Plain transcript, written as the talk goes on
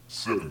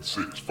7,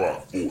 6,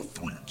 5, 4, 3,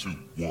 2, 1.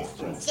 You'll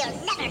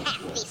never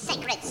have the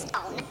sacred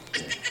stone.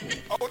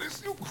 Oh,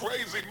 this you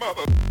crazy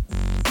mother.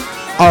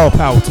 All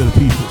power to the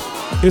people.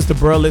 It's the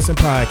Bruh Listen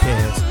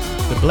Podcast,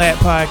 the black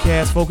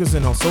podcast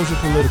focusing on social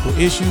political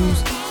issues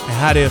and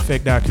how they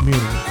affect our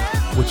community.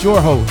 With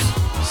your hosts,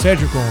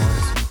 Cedric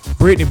Owens,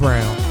 Brittany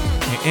Brown,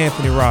 and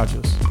Anthony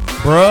Rogers.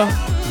 Bruh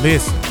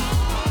Listen.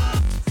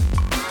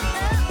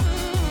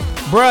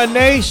 Bruh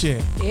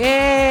Nation.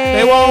 Yay!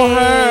 They want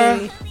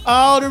her.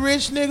 All the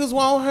rich niggas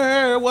want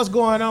her. What's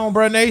going on,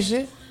 Bruh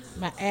Nation?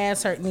 My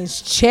ass hurting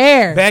this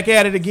chair. Back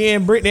at it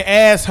again. Brittany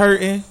ass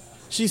hurting.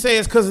 She says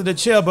it's because of the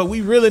chair, but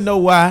we really know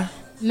why.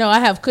 No, I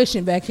have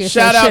cushion back here.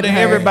 Shout so it out to shouldn't hurt.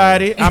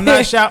 everybody. I'm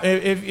not shouting.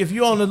 If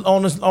you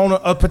on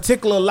a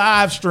particular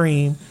live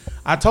stream,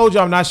 I told you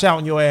I'm not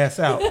shouting your ass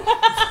out.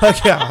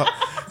 Fuck y'all.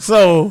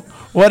 So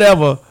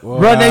whatever. Well,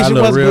 Run Nation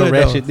was real good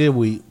ratchet though. this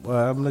week.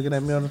 Well, I'm looking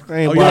at me on the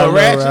screen. Oh, boy, you I look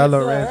ratchet? I look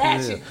Little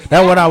ratchet. ratchet.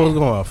 That's what I was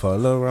going for. A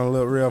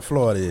little real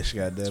Florida-ish,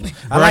 goddamn it.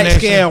 I Run like Nation.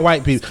 scaring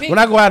white people. When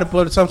I go out to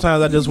put,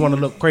 sometimes I just want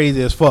to look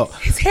crazy as fuck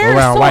His hair is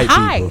around so white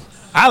high. people.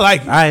 I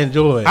like it. I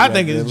enjoy it. I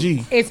think goddamn it's it.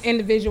 G. It's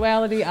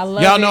individuality. I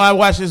love Y'all it. know I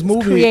watched this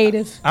movie.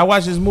 creative. I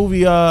watched this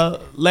movie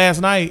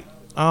last night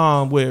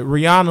with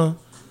Rihanna,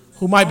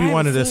 who might be I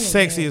one of the haven't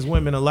seen it sexiest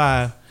women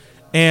alive.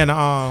 And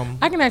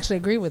I can actually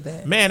agree with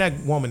that. man, that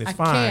woman is I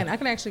fine.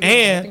 can actually agree with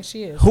that. I And think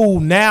she is. who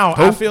now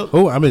I feel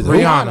Who? I mean,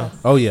 Rihanna.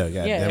 Oh yeah,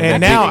 goddamn. Yeah. it.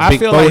 And Big- now I big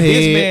feel like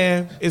this forehead,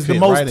 man is the fit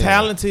most right in.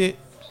 talented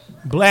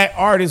black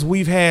artist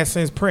we've had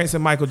since Prince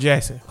and Michael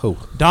Jackson. Who?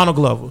 Donald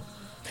Glover.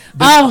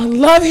 Oh,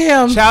 love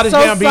him. Childish so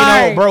Gambino,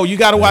 sorry. bro. You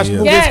got to watch the Yeah.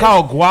 movie. Yes. It's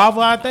called Guava,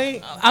 I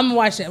think. I'm gonna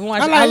watch it. I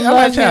I love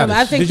like him. Childish.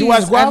 I think Did you he's,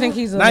 watch Guava? I think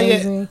he's Not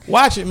amazing. yet.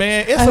 Watch it,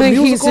 man. It's I a think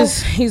musical.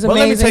 he's but let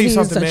me amazing. tell you He's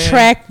something, man.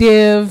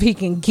 attractive. He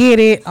can get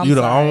it. I'm You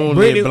the sorry. only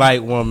Brittany-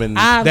 black woman.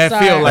 I'm that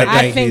sorry. feel like I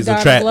think think he's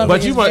Donald attractive. Glover But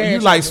is you very like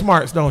attractive.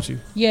 smarts, don't you?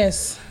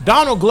 Yes.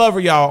 Donald Glover,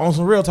 y'all, on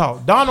some real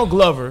talk. Donald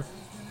Glover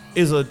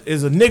is a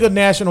nigga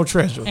national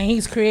treasure. And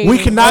he's creative. We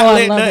cannot I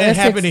let love nothing it.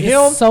 happen to It's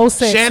him. So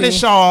sexy. Shannon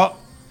Sharp.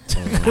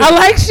 I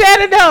like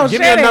Shannon though. Give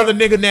me Shannon. another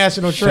nigga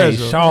national Shay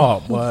treasure.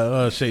 Sharp,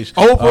 boy. Shay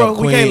Oprah, we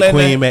Queen, can't let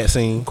Queen that-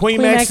 Maxine. Queen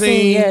Queen Maxine.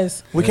 Maxine,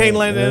 yes. We can't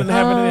let nothing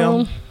happen to Um,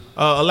 him.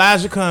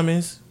 Elijah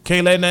Cummings.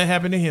 Can't let nothing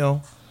happen to him.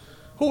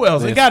 Who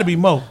else? It Yes. got to be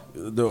Mo.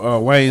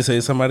 Wayne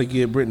said somebody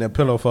get Britney a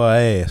pillow for her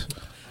ass.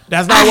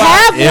 That's I not why.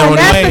 have It don't one.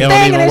 That's even- the it don't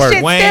thing, even and this work.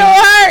 shit Wayne.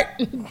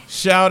 still hurt.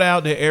 Shout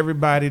out to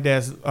everybody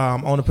that's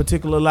on a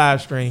particular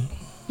live stream.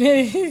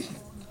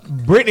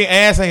 Britney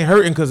ass ain't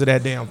hurting because of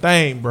that damn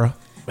thing, bro.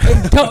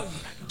 Don't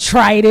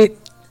tried it.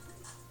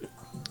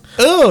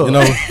 Ugh. You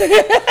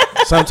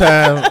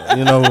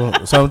know,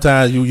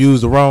 sometimes you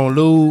use the wrong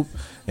lube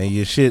and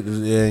your shit.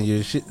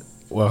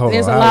 Well, hold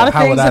There's on. a lot of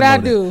How would things that I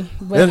know do. How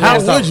But How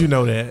Let's would talk- you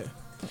know that?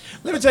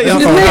 Let me tell you.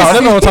 Let's how-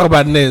 not talk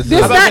about this.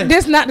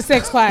 this not the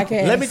sex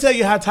podcast. Let me tell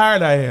you how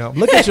tired I am.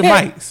 Look at your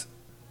mics.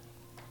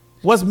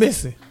 What's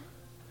missing?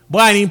 Boy,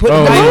 I ain't even put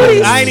Oh,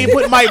 mic, I ain't even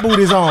put mic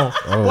booties on.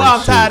 Oh, boy, I'm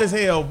shit. tired as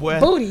hell, boy.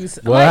 booties.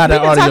 Well, how we've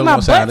that been audio talking about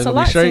gonna sound? butts a It'll be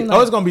lot. straight? seem Oh,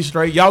 like. it's gonna be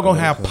straight. Y'all gonna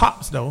have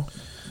pops though.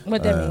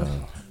 What that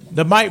mean?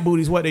 The mic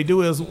booties, what they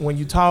do is when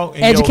you talk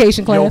and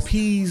Education your class.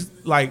 P's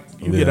like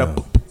you get Yeah.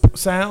 a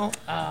sound,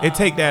 it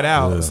take that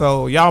out. Yeah.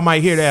 So y'all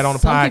might hear that on the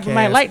Some podcast. people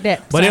might like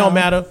that but it don't sound.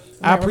 matter.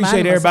 I Might appreciate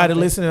remind them of everybody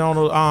something. listening on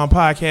the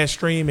podcast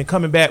stream and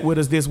coming back with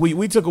us this week.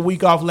 We took a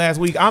week off last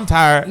week. I'm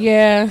tired.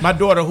 Yeah. My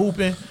daughter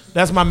hooping.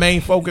 That's my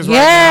main focus right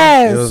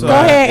Yes. now. It was Go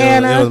my- ahead, it was-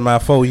 Anna. It was my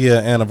 4-year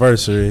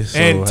anniversary. So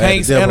And had to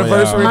Tank's definitely,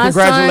 anniversary. My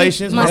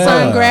Congratulations, My my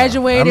son Yeah.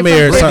 graduated I'm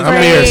married. from I'm fifth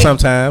married grade.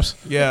 sometimes.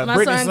 Yeah, My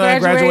Brittany's son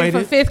graduated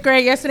from 5th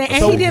grade yesterday, and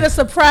So- he did a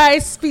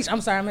surprise speech.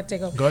 I'm sorry, I'm gonna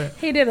take over. Go ahead.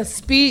 He did a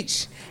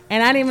speech,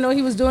 and I didn't even know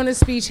he was doing a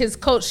speech. His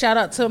coach, shout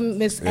out to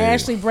Miss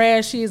Ashley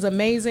Brad, she is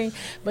amazing.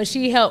 But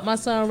she helped my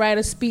son write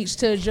a speech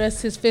to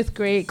address his 5th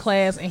grade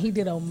class, and he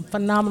did a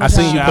phenomenal I job.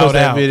 seen you Shout post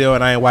that out. video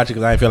and I ain't watch it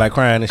because I ain't feel like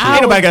crying and shit. I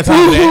Ain't nobody was got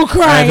time for that. boo-hoo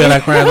crying. I ain't feel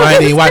like crying. I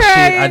ain't even watch shit.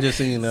 Crying. I just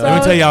seen Let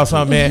me tell y'all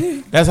something,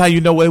 man. That's how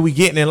you know where we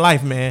getting in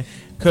life, man.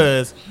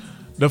 Cause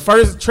the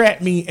first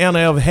track meet Anna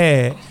ever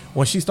had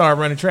when she started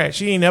running track,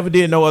 she ain't never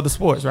did no other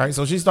sports, right?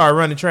 So she started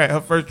running track, her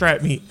first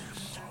track meet.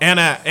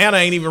 Anna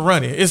ain't even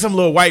running. It's some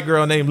little white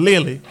girl named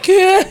Lily.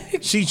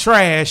 She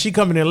trash. She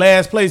coming in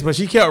last place, but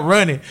she kept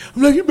running.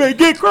 I'm like, you better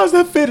get across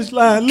that finish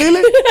line,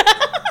 Lily.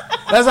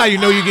 That's how you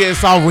know you getting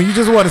soft when you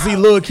just want to see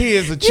little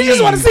kids achieve. You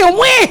just want to see him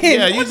win.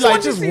 Yeah, you like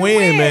wanna just see him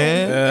win,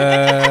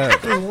 man.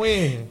 Just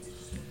win.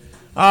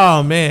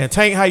 Oh man,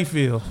 Tank, how you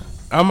feel?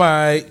 I'm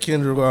alright.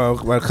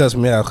 Kendra cussed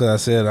me out because I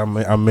said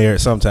I'm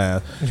married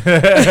sometimes. It's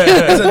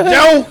a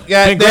joke. God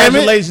damn it.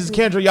 Congratulations,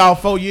 Kendra, y'all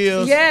 4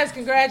 years. Yes,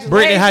 congratulations.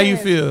 Brittany, how you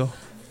feel?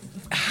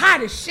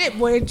 Hot as shit,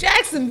 boy, in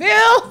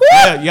Jacksonville.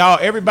 Yeah, y'all,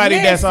 everybody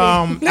that's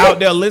Listen. out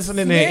there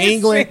listening in Listen.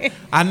 England,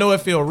 I know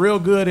it feel real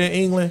good in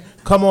England.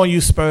 Come on,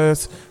 you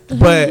Spurs.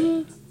 But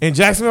in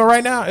Jacksonville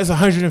right now, it's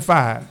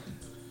 105.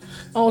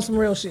 On some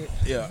real shit.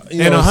 Yeah,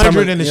 And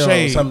 100 in the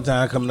shade.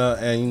 Summertime coming up,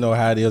 and you know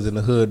how it is in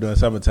the hood during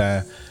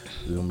summertime.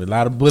 There's gonna be a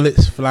lot of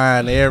bullets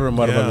flying every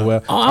motherfucker. Yeah.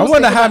 Well, Oh, I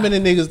wonder how many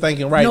niggas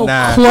thinking right no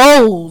now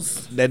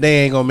clothes. that they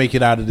ain't gonna make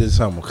it out of this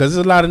summer. Cause there's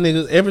a lot of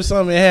niggas. Every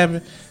summer it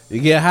happen, it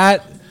get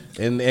hot,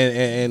 and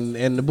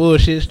the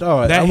bullshit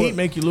start. That heat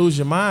make you lose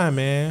your mind,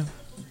 man.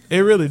 It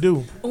really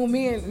do. Oh,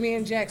 me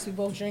and Jax, we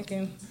both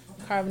drinking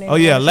carbonated. Oh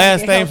yeah, water, last trying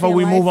to get thing healthy before in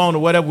we life. move on to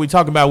whatever we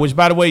talking about. Which,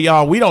 by the way,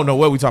 y'all, we don't know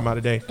what we talking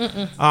about today.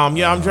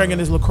 Yeah, I'm drinking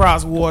this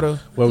LaCrosse water,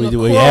 What we do?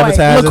 We LaCroix.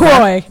 advertise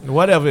LaCroix.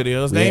 whatever it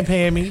is. They ain't Yeah.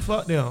 paying me.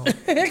 Fuck them.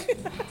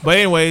 But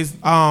anyways,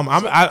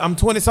 I'm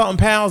 20 something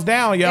pounds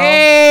down, y'all.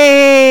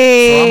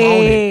 Hey. So I'm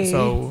on it.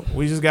 So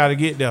we just got to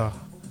get there.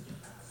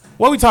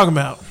 What we talking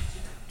about?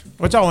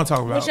 What y'all want to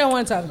talk about? What y'all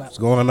want to talk about? What's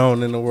going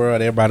on in the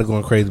world? Everybody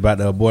going crazy about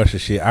the abortion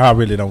shit. I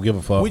really don't give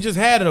a fuck. We just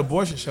had an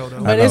abortion show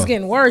though. But know. it's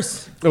getting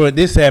worse. But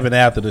this happened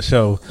after the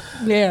show.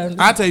 Yeah.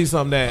 I'll tell you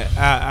something that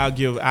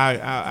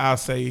I'll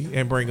say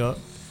and bring up.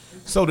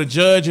 So the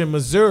judge in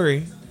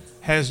Missouri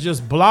has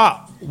just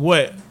blocked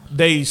what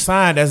they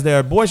signed as their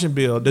abortion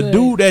bill. The Good.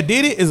 dude that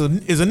did it is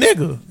a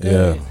nigga.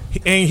 Yeah.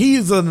 And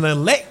he's an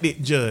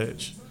elected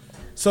judge.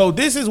 So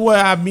this is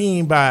what I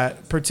mean by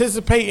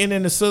participating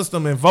in the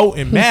system and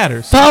voting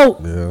matters. Vote.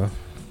 Yeah.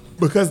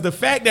 Because the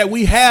fact that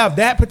we have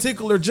that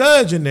particular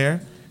judge in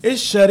there, it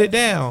shut it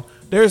down.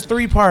 There's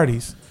 3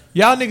 parties.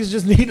 Y'all niggas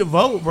just need to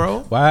vote, bro.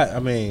 Why? I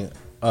mean,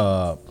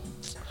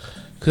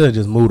 could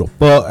just move the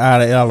fuck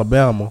out of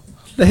Alabama.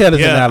 The hell is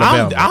in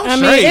Alabama? I'm I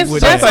straight mean,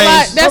 with that's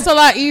that. that's a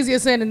lot easier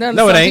said than done.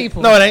 No, to it some ain't.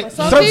 people. No, it ain't.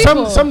 Some Some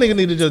people. nigga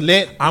need to just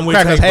let I'm with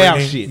crackers Tank have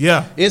Whitney. shit.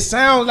 Yeah. It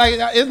sounds like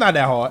it's not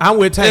that hard. I'm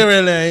with Tank. It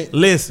really ain't.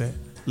 Listen,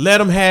 let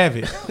them have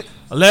it.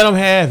 Let them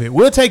have it.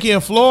 We'll take you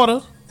in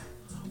Florida.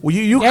 Well,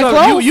 you That can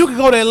close? you can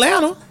go to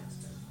Atlanta.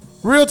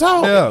 Real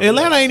talk. Yeah.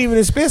 Atlanta ain't even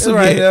expensive It's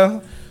right yet.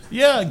 there.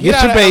 Yeah, Get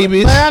out your of-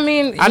 babies. But I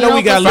mean, I know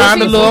we got for some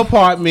Find a people- little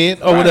apartment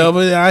or Right.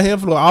 whatever out here in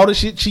Florida. All the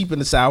shit cheap in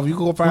the South. You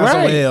can go find Right.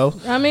 somewhere else.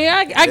 I mean,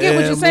 I get what Yeah,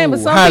 you're saying, but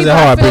move. some How's it people,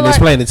 hard, I feel Ben? like,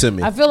 Explain it to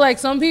me. I feel like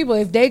some people,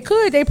 if they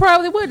could, they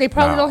probably would. They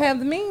probably No. don't have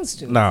the means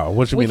to. No,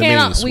 what you we mean the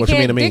can't. means? We What you mean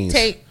can't the means?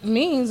 dictate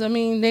means. I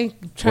mean, they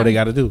What they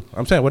got to do?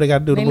 I'm saying, what they got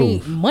to do to They move?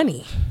 need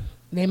money.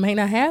 They may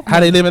not have.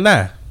 How they living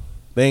now?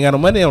 They ain't got no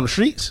money on the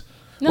streets.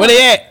 No. Where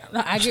they at?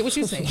 No, I get what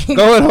you're saying.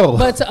 Go ahead, home.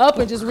 But to up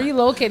and just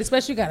relocate,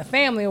 especially you got a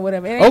family or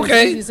whatever. It ain't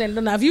Okay. easy saying,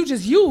 no, if you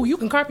just you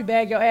can carpet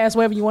bag your ass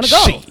wherever you want to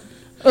go. Shit.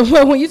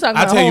 When you talking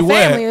I about tell a you whole what,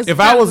 family, it's if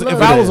I was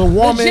a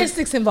woman,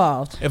 logistics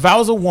involved. if I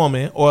was a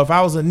woman or if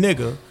I was a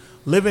nigga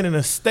living in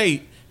a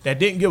state that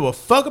didn't give a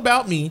fuck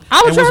about me I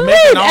would and try was to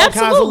making leave, all kinds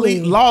of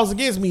absolutely. laws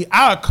against me,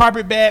 I would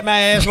carpet bag my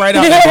ass right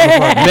out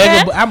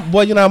that motherfucker.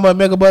 Boy, you know how much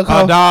Megabug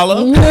cost?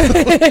 $1.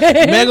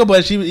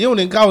 Megabug, you don't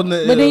even call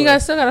it. But then you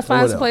still gotta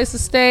find some place to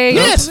stay.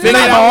 Yes, It figure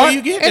ain't out where hard.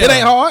 you get It there.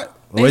 ain't hard.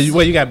 Well,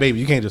 you got baby.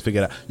 You can't just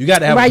figure it out. You got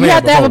to have Right, a plan. you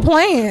have to have a before.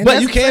 plan. But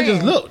That's you the can't plan.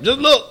 just look. Just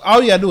look.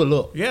 All you got to do is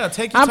look. Yeah,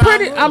 take your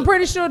time. I'm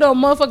pretty sure though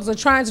motherfuckers are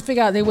trying to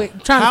figure out a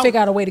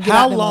way to get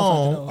how out.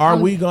 long are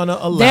we gonna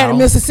Down allow? in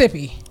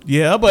Mississippi?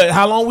 Yeah, but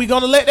how long we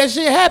gonna let that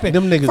shit happen?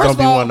 Them niggas First don't of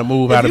be all, wanting to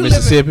move if out of you live in-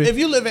 Mississippi. if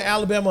you live in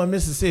Alabama or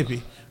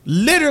Mississippi,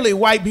 literally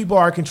white people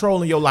are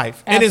controlling your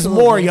life, and it's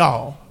more Absolutely.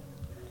 y'all.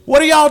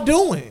 What are y'all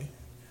doing?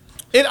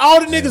 And all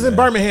the niggas in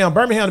Birmingham,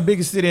 the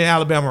biggest city in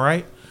Alabama,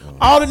 right?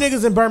 All the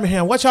niggas in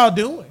Birmingham, what y'all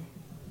doing?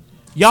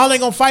 Y'all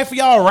ain't gonna fight for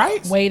y'all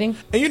rights? Waiting.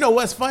 And you know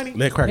what's funny?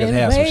 Let crackers Been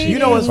have some shit. You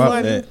know what's Fuck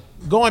funny? that.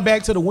 Going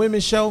back to the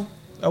women's show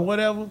or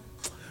whatever.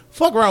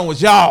 Fuck around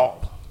with y'all.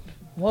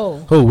 Whoa.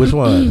 Who? Which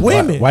one?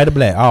 Women. White or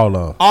black? All of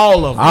them.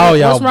 All of them. All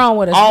y'all. What's wrong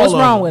with us? all What's of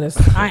wrong them. with us?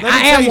 Let me I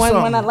tell am you one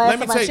when I something. last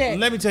time I checked.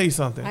 Let me tell you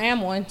something. I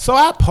am one. So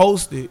I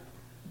posted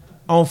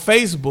on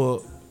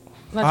Facebook.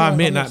 Not I you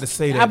meant gonna- not to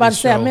say that. I about to this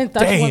say I show. meant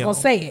thought you weren't Damn. gonna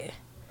say it.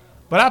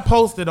 But I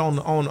posted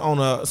on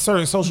a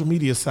certain social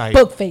media site,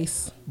 Book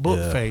face.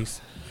 Bookface,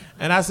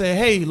 and I said,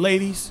 "Hey,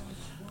 ladies,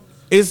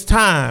 it's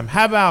time.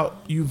 How about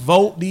you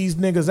vote these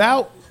niggas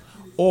out,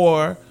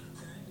 or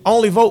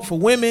only vote for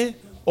women,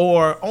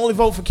 or only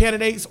vote for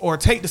candidates, or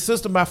take the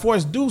system by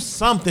force? Do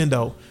something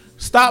though.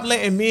 Stop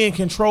letting men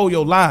control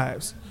your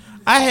lives."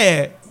 I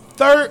had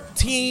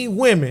 13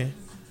 women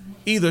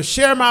either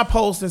share my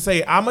post and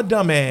say I'm a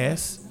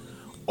dumbass,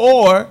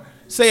 or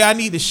say I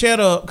need to shut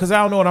up because I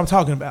don't know what I'm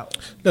talking about.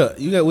 Look,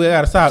 we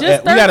gotta stop.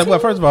 Just We gotta. 13? Well,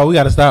 first of all, we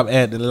gotta stop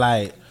acting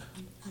like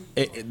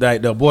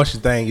like the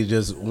abortion thing is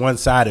just one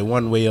sided,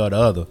 one way or the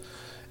other.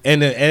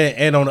 And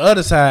on the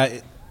other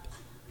side,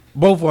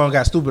 both of them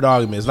got stupid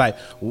arguments. Like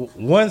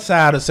one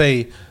side will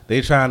say they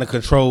trying to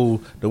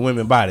control the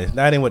women's bodies.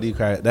 That ain't what they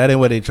trying. That ain't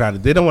what they trying to.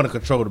 They don't want to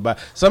control the body.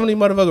 Some of these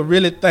motherfuckers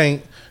really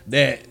think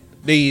that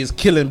they is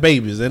killing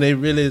babies, and they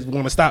really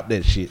want to stop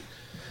that shit.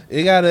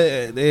 They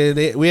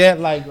gotta. We act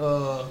like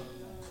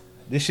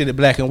this shit is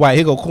black and white.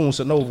 Here go Coon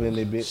Sonova in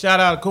there, bitch. Shout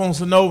out to Coon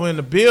Sonova in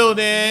the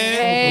building,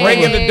 Hey,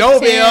 ringing the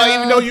doorbell, Tim.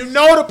 even though you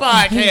know the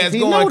podcast He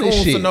going know Coon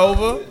this shit.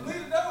 Sonova.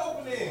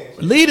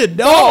 Leave the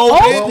door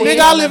open. open. Nigga,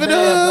 I live in the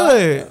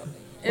hood.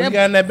 What you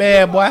got in that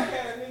bad boy?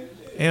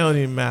 It don't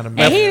even matter, And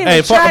man. he didn't Hey,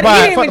 even fuck try, the he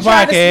didn't fuck even the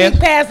try to podcast.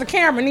 sneak past the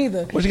camera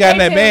neither. What you got in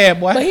that bag,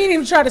 boy? But he didn't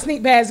even try to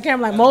sneak past the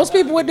camera like most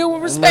people would do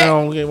with respect. I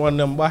don't get one of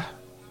them, boy.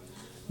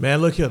 Man,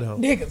 look here though.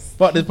 Niggas.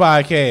 Fuck this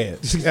podcast.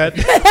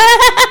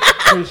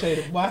 Appreciate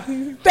it, boy.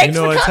 You Thanks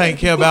know for what coming. Tank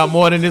care about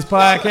more than this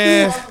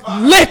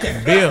podcast?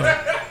 Liquor. Bill.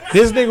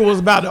 This nigga was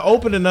about to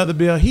open another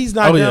bill. He's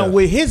not Oh, done yeah.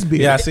 with his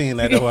bill. Yeah, I seen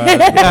that. That's why.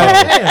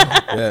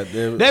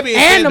 That being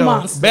And said, the though,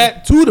 monster.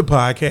 back to the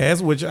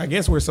podcast, which I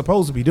guess we're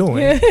supposed to be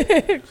doing.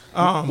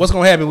 What's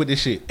gonna happen with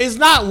this shit? It's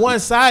not one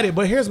sided,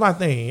 but here's my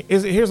thing.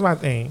 Here's my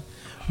thing.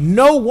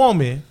 No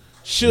woman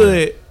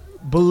should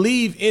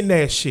believe in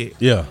that shit.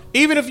 Yeah.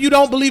 Even if you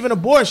don't believe in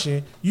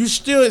abortion, you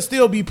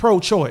still be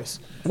pro-choice.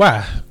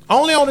 Why?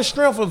 Only on the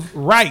strength of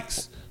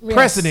rights, Yes.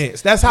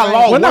 precedents. That's how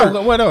Right.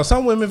 law works. No.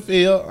 Some women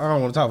feel. I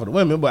don't want to talk for the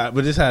women, but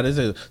this is how this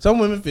is. Some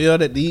women feel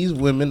that these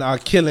women are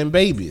killing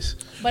babies.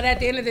 But at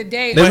the end of the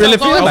day, They really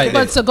feel like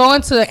but that. to go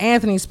into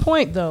Anthony's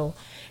point though,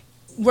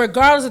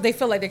 regardless if they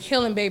feel like they're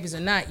killing babies or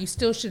not, you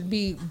still should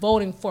be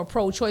voting for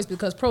pro-choice,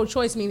 because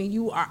pro-choice meaning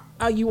you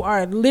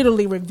are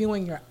literally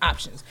reviewing your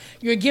options.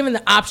 You're given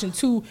the option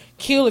to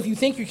kill if you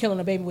think you're killing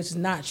a baby, which is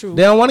not true.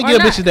 They don't want to or give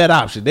not. bitches that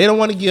option. They don't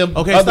want to give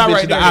Okay, other stop bitches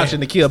right the there, option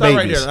then. to kill Stop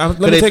right babies. there. Let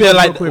me 'Cause they take feel a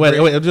like real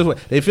quick break.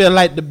 they feel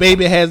like the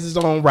baby has its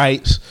own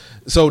rights.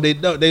 So they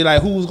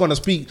like who's gonna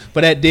speak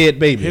for that dead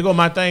baby? Here go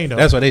my thing though.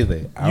 That's what they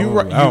think.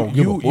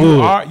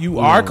 You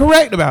are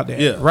correct about that.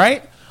 Yeah.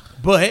 Right?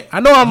 But I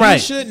know I'm you right.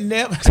 should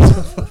never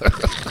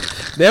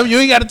Damn, you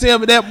ain't got to tell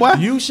me that, boy.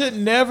 you should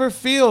never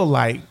feel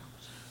like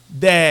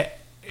that.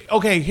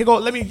 Okay, here go.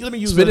 Let me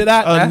use Spit it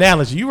out, an huh?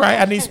 analogy. You right?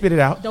 I need to spit it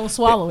out. Don't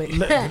swallow it.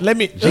 Let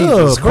me.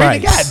 Jesus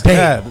bring it, Christ.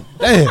 goddamn.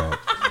 Damn.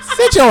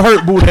 Sit your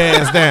hurt boot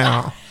ass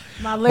down.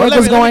 My But leg let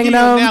was me going give you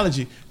an numb.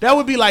 analogy. That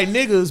would be like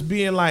niggas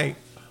being like,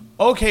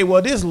 okay,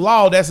 well, this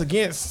law that's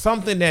against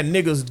something that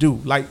niggas do.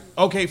 Like,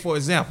 okay, for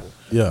example,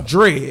 Yeah.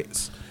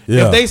 dreads.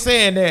 Yeah. If they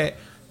saying that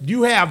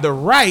you have the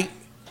right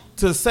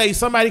to say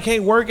somebody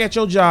can't work at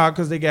your job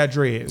because they got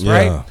dreads, Yeah.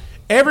 right?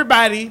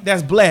 Everybody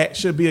that's black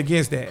should be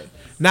against that.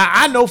 Now,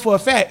 I know for a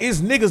fact it's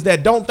niggas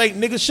that don't think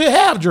niggas should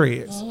have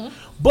dreads.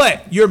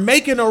 But you're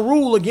making a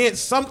rule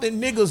against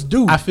something niggas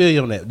do. I feel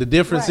you on that. The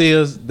difference Right.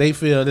 is they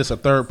feel it's a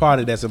third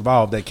party that's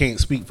involved that can't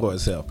speak for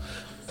itself.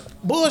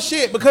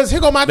 Bullshit, because here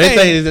go my They thing.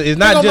 think it's Here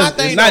not go my just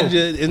thing, it's not though.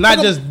 just it's not Here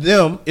go- just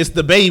them. It's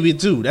the baby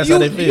too. That's how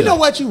they feel. You know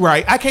what? You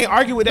right. I can't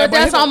argue with that. But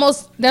that's here go-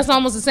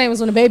 almost the same as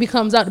when the baby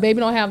comes out. The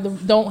baby don't have That's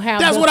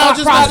the what I thought was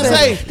just about to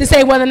process say. to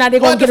say whether or not they're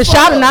What gonna get the a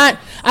shot or fuck? not.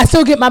 I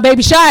still get my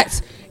baby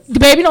shots. The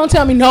baby don't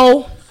tell me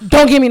no.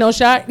 Don't give me no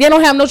shot. They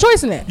don't have no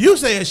choice in that. You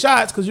saying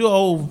shots because you're an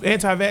old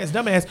anti-vax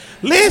dumbass.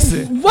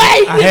 Listen, Wait,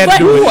 I had to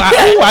do it.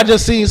 I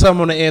just seen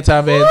something on the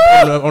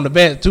anti-vax on the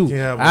bat too.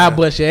 Yeah, boy. I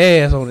bust your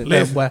ass on it.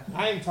 Listen, Boy.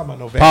 I ain't talking about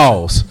no vaccine.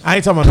 Pause. I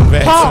ain't talking about no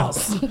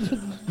vaccine. Pause.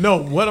 No,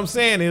 what I'm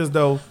saying is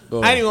though, I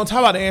ain't even gonna talk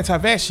about the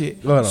anti-vax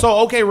shit. Go ahead. So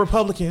okay,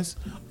 Republicans,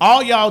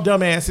 all y'all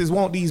dumbasses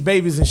want these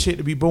babies and shit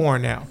to be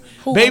born now.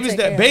 Who gonna Babies take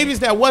care that of babies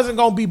that wasn't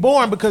gonna be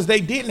born because they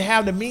didn't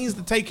have the means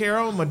to take care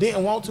of them or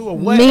didn't want to or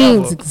whatever.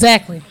 Means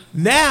exactly.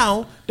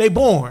 Now they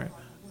born.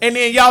 And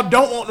then y'all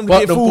don't want them to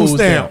Fuck get the food food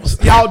stamps.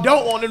 stamps. Y'all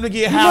don't want them to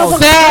get housing.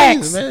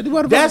 Facts. Man, you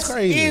motherfuckers That's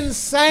crazy.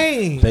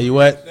 insane. Tell you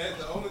what. That's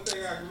the only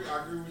thing I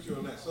agree with you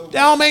on that. So That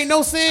don't make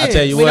no sense. I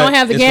tell you We what. don't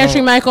have the it's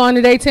gantry gonna- mic on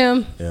today,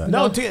 Tim.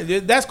 No,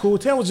 Tim, that's cool.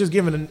 Tim was just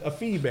giving a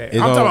feedback. It's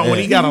I'm talking gonna- about when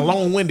he got a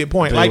long-winded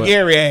point, Tell like you what.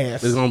 Gary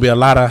ass. There's gonna be a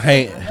lot of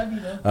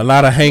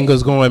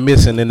hangers going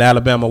missing in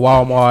Alabama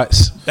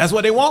Walmarts. That's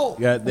what they want.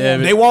 God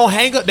damn it. They won't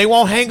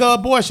hanger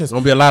abortions. There's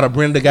gonna be a lot of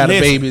Brenda got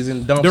Listen, babies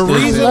and dumpsters. the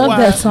reason Love why-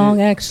 that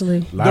song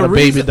actually. a lot of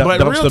baby but real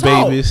dumpster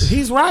talk, babies.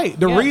 He's right.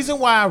 The Yeah. reason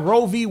why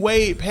Roe v.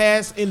 Wade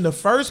passed in the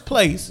first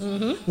place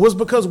was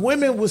because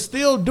women was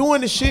still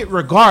doing the shit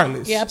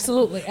regardless. Yeah,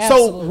 absolutely.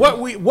 So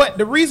what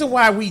the reason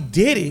why we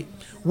did it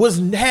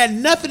had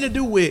nothing to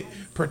do with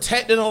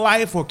protecting a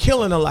life or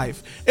killing a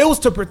life. It was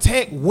to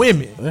protect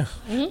women.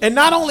 And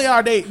not only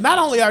are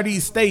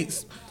these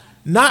states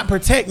not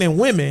protecting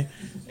women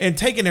and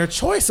taking their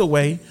choice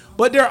away,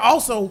 but they're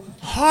also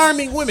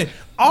harming women.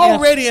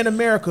 Already in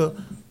America,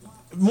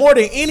 more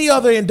than any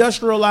other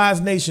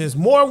industrialized nations,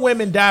 more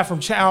women die from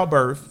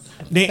childbirth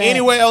than Facts.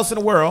 anywhere else in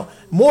the world.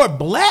 More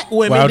black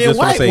women Well, I was than just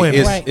gonna white say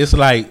women. Right. it's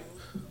like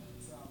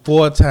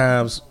 4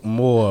 times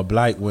more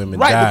black women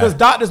Right, die. because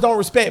doctors don't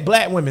respect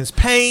black women's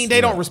pain.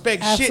 They don't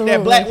respect shit Absolutely.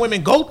 that black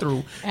women go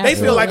through. They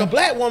feel like a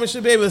black woman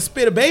should be able to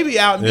spit a baby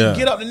out and Yeah.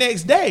 get up the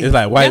next day. It's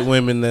like white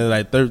women, they're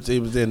like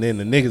 13%, and then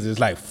the niggas is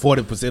like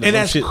 40%. And some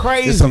that's shit.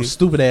 crazy. It's some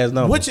stupid ass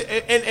number. Which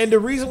and the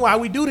reason why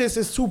we do this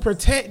is to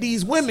protect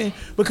these women,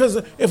 because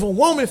if a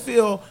woman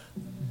feel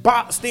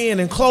boxed in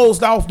and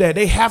closed off that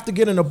they have to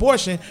get an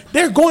abortion,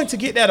 they're going to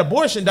get that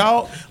abortion,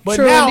 dog. But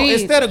True now indeed.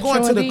 instead of going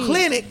True to the indeed.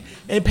 clinic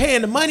and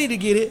paying the money to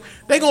get it,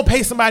 they gonna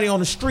pay somebody on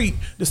the street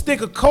to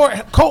stick a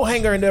coat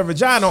hanger in their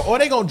vagina, or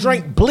they gonna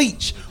drink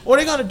bleach, or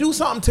they gonna do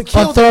something to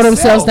kill Or throw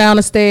themselves down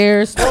the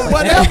stairs. or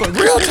whatever.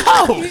 Real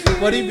talk.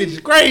 But these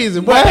bitches crazy,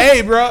 boy. But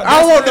hey, bro,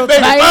 I want the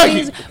baby Like,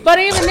 bucket. but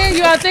even then, you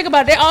gotta think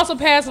about it. They also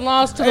passing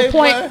laws to the Hey,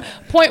 boy.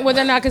 point where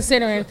they're not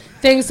considering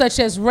things such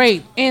as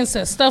rape,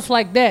 incest, stuff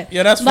like that.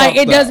 Yeah, that's like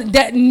fucked it up.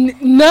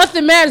 doesn't.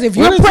 Nothing matters. If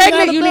What you're is it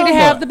pregnant, in you need to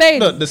Alabama? have the baby.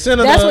 Look, the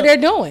senator, That's what they're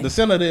doing. The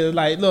senator is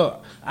like,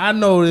 look, I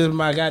know this is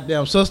my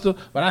goddamn sister,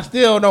 but I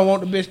still don't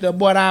want the bitch to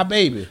abort our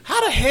baby.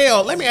 How the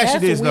hell? Let me ask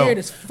That's you this weird though.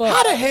 as fuck.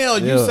 How the hell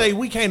you Yeah. say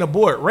we can't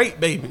abort rape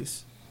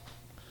babies?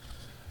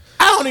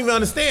 I don't even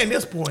understand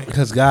this point.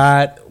 Because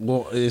God,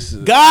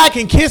 God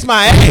can kiss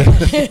my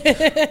ass.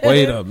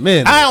 wait a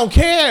minute. I don't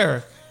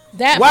care.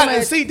 That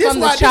Why- see, this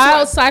from why- the this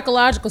child's why-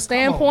 psychological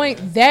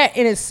standpoint, that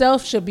in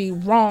itself should be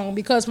wrong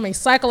because from a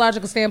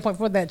psychological standpoint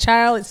for that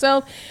child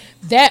itself,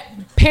 that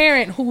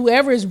parent,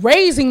 whoever is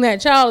raising that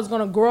child, is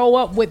going to grow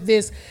up with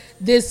this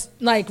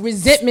like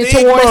resentment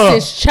Stigma. towards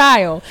this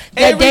child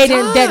that Every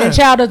that the time.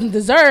 child doesn't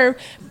deserve,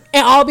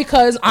 and all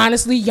because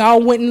honestly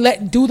y'all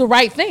wouldn't do the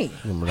right thing.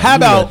 How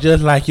about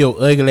just like your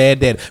ugly ass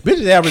daddy?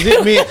 Bitches have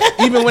resentment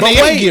even when But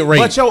they wait, get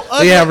raped. but your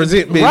ugly, they have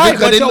resentment right?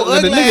 because But they your look the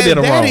ugly nigga ass did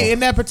them wrong. daddy in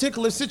that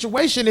particular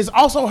situation is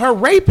also her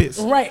rapist.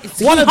 Right.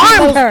 He One of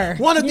harmed her.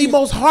 One of the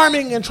most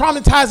harming and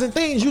traumatizing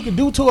things you can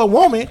do to a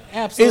woman is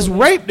Absolutely.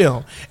 rape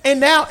them. And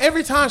now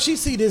every time she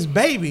see this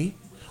baby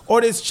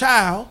or this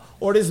child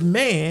or this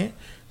man,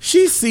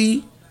 she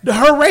see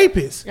her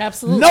rapist.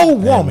 Absolutely. No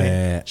woman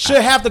man.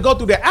 should have to go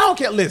through that. I don't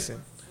care.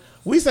 Listen.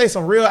 We say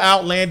some real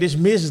outlandish,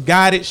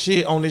 misguided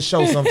shit on this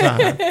show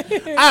sometimes.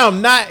 I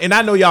am not, and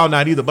I know y'all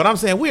not either, but I'm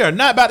saying we are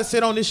not about to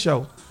sit on this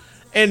show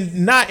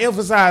and not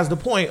emphasize the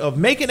point of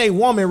making a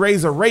woman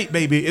raise a rape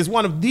baby is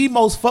one of the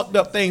most fucked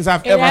up things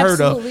I've ever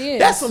heard of. absolutely is.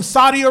 That's some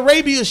Saudi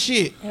Arabia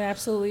shit. It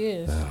absolutely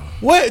is.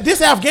 What,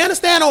 this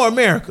Afghanistan or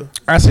America?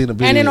 I seen the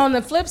video. And then on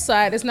the flip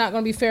side, it's not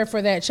going to be fair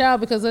for that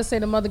child because let's say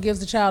the mother gives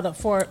the child up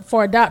for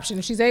adoption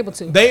if she's able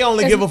to. They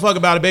only It's- give a fuck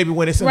about a baby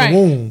when it's in right. the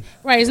womb.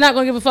 Right. It's not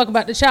going to give a fuck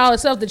about the child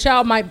itself. The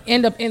child might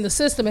end up in the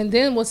system, and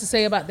then what's to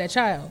say about that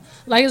child?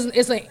 Like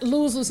it's a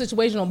lose-lose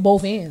situation on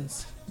both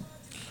ends.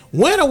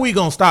 When are we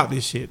gonna stop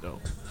this shit though?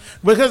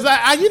 Because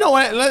I you know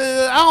what,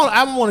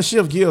 I want to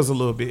shift gears a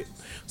little bit.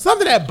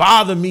 Something that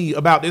bothered me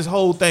about this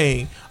whole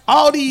thing,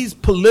 all these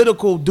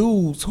political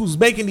dudes who's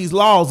making these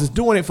laws is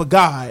doing it for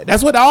God.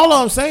 That's what all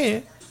I'm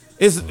saying.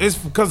 It's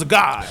because of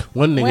God.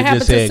 One What nigga happened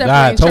just to said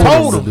God told separating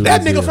him Told to him. do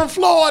That this nigga here. from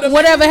Florida.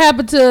 Whatever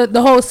happened to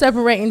the whole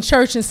separating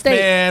church and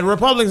state? Man,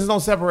 Republicans don't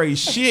separate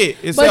shit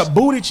except But-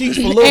 booty cheeks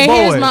for little And boys.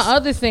 here's my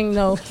other thing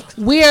though.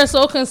 We are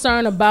so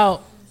concerned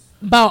about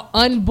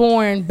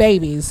unborn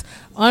babies,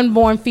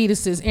 unborn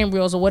fetuses,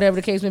 embryos, or whatever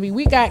the case may be.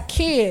 We got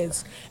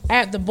kids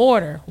at the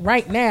border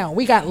right now.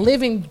 We got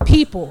living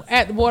people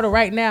at the border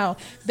right now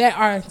that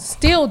are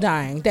still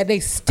dying, that they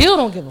still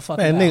don't give a fuck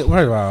Man, about. nigga,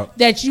 first of all,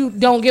 That you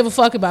don't give a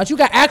fuck about. You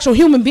got actual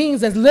human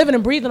beings that's living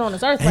and breathing on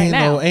this earth right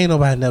now. ain't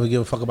nobody never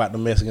give a fuck about the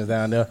Mexicans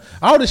down there.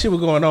 All this shit was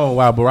going on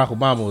while Barack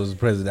Obama was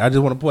president. I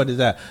just want to point this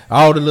out.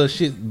 All the little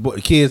shit,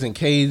 kids in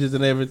cages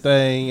and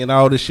everything, and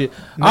all this shit.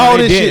 No, all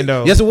they this didn't, shit.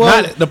 though. Yes, it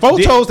was. Not- the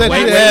photos that wait,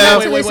 you wait, have.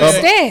 wait, wait, To an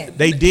extent.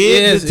 They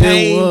did Yes, it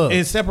detain was.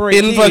 and separate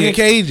In kids, fucking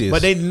cages.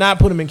 but they did not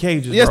put them in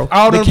cages, Yes, bro.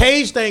 all The them-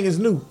 cage thing is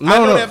new. I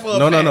know that for a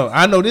fact. No.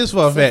 I know this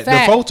for a fact.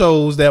 fact. The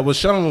photos that was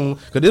shown,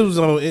 because this was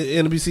on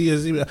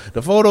NBC,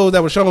 the photos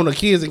that were shown of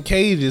kids in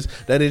cages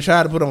that they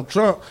tried to put on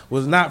Trump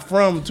was not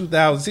from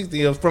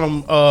 2016. It was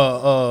from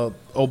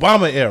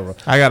Obama era.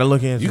 I gotta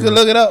look into. You it. can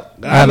look it up.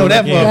 I know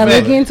that for a Yeah, Gotta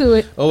fact. look into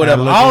it. Or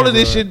whatever. look All into of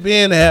this it. shit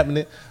been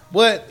happening,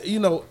 but you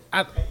know,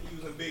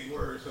 Using big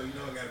words, so you know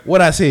I got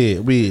what I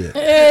said, weird.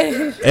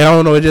 And I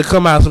don't know, it just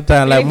come out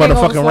sometime like Anything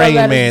over motherfucking 4 Rain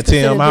letters Man, is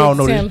considered Tim. I don't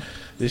know Tim.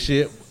 this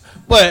shit.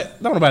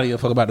 But don't nobody give a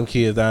fuck about them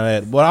kids down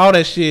there. But all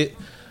that shit,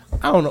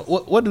 I don't know.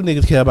 What do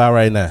niggas care about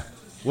right now?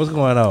 What's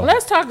going on?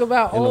 Let's talk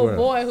about In the old world.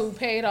 boy who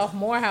paid off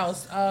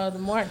Morehouse, the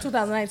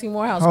 2019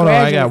 Morehouse Hold on,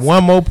 I graduates. got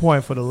one more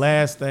point for the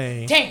last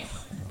thing Damn.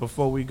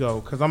 before we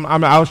go, because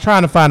I was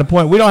trying to find a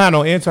point. We don't have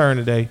no intern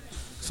today,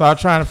 so I'm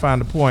trying to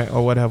find a point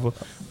or whatever.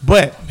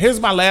 But here's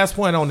my last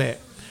point on that.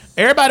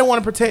 Everybody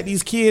want to protect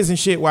these kids and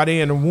shit while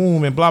they're in the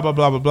womb and blah blah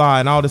blah blah blah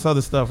and all this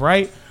other stuff,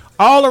 right?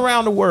 All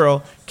around the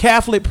world,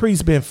 Catholic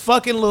priests been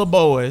fucking little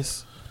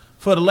boys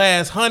for the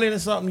last 100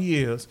 and something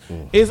years.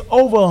 It's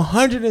over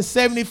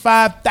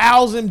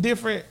 175,000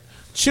 different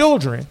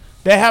children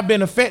that have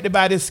been affected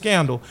by this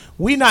scandal.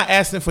 We not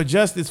asking for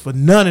justice for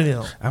none of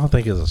them. I don't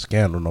think it's a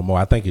scandal no more.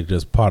 I think it's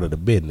just part of the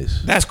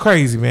business. That's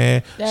crazy,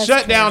 man. That's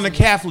Shut down the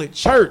crazy. Catholic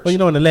Church. Well, you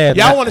know, in the last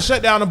Y'all want to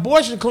shut down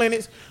abortion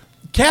clinics.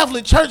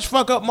 Catholic Church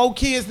fuck up more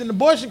kids than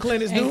abortion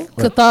clinics do.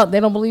 They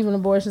don't believe in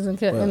abortions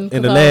and in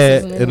the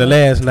Catholicism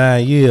last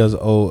 9 years,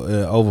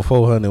 over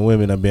 400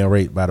 women have been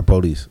raped by the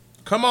police.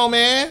 Come on,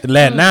 man. The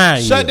last 9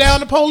 years. Shut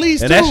down the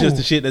police, And too. that's just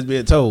the shit that's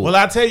being told. Well,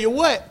 I tell you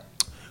what.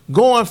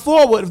 Going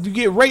forward, if you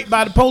get raped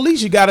by the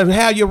police, you got to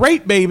have your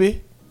rape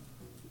baby.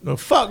 The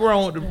fuck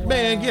wrong with the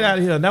man? Get out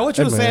of here. Now, what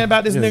you Hey, was man. saying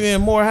about this Yes. nigga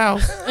in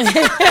Morehouse?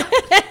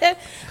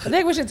 I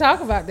think we should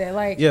talk about that.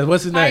 Like, Yeah,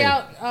 what's his name?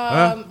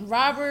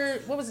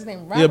 Robert, what was his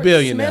name? Robert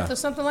billionaire. Smith or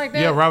something like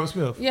that. Yeah, Robert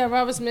Smith. Yeah,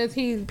 Robert Smith.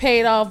 He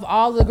paid off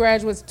all the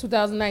graduates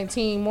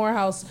 2019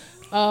 Morehouse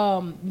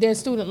their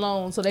student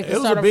loan so they can It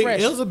was start a big.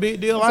 fresh. It was a big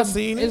deal. I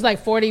seen it. It's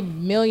like $40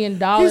 million.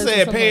 He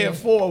said pay it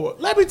forward.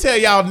 Let me tell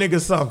y'all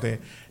niggas something.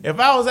 If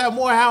I was at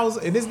Morehouse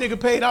and this nigga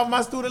paid off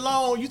my student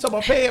loan, you talking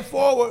about pay it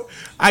forward,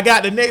 I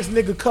got the next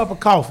nigga cup of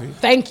coffee.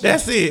 Thank you.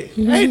 That's it.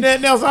 Ain't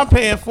nothing else I'm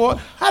paying for.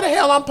 How the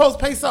hell I'm supposed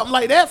to pay something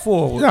like that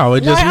forward? No,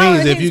 it just No,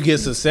 means if he's- you get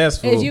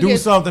successful. if you Do get-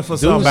 something for do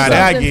somebody.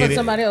 I Something get for it.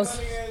 somebody else.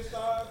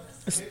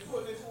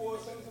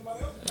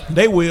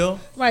 They will.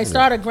 Right,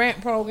 start a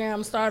grant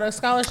program, start a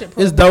scholarship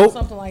program, It's dope.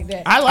 something like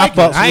that. I like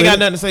I it. fucks I ain't with got it.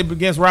 nothing to say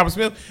against Robert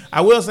Smith.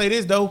 I will say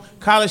this though: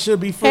 college should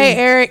be free. Hey,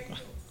 Eric.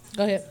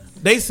 Go ahead.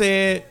 They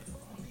said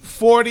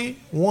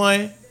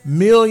 $41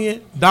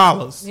 million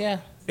Yeah.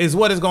 is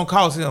what it's gonna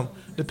cost him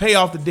to pay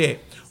off the debt.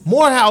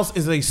 Morehouse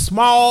is a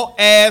small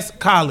ass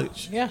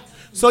college. Yeah.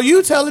 So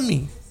you telling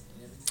me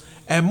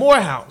at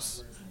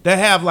Morehouse that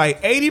have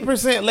like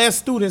 80% less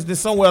students than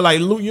somewhere like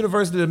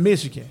University of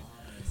Michigan,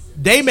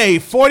 they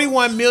made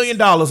 $41 million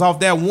off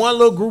that one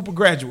little group of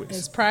graduates.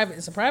 It's private.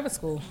 It's a private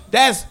school.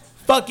 That's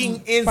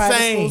fucking Private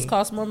insane. schools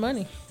cost more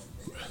money.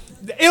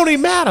 It don't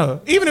even matter.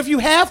 Even if you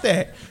have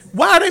that,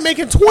 why are they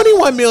making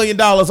 $21 million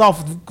off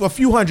of a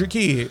few hundred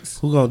kids?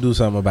 Who gonna do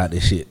something about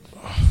this shit?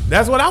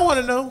 That's what I want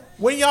to know.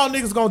 When y'all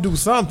niggas gonna do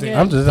something? Yeah,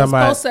 I'm just talking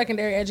about-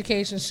 post-secondary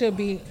education should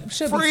be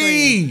free.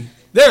 Free.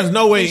 There's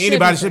no way It should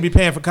anybody be should be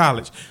paying for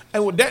college.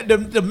 And with that,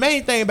 the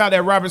main thing about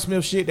that Robert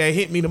Smith shit that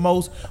hit me the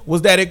most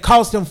was that it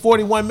cost him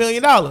 $41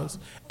 million.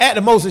 At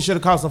the most, it should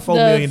have cost him $4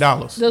 million.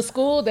 The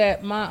school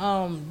that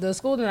the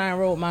school that I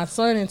enrolled my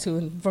son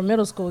into for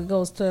middle school, it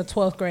goes to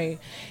 12th grade,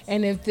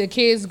 and if the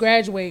kids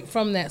graduate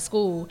from that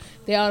school,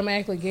 they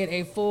automatically get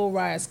a full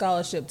ride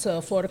scholarship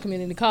to Florida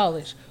Community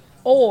College,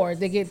 or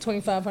they get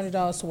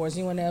 $2,500 towards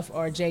UNF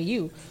or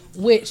JU,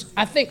 which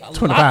I think a lot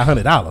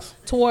 $2,500.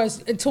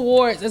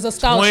 towards as a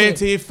scholarship.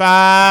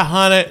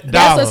 $2,500.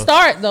 That's a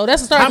start though.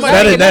 That's a start. How much-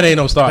 That ain't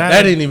no start. That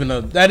That ain't even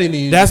no. That ain't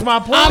even. That's my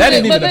point. That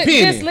ain't even a Just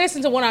penny.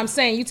 listen to what I'm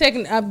saying. You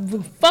taking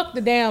fuck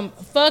the damn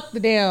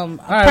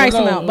right, price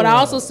we'll go- amount. But I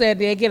also said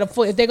they get a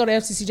full, if they go to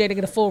FCCJ, they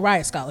get a full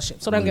riot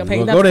scholarship, so they don't get paid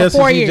Well, nothing go to for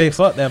 4 FCCJ, years.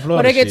 fuck that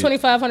Florida But they get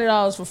shit.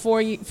 $2,500 for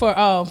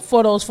 4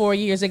 for those 4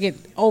 years. They get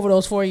over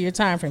those 4 year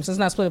time frames. So it's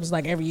not split up. It's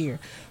like every year,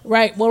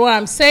 right? But what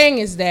I'm saying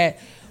is that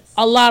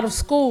a lot of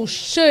schools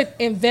should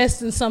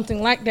invest in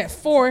something like that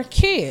for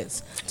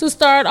kids to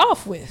start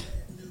off with.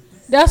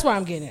 That's what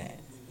I'm getting at.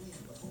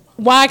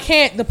 Why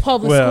can't the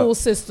public Well- school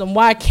system?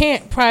 Why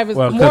can't private?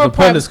 Well, more because the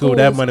private public school,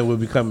 that schools- money would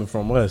be coming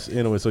from us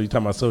anyway. So you're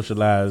talking about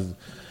socialized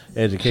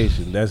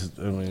education. That's,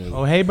 I mean,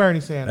 Oh, hey,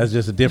 Bernie Sanders. that's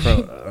just a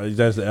different.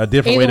 That's a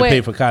different way Either to pay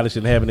way- for college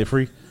and having it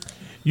free.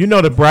 You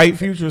know the Bright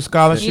Future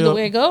Scholarship Either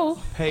way it go.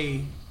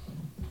 pay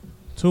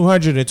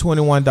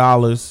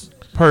 $221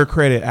 per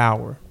credit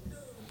hour.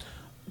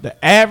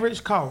 The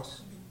average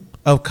cost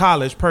of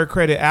college per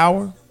credit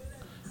hour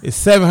is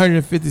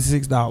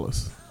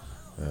 $756.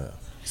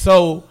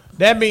 So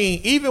that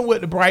means even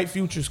with the Bright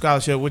Future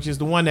Scholarship, which is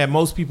the one that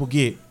most people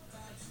get,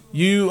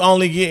 you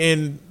only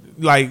getting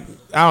like,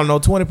 I don't know,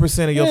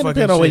 20% of your Yeah, fucking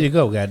depending on where shit. you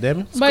go, goddamn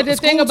it. But the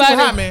School thing too about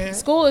high, it, man.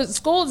 school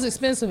is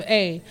expensive.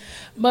 A,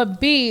 but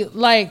B,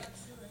 like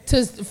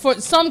for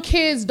some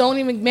kids don't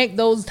even make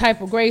those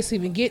type of grades to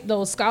even get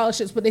those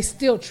scholarships, but they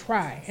still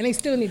try and they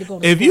still need to go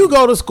to If school. you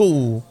go to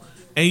school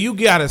and you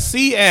got a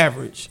C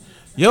average,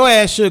 your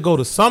ass should go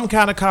to some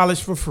kind of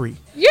college for free.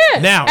 Yeah,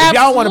 Now, if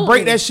y'all want to absolutely.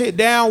 break that shit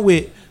down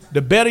with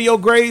the better your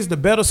grades, the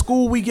better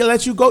school we can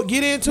let you go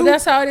get into, But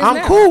that's how it is I'm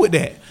now. cool with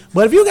that.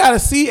 But if you got a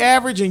C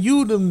average and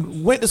you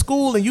done went to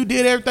school and you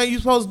did everything you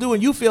supposed to do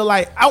and you feel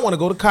like I want to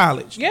go to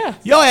college, Yeah.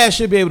 your ass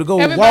should be able to go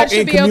Everybody walk should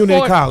in be community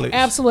afforded, college.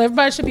 Absolutely,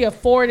 everybody should be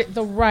afforded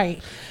the right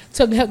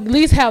to at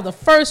least have the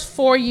first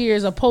 4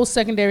 years of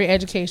post-secondary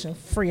education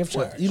free of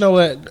charge. You know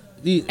what?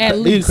 These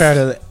least.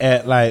 crackers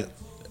at like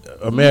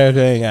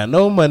America ain't got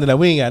no money. Like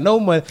we ain't got no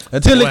money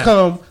until Right. it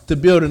come to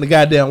building the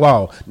goddamn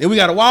wall. Then we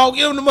got a wall.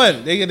 Give them the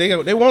money.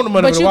 They want the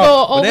money But for the you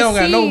wall, go but they don't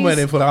got no overseas,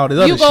 money for all this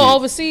other you shit. go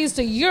overseas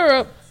to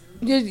Europe,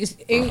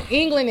 in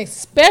England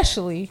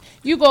especially,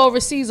 you go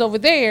overseas over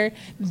there,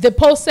 the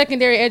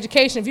post-secondary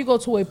education, if you go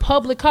to a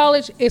public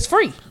college, it's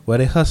free. Well,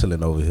 they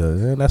hustling over here.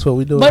 And that's what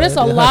we do. But it's a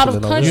They lot of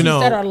hustling over countries You know,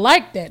 that are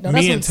like that, though.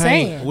 That's Me what I'm and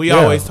Tank, saying. we Yeah.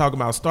 always talk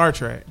about Star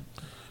Trek.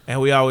 And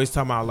we always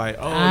talk about like,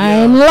 oh,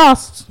 I'm yeah,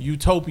 lost.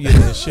 utopias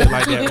and shit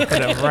like that for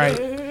them,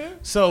 right?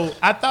 So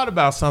I thought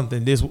about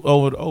something this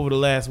over the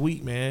last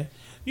week, man.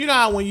 You know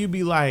how when you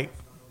be like,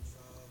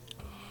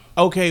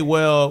 okay,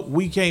 well,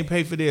 we can't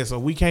pay for this or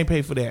we can't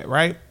pay for that,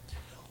 right?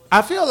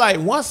 I feel like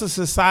once a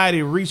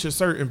society reach a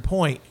certain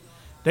point,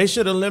 they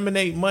should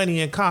eliminate money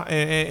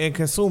and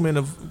consuming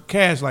of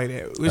cash like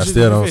that. I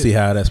still don't see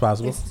how that's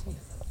possible.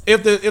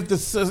 If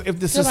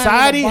the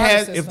society barter has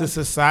system. if the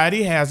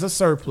society has a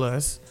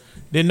surplus,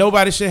 then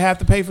nobody should have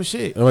to pay for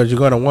shit. But you're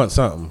gonna want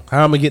something.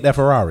 How am I gonna get that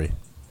Ferrari?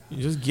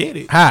 You just get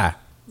it. How?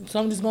 So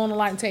I'm just going to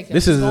light and take it.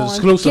 This I'm is just an going,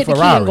 exclusive get the key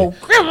Ferrari. and go,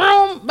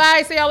 "Vroom,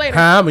 bye, see y'all later."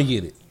 How am I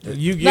get it?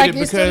 You get Like, it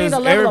you still need because a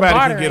level of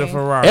everybody can get a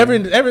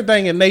bartering. Ferrari.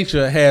 Everything in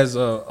nature has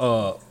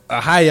a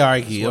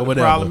hierarchy or What the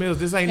whatever. problem is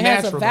this ain't It has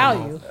a natural. value.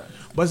 no more.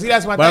 But see,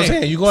 that's my But I'm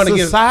thing. saying, you're going to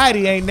get-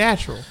 society ain't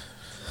natural.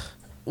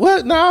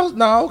 What?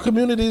 No.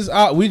 Communities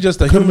are we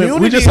just a human. We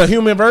Communities- just a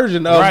human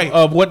version of, Right.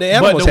 of what the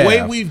animals But the way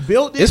have. we've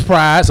built it, It's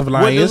prides of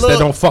lions that little-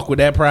 don't fuck with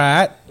that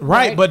pride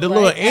right? But the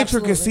little right,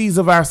 intricacies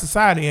of our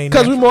society ain't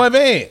because we're natural. more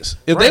advanced.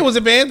 If they Right. was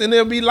advanced, then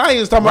there'll be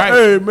lions talking Right. about,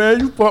 "Hey man,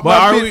 you fuck But my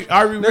are bitch." we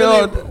They really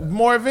all-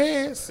 more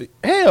advanced?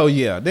 Hell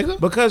yeah, nigga.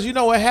 Because you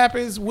know what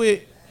happens with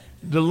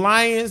the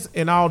lions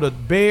and all the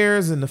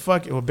bears and the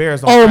fucking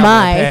bears don't Oh, travel in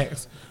my.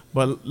 packs,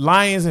 but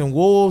lions and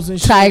wolves and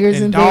shit Tigers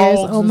and bears,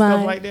 dogs oh, and my.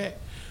 stuff like that.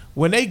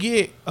 When they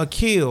get a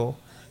kill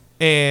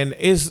and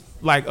it's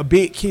like a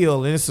big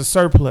kill and it's a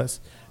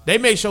surplus, they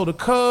make sure the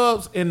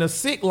cubs and the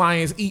sick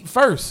lions eat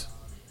first.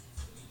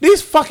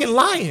 These fucking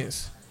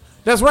lions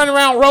that's running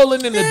around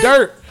rolling in the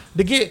dirt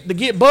to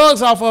get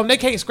bugs off of them, they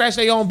can't scratch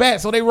their own back,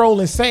 so they roll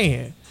in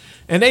sand.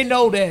 And they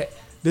know that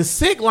the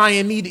sick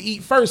lion need to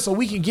eat first so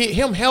we can get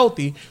him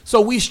healthy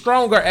so we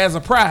stronger as a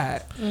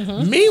pride.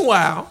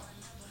 Meanwhile,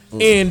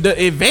 in the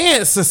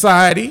advanced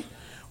society,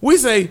 we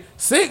say,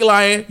 sick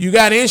lion, you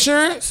got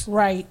insurance?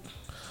 Right.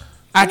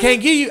 I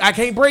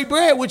can't break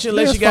bread with you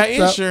unless Yeah, you got fucked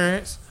up.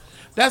 insurance.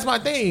 That's my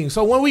thing.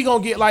 So when we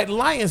gonna get like the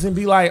lions and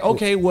be like,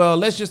 okay, well,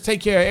 let's just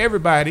take care of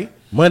everybody.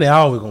 Money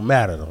always gonna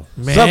matter though.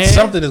 Man.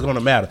 Something is gonna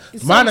matter.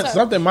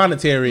 Something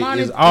monetary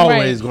is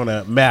always right.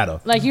 gonna matter.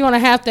 Like you're gonna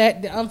have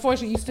to.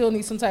 Unfortunately, you still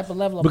need some type of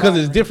level of Because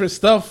it's bartering. different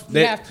stuff You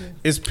that have to.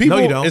 it's people.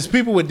 No, you don't. It's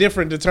people with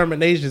different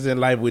determinations in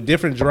life, with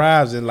different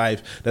drives in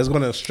life. That's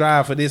gonna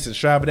strive for this and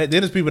strive for that.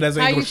 Then there's people that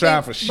How ain't you gonna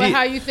strive think- for But shit.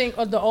 how you think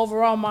of the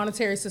overall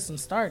monetary system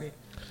started?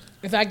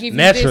 If I give you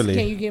Naturally, this,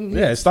 can you give me?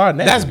 yeah, it started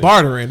naturally. That's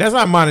bartering. That's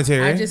not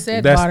monetary. I just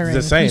said That's bartering.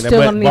 the same. You still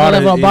But gonna need a barter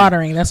level of is-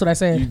 bartering. That's what I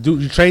said.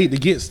 You trade to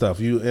get stuff.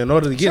 You in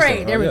order to get Trade,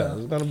 stuff. there we yeah, go.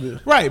 it's gonna be.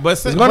 Right,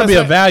 but There's gonna be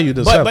a value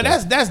to but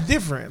something. that's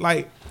different.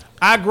 Like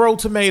I grow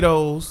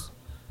tomatoes,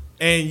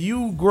 and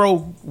you grow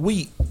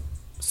wheat,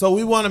 so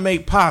we want to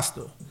make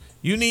pasta.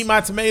 You need my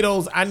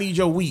tomatoes, I need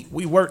your wheat.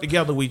 We work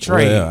together, we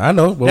trade. Well, I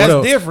know. But That's what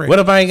if, different. What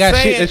if I ain't got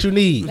Saying- shit that you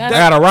need? I That's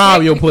gotta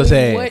rob your pussy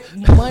technically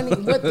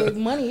ass. what the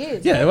money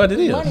is. Yeah, what it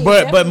is. Money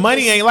But definitely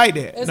money is- ain't like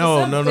that. It's No,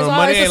 a symbol. It's money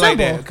always a ain't like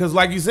symbol. that. Because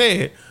like you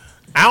said,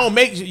 I don't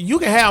make. You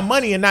can have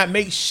money and not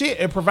make shit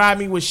and provide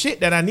me with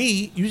shit that I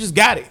need. You just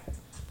got it.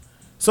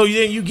 So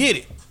then you get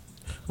it.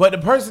 But the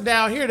person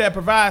down here that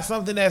provides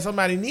something that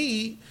somebody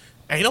need,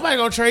 ain't nobody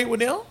gonna trade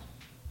with them.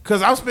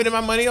 Cause I'm spending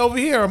my money over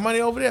here or money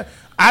over there.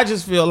 I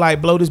just feel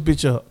like blow this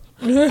bitch up.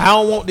 I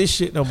don't want this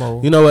shit no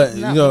more. You know what?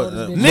 Not You know, what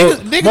it is.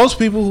 Niggas- most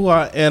people who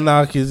are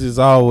anarchists is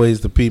always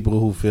the people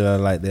who feel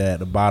like they're at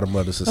the bottom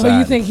of the society. Oh,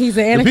 you think he's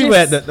an The people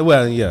anarchist? at the,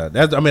 well, yeah.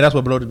 That's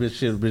what blow the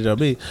bitch up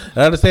be.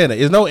 I understand that.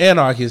 There's no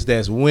anarchist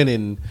that's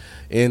winning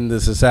in the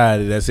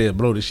society that says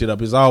blow this shit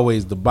up. It's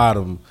always the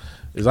bottom.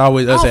 It's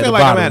always I us don't at feel the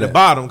like bottom. I'm at the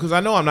bottom because I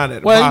know I'm not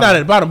at the Well, bottom. you're not at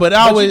the bottom, but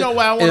always you know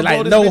why I want it's to blow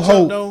like this no bitch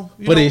hope up, though?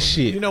 You for know- this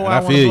shit. You know And why I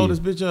I want to feel blow you.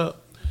 this bitch up?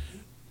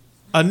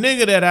 A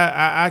nigga that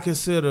I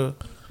consider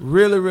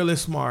really, really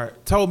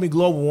smart told me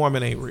global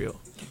warming ain't real.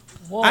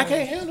 Whoa. I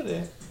can't handle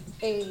that.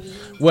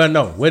 Well,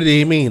 no. What did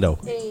he mean though?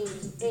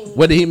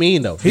 What did he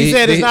mean though? He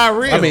said it's not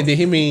real. I mean, did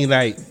he mean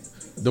like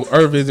the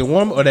Earth isn't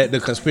warm, or that the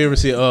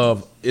conspiracy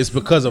of it's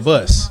because of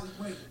us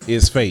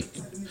is fake?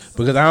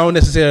 Because I don't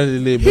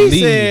necessarily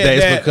believe that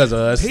it's because of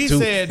us. He too.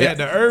 said that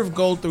the Earth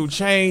go through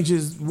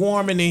changes,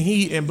 warming and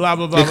heat, and blah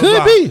blah blah. It blah, could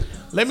blah. be.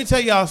 Let me tell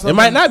y'all something. It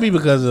might not be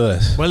because of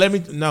us. But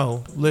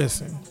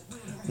listen.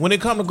 When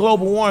it comes to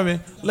global warming,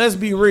 let's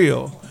be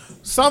real.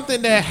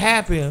 Something that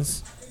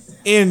happens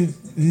in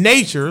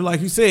nature,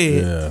 like you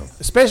said, Yeah.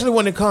 especially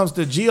when it comes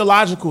to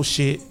geological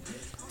shit,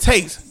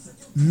 takes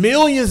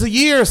millions of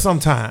years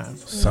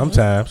sometimes,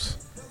 Sometimes.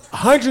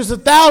 hundreds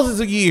of thousands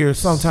of years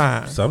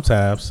sometimes.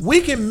 Sometimes. We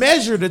can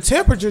measure the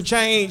temperature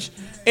change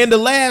in the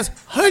last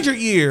 100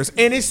 years,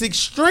 and it's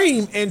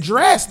extreme and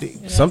drastic.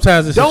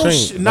 Sometimes it's Don't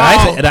extreme. no.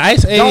 The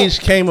ice Don't- age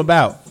came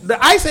about.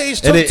 The ice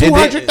age And took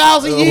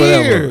 200,000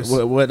 years.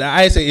 Well, the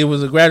ice age, it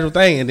was a gradual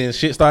thing, and then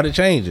shit started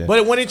changing.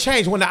 But when it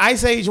changed, when the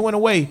ice age went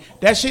away,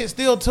 that shit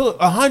still took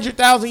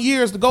 100,000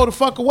 years to go the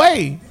fuck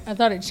away. I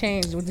thought it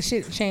changed. The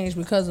shit changed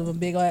because of a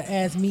big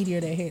ass meteor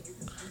that hit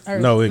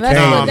Earth. No, it That's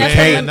came- what- it that's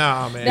came- what-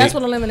 Nah, man. That's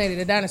what eliminated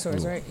the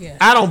dinosaurs, right? Yeah.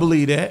 I don't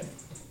believe that.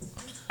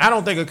 I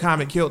don't think a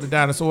comet killed the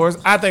dinosaurs.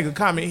 I think a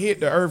comet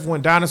hit the Earth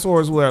when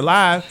dinosaurs were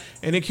alive,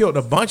 and it killed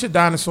a bunch of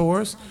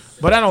dinosaurs.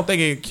 But I don't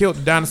think it killed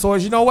the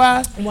dinosaurs. You know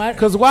why? Why?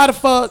 Because why the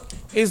fuck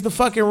is the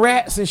fucking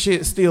rats and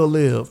shit still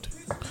lived?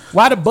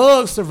 Why the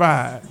bugs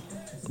survived?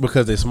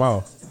 Because they're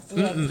small.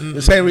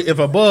 The same if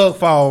a bug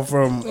fall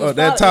from that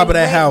probably- top of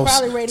that it's house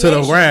probably to the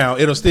radiation. ground,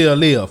 it'll still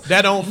live.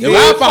 That don't If fit.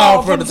 I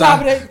fall from the top,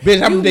 of that,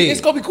 bitch, I'm dead. It's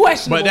gonna be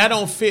questionable. But that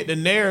don't fit the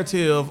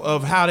narrative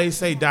of how they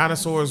say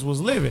dinosaurs was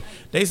living.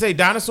 They say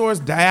dinosaurs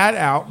died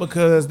out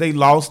because they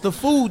lost the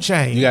food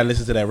chain. You gotta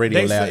listen to that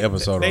Radio Lab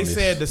episode They on this.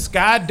 said the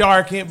sky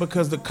darkened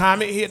because the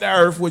comet hit the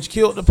Earth, which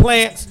killed the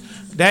plants.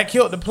 That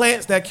killed the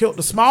plants. That killed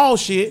the small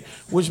shit,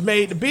 which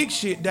made the big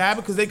shit die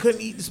because they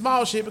couldn't eat the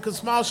small shit because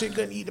small shit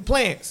couldn't eat the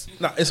plants.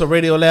 No, it's a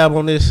Radio Lab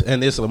on this,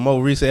 and it's a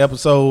more recent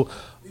episode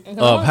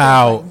of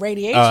how Like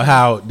radiation.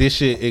 how this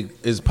shit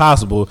is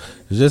possible.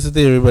 It's just a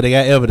theory, but they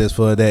got evidence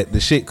for that. The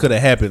shit could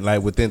have happened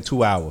like within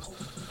 2 hours.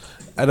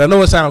 And I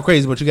know it sounds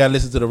crazy, but you gotta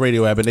listen to the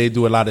radio app, and they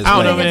do a lot of. I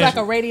don't know, explaining. It's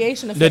man. like a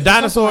radiation effect. The or something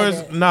dinosaurs,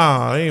 like that.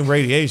 nah, it ain't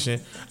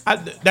radiation.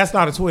 That's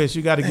not a twist.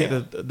 You got to get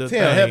the Tim,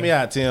 thing. help me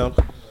out, Tim.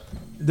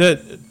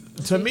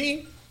 To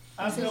me,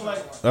 I feel like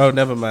Oh,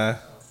 never mind.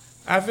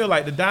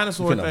 the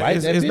dinosaur You finna bite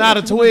thing that is bitch? not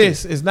a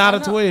twist. It's not I a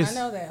know- twist. I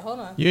know that. Hold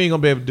on. You ain't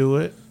gonna be able to do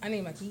it. I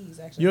need my keys,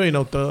 actually. You ain't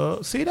no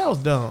thug. See, that was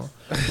dumb.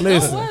 What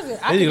Listen, was it?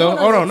 There you go.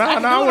 Hold on. No,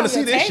 I want to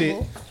see this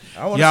shit.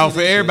 I wanna y'all, see for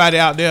this shit. everybody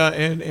out there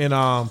in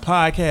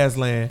podcast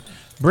land,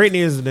 Brittany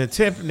is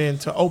attempting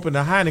to open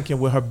a Heineken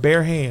with her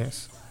bare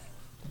hands.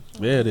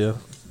 Yeah, it is.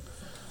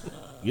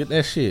 Get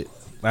that shit.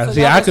 I So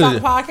see. y'all I can stop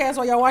could. the podcast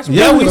while y'all watching.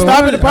 Yeah, we gonna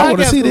stopped the I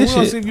wanna podcast. see We this want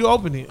to shit. see if you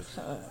open it.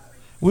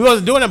 We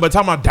wasn't doing that, but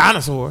talking about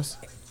dinosaurs.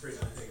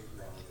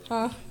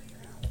 Huh?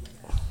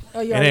 Oh,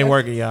 It ain't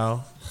working,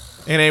 y'all.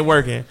 It ain't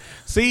working.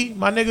 See,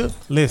 my nigga,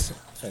 listen.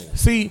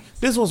 See,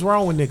 this was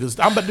wrong with niggas.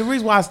 But the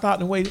reason why I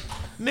stopped and waited,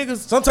 niggas.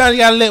 Sometimes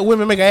you gotta let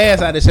women make an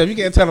ass out of themselves. You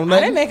can't tell them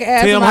I didn't nothing. make an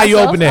ass. Tim, of how you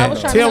myself. open I was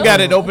that? trying Tim to got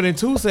know. it open in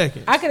 2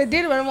 seconds. I could have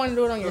did it, but I didn't want to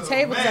do it on your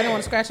table because I didn't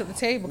want to scratch up the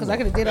table because I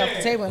could have did it off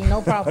the table and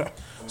no problem.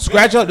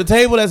 Scratch up the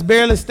table that's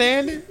barely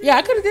standing. Yeah,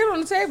 I could have did it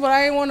on the table, but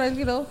I didn't want to,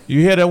 you know.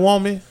 You hear that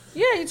woman?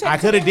 Yeah, you take I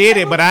the could have table. did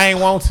it, but I ain't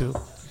want to.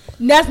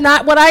 That's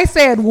not what I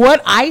said.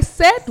 What I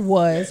said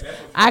was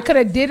I could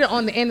have did it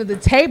on the end of the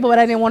table, but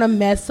I didn't want to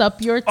mess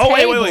up your table.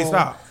 Oh, wait,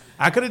 stop.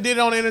 I could have did it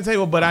on the end of the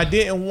table, but I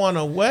didn't want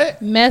to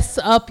what? Mess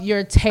up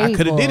your table. I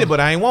could have did it, but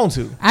I ain't want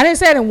to. I didn't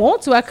say I didn't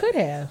want to. I could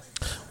have.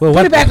 Well,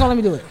 Put it back on. Let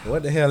me do it.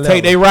 What the hell?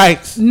 Take their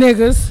rights.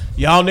 Niggas.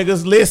 Y'all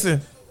niggas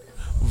listen.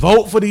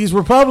 Vote for these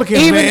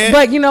Republicans, man.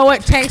 But you know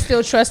what? Tank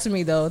still trusted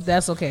me, though.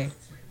 That's okay.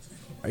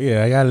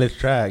 Yeah, I gotta let you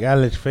try. I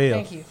gotta let you fail.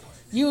 Thank you.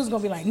 You was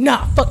going to be like,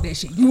 nah, fuck that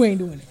shit. You ain't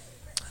doing it.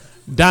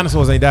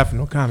 Dinosaurs ain't die for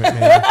no comment,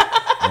 man.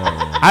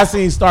 I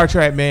seen Star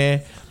Trek,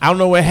 man. I don't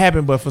know what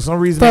happened, but for some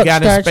reason Fuck they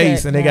got Star in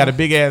space Trek, and they man. got a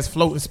big ass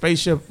floating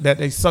spaceship that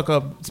they suck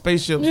up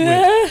spaceships Yeah.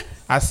 with.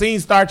 I seen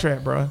Star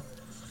Trek, bro.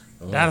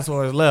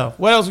 Dinosaurs left.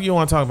 What else you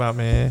want to talk about,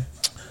 man?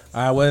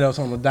 All right, what else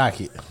on the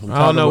docket?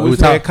 I don't know. We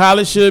said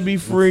college should be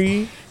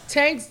free.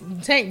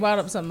 Tank brought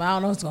up something. I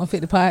don't know if it's going to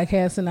fit the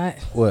podcast or not.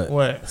 What?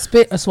 What?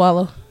 Spit or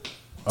swallow.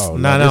 Oh,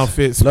 Nah, that don't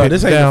fit. No, Spit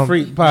this ain't down. a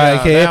freak Yeah,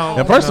 podcast. that don't-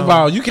 And first of no.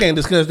 all, you can't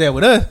discuss that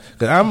with us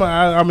because I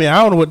mean,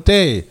 I don't know what to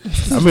tell you.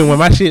 I mean, when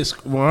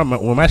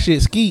my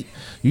shit skeet,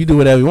 you do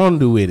whatever you want to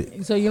do with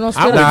it. So you don't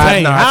I'm spit or Nah,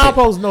 saying, nah, I how I'm think-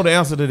 supposed to know the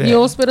answer to that? You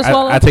don't spit or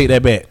swallow? I take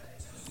that back.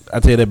 I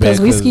take that back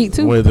 'Cause we skeet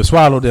too. When the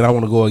swallow, then I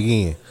want to go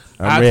again.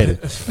 I'm ready.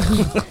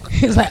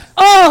 He's like,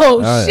 oh,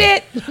 right.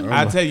 shit.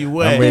 I tell you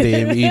what. I'm ready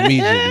immediately.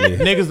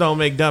 Niggas don't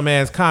make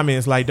dumbass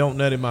comments like "don't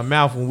nut in my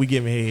mouth" when we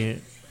giving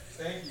head.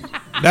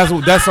 That's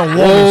some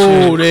woman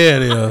Oh, shit. there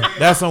it is.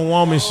 That's some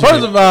woman shit.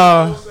 First of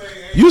all,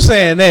 you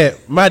saying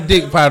that my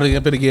dick probably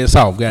gonna get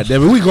soft.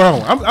 Goddamn it, we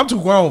grown. I'm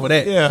too grown for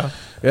that. yeah.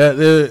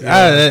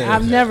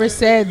 I've never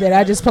said that.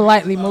 I just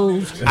politely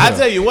moved. I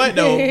tell you what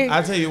though.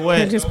 I tell you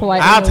what. Just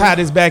politely I'll move. tie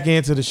this back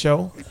into the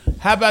show.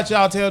 How about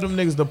y'all tell them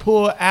niggas to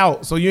pull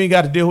out so you ain't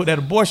got to deal with that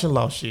abortion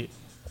law shit?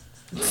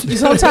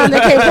 Sometimes they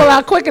can't pull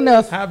out quick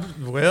enough.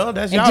 Well,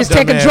 that's And y'all just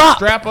take a dumbass. drop.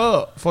 Strap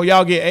up before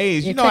y'all get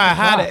AIDS. You Yeah, know take how a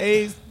high drop. the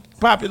AIDS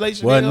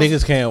population Well, is?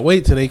 niggas can't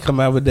wait till they come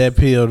out with that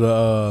pill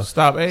to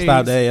Stop AIDS.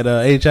 stop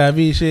that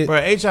HIV shit.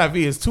 Bro, HIV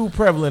is too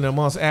prevalent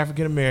amongst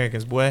African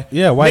Americans, boy.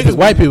 Yeah, white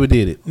Niggas people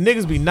did it.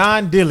 Niggas be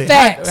non-dealing.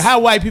 Facts. How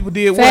white people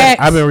did Facts.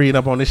 what? I've been reading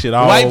up on this shit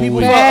all White people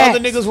week. fuck Facts.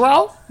 other niggas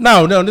raw?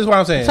 No, this is what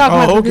I'm saying. Talk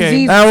about Oh, the okay.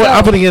 disease I'm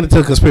itself. gonna get into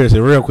a conspiracy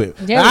real quick.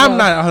 There Now, we I'm go.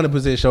 not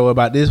 100% sure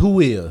about this. Who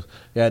is?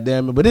 God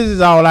damn it. But this is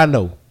all I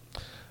know.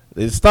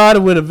 It started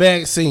with a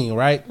vaccine,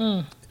 right?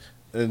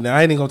 And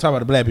I ain't even gonna talk about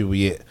the black people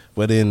yet.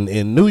 But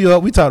in New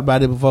York, we talked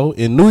about it before.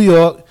 In New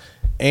York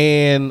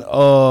and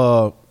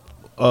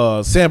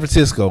San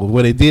Francisco,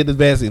 where they did the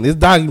vaccine. This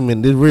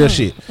document, this real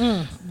shit.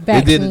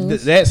 They did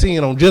Vaccines. that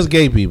scene on just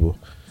gay people.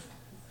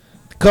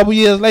 A couple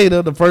years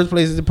later, the first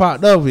places it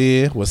popped up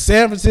in was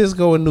San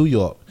Francisco and New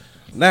York.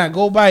 Now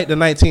go back to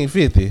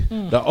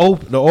 1950, the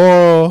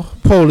oral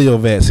polio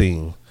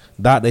vaccine.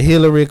 Dr.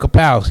 Hillary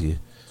Kapowski,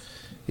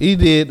 he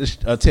did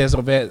a test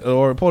of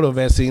oral polio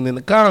vaccine in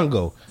the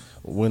Congo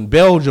when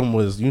Belgium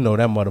was, that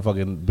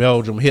motherfucking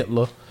Belgium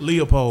Hitler.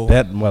 Leopold.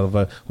 That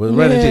motherfucker was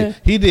running Yeah. shit.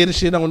 He did the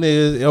shit on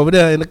there over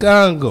there in the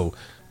Congo.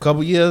 A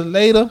couple years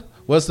later,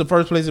 what's the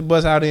first place it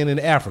bust out in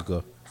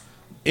Africa?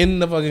 In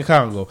the fucking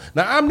Congo.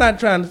 Now I'm not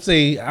trying to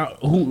say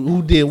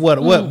who did what,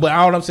 but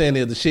all I'm saying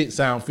is the shit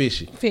sound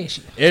fishy.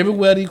 Fishy.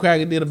 Everywhere these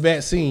crackers did a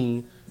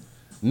vaccine,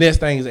 next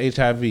thing is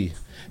HIV.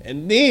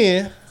 And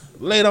then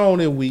later on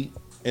in the week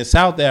in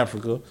South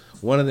Africa,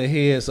 one of the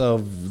heads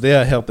of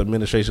their health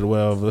administration or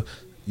whatever,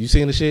 you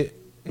seen the shit?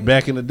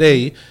 back in the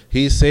day,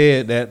 he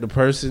said that the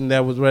person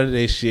that was running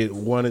that shit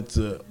wanted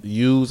to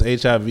use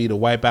HIV to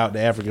wipe out the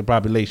African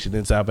population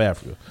in South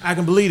Africa. I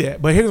can believe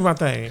that, but here's my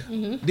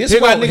thing. This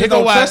is why niggas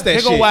don't trust that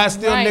Here go shit. why it's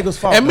still Right. niggas'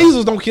 fault. And though.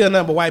 measles don't kill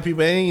nothing but white people.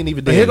 They ain't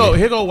even dead. Here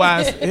go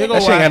why. That shit ain't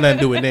got nothing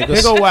to do with niggas.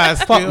 Here go why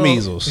it's Fuck still,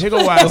 measles. Here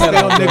go why it's still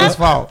niggas'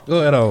 fault.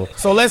 Go ahead on.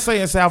 So let's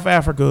say in South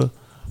Africa,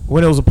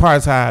 when it was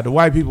apartheid, the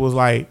white people was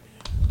like,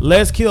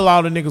 let's kill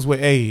all the niggas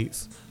with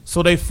AIDS.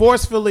 So they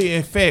forcefully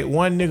infect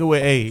one nigga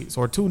with AIDS,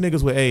 or two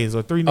niggas with AIDS,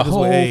 or three A niggas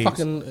whole with AIDS.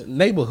 fucking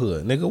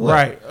neighborhood, nigga. What?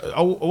 Right.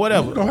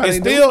 Whatever. You know how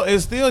It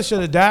still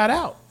should have died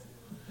out.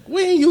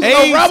 We ain't using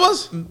AIDS, no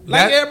rubbers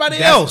like everybody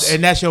else.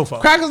 And that's your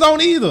fault. Crackers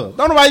don't either.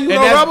 Don't nobody use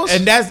no rubbers.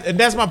 And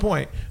that's my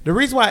point. The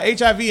reason why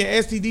HIV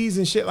and STDs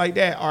and shit like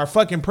that are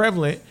fucking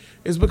prevalent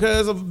is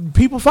because of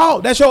people's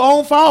fault. That's your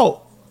own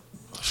fault.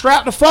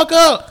 Strap the fuck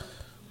up.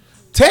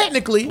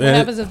 Technically, What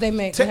happens if they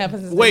make? What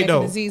happens if they wait make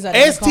though. a disease out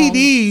of it?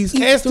 STDs,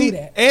 Eat through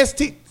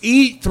that.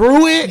 eat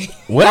through it.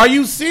 What? Are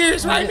you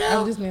serious right I'm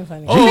now? just being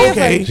funny. Oh,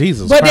 okay.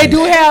 Jesus But they Christ.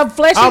 do have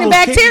flesh-eating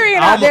bacteria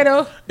out there,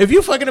 though. If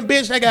you fucking a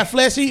bitch that got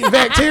flesh-eating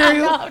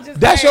bacteria, I'm just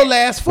that's saying. your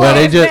last fuck. Well,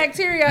 they There's just-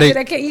 bacteria out they- there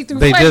that can't eat through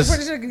they flesh. just- I'm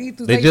pretty sure it can eat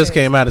through They their just legs.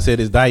 came out and said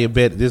it's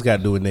diabetic. This got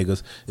to do with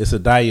niggas. It's a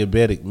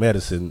diabetic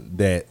medicine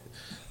that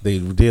they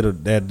did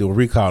a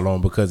recall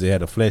on because it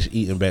had a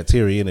flesh-eating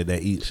bacteria in it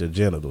that eats your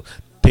genitals.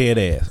 Dead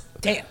ass.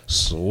 Damn.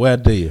 Swear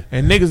to you.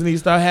 And niggas need to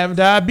start having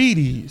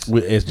diabetes.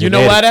 It's You know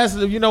why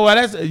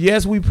genetic. that's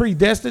yes, we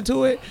predestined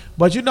to it,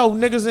 but you know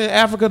niggas in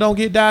Africa don't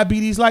get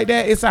diabetes like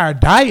that. It's our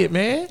diet,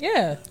 man.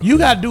 Yeah. You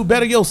gotta do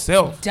better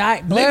yourself.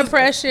 Blood Niggas-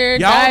 pressure,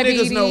 Y'all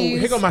diabetes. niggas know.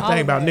 Here go my all thing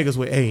of about that. niggas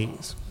with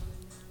AIDS.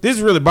 This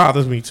really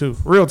bothers me too.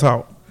 Real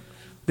talk.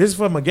 This is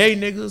for my gay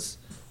niggas.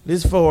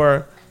 This is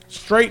for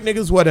straight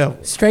niggas, whatever.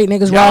 Straight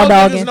niggas raw Y'all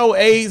niggas dogging. know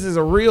AIDS is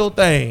a real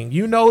thing.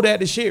 You know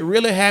that the shit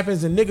really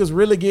happens and niggas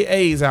really get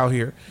AIDS out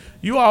here.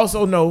 You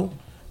also know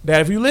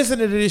that if you listen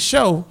to this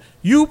show,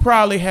 you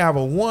probably have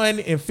a 1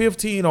 in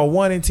 15 or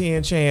 1 in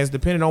 10 chance,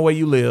 depending on where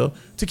you live,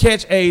 to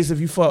catch AIDS if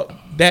you fuck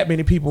that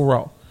many people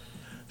raw.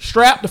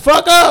 Strap the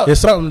fuck up.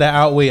 It's something that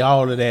outweigh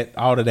all of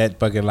that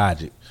fucking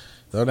logic.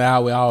 Something that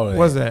outweigh all of that.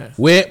 What's that?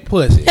 Wet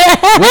pussy. Wet,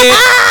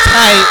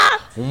 tight,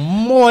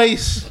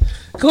 moist,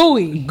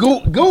 Gooey.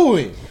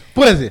 gooey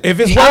pussy. If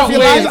it's worth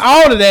your Outweighs life,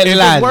 all of that if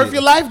logic. it's worth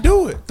your life,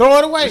 do it. Throw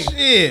it away.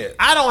 Shit.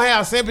 I don't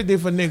have sympathy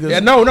for niggas. Yeah,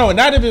 no,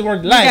 not if it's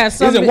worth got life. Is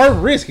some it bit- worth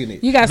risking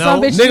it? You got No.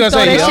 some bitch Nigga you throw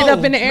say that no, shit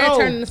up in the air, no.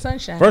 turn into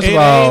sunshine. First It of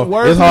all, ain't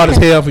worth it's hard it. as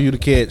hell for you to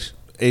catch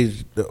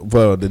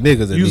for the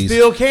niggas at You least.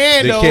 still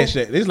can, to though. catch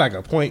that. It's like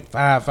a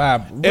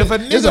 .55. If a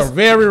it's a nigga-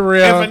 very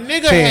rare if a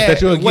nigga chance had-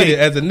 that you'll wait. get it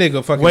as a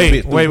nigga fucking Wait,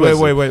 bitch through wait,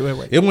 pussy.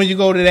 wait. And when you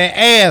go to that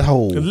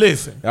asshole,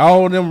 Listen.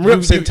 all them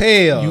rips You- and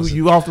tails,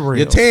 You off the rails.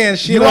 you tearing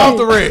shit You up. off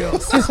the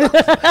rails.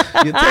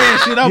 You tearing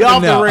shit up You in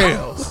off the there.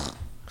 rails.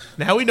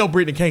 Now we know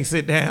Brittany can't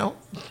sit down.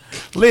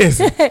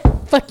 Listen.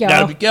 Fuck Gotta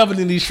y'all. be careful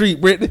in these streets,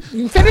 Brittany.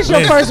 You finish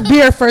your first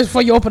beer first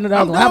before you open the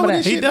other one. How done about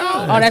with that? this He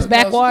done. Oh, that's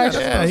backwash?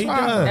 Yeah, he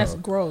done. That's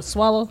gross.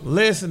 Swallow.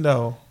 Listen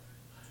though,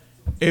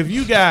 if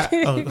you got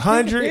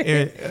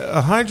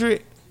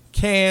 100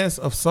 cans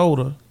of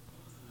soda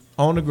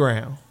on the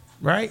ground,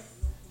 right?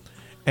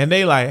 And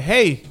they like,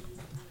 hey,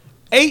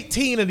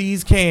 18 of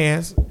these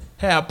cans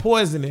have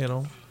poison in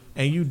them,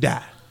 and you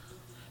die.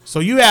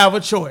 So you have a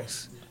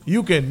choice.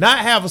 You can not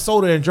have a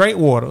soda and drink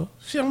water,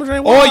 Shit, I'm gonna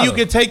drink or water. you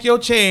can take your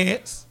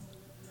chance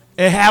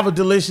and have a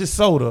delicious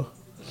soda.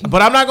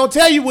 But I'm not gonna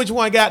tell you which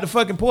one got the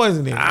fucking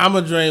poison in it. I'm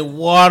gonna drink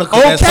water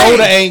because that Okay.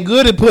 soda ain't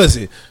good at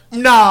pussy.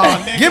 No,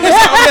 Give me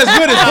something that's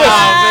good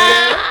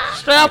at pussy.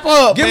 strap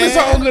up. Give me man.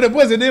 something good at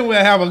pussy, then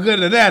we'll have a good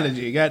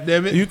analogy. God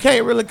damn it. You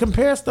can't really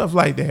compare stuff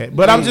like that.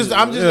 But I'm just.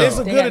 Yeah. It's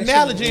a They good gotta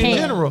analogy choose in one.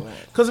 general.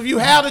 Because if you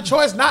have the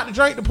choice not to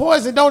drink the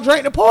poison, don't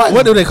drink the poison.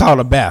 What do they call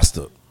a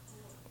bastard?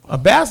 A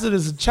bastard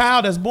is a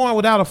child that's born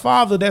without a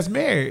father that's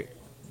married.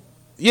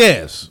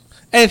 Yes.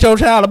 Ain't your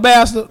child a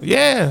bastard?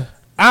 Yeah,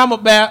 I'm a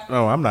bastard.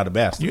 No, I'm not a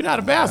bastard. you're not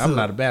a bastard. I'm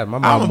not a bastard. My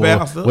I'm mama a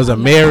bastard. was a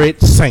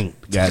married saint.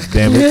 God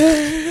damn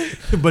it.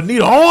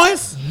 Benita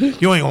Owens.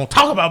 You ain't gonna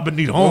talk about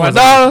Benita My Owens.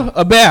 daughter,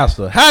 a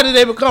bastard. How did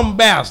they become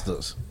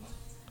bastards?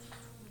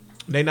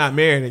 They not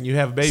married and you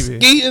have a baby.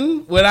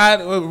 Eating with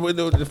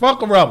the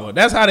fucking rubber.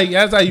 That's how you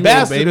Bastard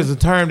bastard baby. is a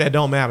term that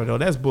don't matter though.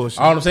 That's bullshit.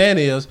 All I'm saying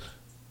is,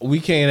 we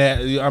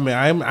can't. I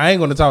mean, I ain't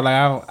gonna talk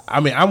like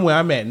I'm where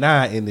I'm at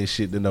now in this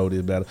shit to know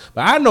this better.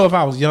 But I know if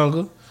I was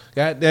younger,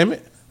 god damn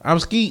it, I'm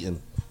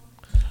skeeting.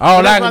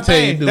 All That's I my can tell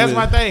you thing. do That's is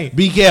my thing.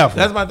 be careful.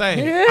 That's my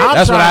thing.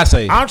 That's what I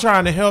say. I'm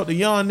trying to help the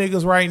young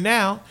niggas right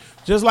now,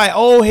 just like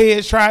old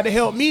heads tried to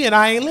help me, and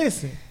I ain't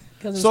listen.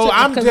 'Cause it So took-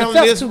 I'm 'cause it telling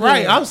felt this too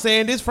right. good. I'm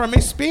saying this from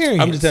experience.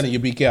 I'm just telling you,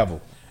 be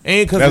careful.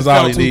 Ain't because That's it all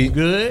felt he too need.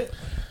 good.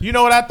 You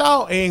know what I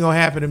thought? It ain't gonna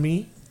happen to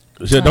me.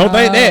 Shit, don't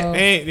think that. It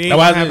ain't That's why I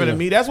gonna happen said- to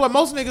me. That's what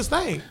most niggas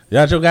think. You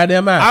out your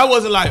goddamn mind. I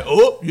wasn't like,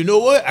 oh, you know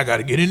what? I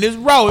gotta get in this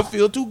raw. It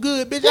feel too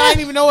good, bitch. I didn't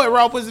even know what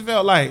raw pussy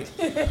felt like.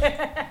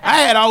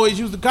 I had always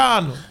used the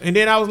condom, and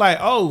then I was like,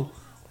 oh,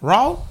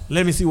 raw.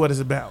 Let me see what it's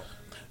about.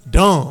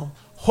 Dumb,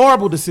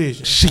 horrible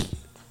decision. Shit.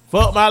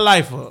 Fuck my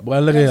life up. Boy,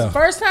 look That's at the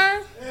her. first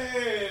time?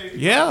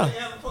 Yeah.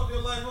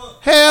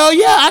 Hell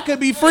yeah, I could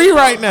be free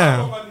right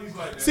now.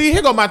 See,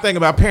 here go my thing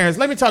about parents.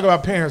 Let me talk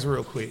about parents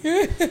real quick.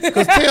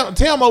 Because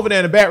Tim over there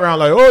in the background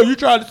like, oh, you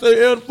trying to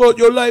say fuck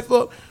your life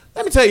up?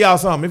 Let me tell y'all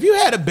something. If you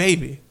had a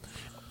baby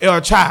or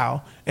a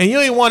child and you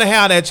ain't want to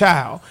have that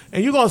child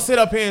and you're going to sit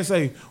up here and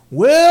say,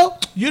 well,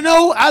 you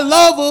know, I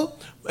love her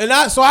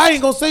and so I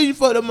ain't going to say you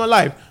fucked up my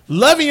life.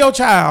 Loving your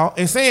child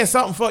and saying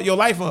something fucked your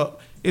life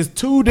up is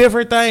two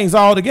different things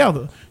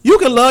altogether. You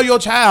can love your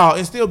child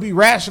and still be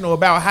rational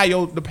about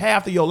how the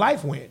path of your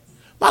life went.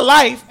 My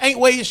life ain't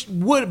where it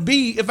would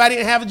be if I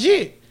didn't have a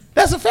jit.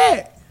 That's a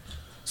fact.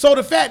 So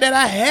the fact that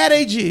I had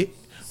a jit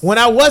when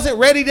I wasn't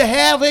ready to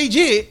have a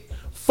jit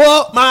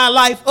fucked my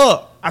life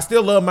up. I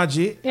still love my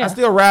jit. Yeah. I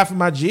still ride for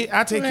my jit.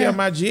 I take care of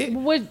my jit.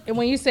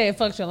 When you say it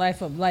fucked your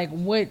life up, like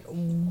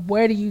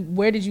where did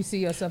you see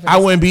yourself? I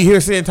wouldn't be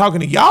here sitting talking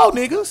to y'all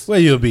niggas. Where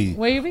you'll be?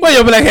 Where you be? Where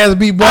your black ass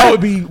be, boy? I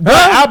would be.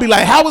 I'll be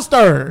like Howard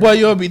Stern. Boy,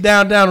 you'll be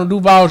down on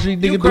Duval Street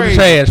digging through the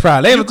trash.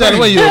 Probably. Let me tell you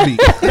where you'll be.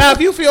 Now, if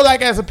you feel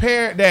like as a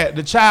parent that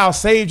the child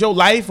saved your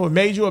life or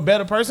made you a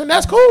better person,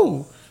 that's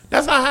cool.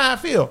 That's not how I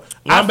feel.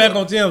 I'm back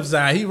on Tim's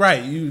side. He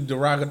right. You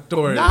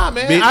derogatory. Nah,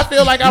 man. Bitch. I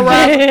feel like I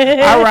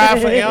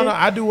ride for Anna.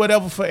 I do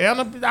whatever for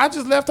Anna. I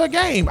just left her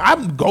game. I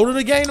go to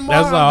the game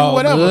tomorrow. That's I'll all do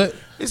whatever. good.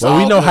 It's well, all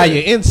we know good. how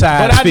your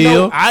insides but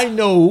feel. I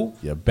know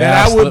You that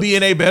bastard. I would be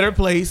in a better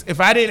place if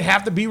I didn't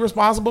have to be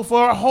responsible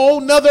for a whole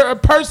nother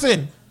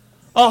person,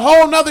 a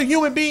whole nother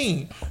human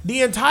being.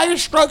 The entire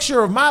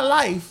structure of my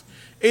life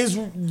is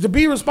to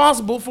be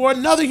responsible for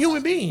another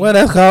human being. Well,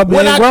 that's called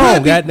being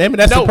grown. Goddamn it,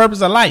 that's the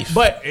purpose of life.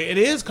 But it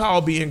is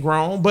called being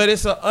grown. But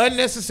it's an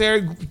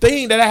unnecessary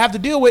thing that I have to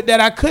deal with that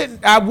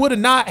I would have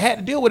not had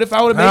to deal with if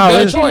I would have made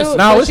better choices.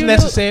 No, it's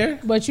necessary.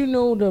 But you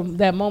knew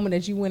that moment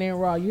that you went in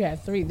raw. You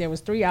had three. There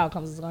was three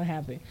outcomes that's gonna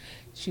happen.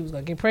 She was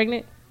gonna get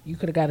pregnant. You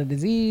could have got a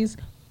disease,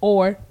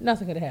 or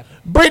nothing could have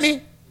happened.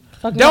 Brittany.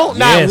 Don't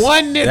not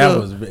one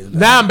nigga.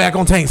 Now I'm back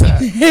on Tank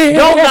side.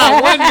 Don't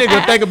not one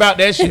nigga think about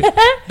that shit.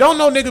 Don't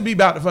no nigga be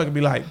about to fucking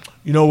be like,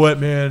 you know what,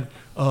 man?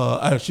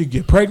 I should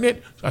get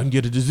pregnant. I can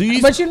get a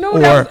disease. But you know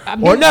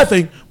or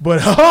nothing.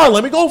 But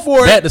let me go for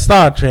it. Back to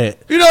Star Trek.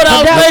 You know what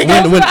I was thinking?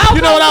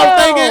 You know what I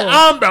was thinking?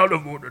 I'm about to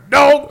put the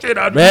dog shit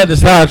out. Back to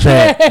Star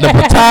Trek. The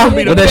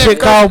Patah. What that shit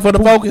called for the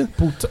focus?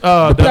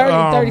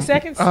 30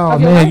 seconds. Oh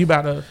man, you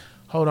about to.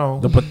 Hold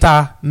on. The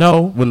Patah.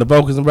 No. When the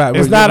focus is right.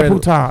 It's not a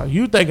Patah.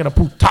 You thinking of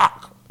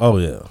Putak. Oh,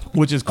 yeah.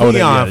 Which is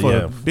Cleon for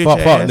the bitch fuck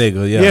ass.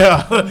 nigga, yeah.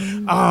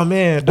 Yeah. Oh,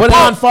 man. The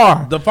Pon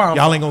Far.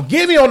 Y'all ain't gonna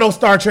get me on no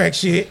Star Trek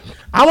shit.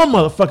 I'm a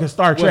motherfucking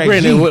Star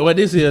Trek G. What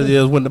this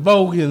is when the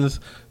Vogons,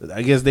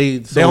 I guess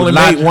they only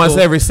mate once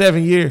every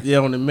 7 years. They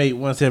only mate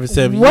once every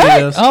 7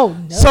 what? years. Oh,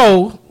 no.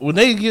 So when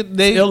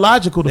they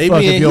illogical to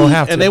fuck if you don't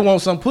have to. And they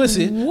want some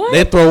pussy, what?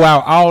 They throw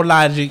out all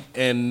logic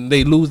and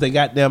they lose their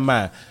goddamn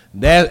mind.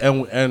 That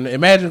and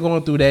imagine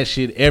going through that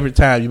shit every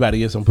time you about to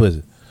get some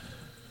pussy.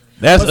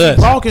 That's us.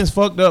 Vulcans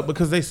fucked up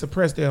because they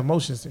suppress their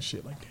emotions and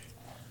shit like that.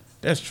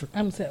 That's true.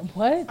 I'm saying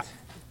what?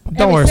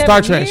 Don't worry,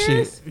 Star Trek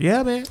shit.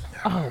 Yeah, man.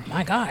 Oh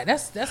my God,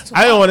 that's too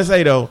I don't want to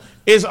say though.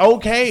 It's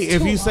okay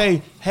if you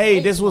say,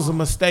 "Hey, this was a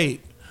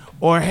mistake,"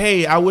 or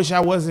 "Hey, I wish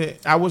I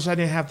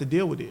didn't have to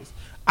deal with this."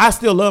 I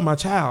still love my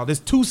child.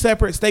 It's two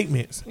separate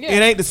statements. Yeah.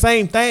 It ain't the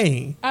same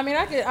thing. I mean,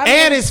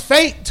 and it's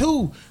fate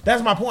too.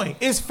 That's my point.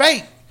 It's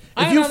fate.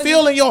 If you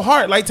feel in your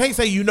heart, like Tank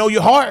say, you know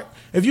your heart.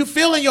 If you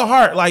feel in your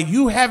heart like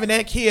you having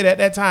that kid at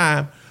that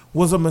time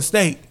was a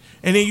mistake,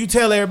 and then you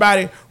tell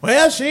everybody,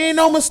 well, she ain't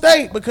no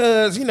mistake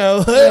because, you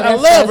know, I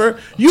love her,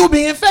 you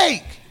being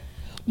fake.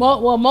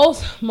 Well,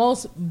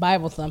 most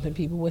Bible thumping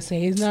people would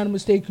say it's not a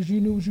mistake because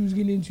you knew what you was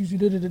getting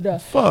into.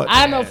 Fuck.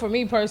 I know for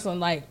me personally,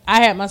 like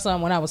I had my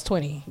son when I was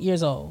 20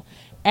 years old.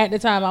 At the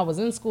time, I was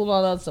in school and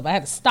all that other stuff. I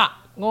had to stop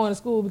going to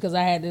school because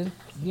I had to,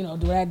 you know,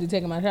 do what I had to do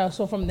taking my child.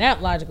 So from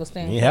that logical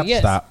standpoint, you have to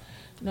stop.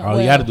 No, all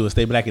you got to do is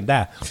stay black and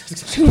die.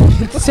 That's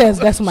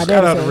what my daddy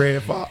Shout out said. to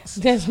Red Fox.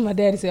 That's what my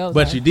daddy said.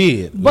 But you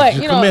did. But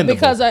you know,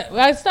 because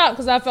I stopped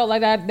because I felt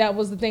like that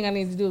was the thing I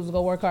needed to do was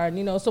go work hard.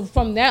 You know, so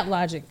from that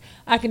logic,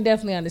 I can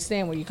definitely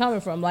understand where you're coming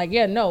from. Like,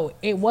 yeah, no,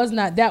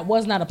 that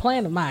was not a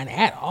plan of mine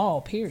at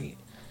all. Period.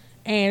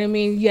 And I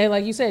mean, yeah,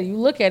 like you said, you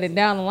look at it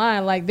down the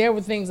line, like there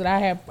were things that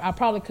I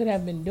probably could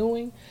have been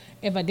doing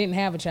if I didn't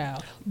have a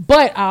child.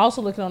 But I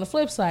also look at it on the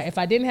flip side. If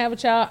I didn't have a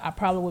child, I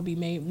probably would be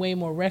made way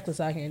more reckless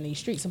out here in these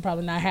streets and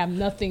probably not have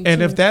nothing.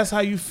 And if that's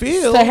how you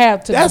feel,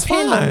 that's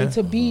fine. on me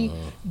to be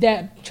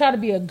try to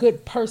be a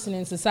good person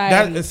in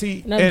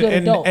society.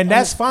 And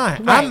that's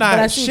fine. Right, I'm not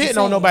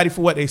shitting on nobody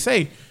for what they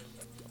say.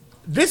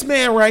 This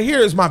man right here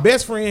is my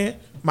best friend,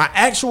 my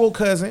actual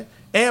cousin,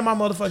 and my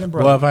motherfucking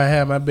brother. Well, if I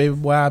had my baby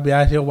boy, I'd be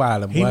out here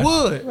wilding. He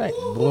would. Right.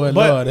 Boy,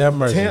 but Lord have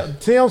mercy.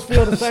 Tim's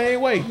feel the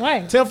same way.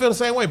 Right. Tim feel the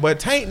same way. But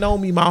Tank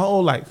known me my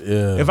whole life.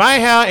 Yeah. If I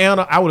ain't had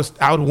Anna, I would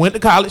have went to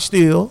college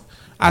still.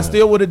 I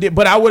still would have did,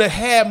 but I would have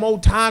had more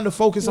time to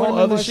focus on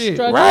other shit.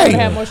 Right.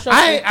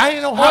 I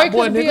ain't no hot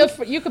boy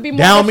nigga. You could be more.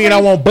 That don't mean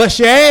I won't bust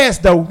your ass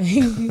though.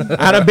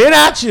 I done been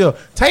out you.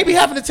 Tank be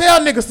having to tell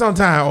niggas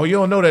sometime, oh, you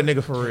don't know that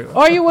nigga for real.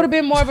 Or you would have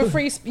been more of a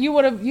free.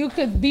 You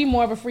could be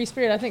more of a free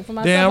spirit. I think for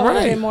myself, Damn I would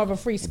right. have been more of a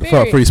free spirit.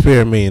 Fuck free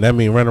spirit mean? That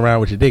mean running around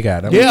with your dick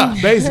out. That Yeah,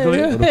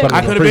 basically. What the fuck I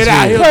is a could have free been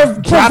out spirit?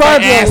 here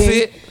dropping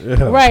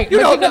acid. Right, You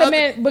but know, you could the have other-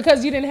 been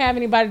because you didn't have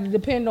anybody to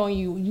depend on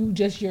you. You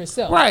just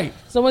yourself. Right.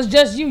 So it's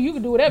just you. You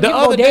can do whatever. The You can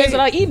go other days day,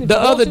 without eating. if the you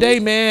want other to. day,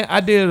 man, I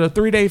did a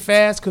 3-day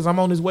fast because I'm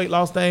on this weight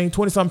loss thing,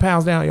 20-something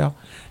pounds down, y'all.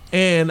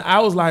 And I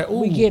was like, ooh.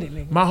 We get it,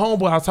 nigga. My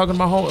homeboy, I was talking to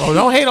my homeboy. Oh,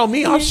 don't hate on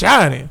me. I'm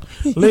shining.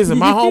 Listen,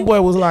 my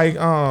homeboy was like,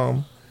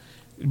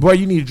 boy,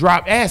 you need to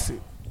drop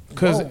acid.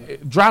 Because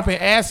dropping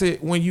acid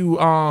when you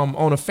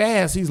on a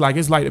fast, he's like,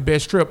 it's like the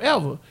best trip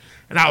ever.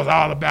 And I was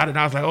all about it. And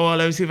I was like, oh,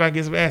 let me see if I can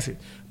get some acid.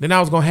 Then I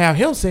was going to have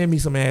him send me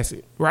some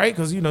acid, right?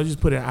 Because, you know, just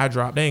put it in eye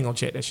drop. They ain't going to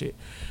check that shit.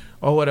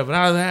 Or whatever. And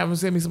I was going to have him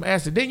send me some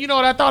acid. Then you know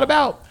what I thought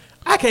about?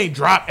 I can't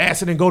drop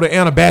acid and go to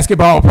Anna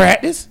basketball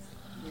practice.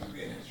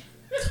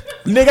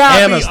 Nigga,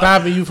 Anna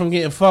stopping you from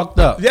getting fucked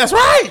up. That's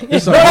right. It's No,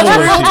 some that's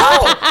bullshit. real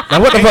talk. Now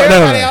what the And fuck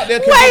everybody that out there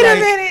could Wait be a like-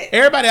 minute.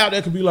 Everybody out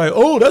there could be like,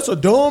 oh, that's a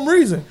dumb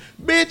reason.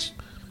 Bitch,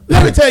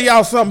 let me tell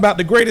y'all something about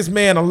the greatest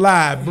man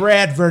alive,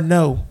 Brad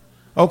Verneau.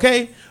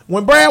 Okay?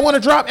 When Brad want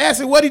to drop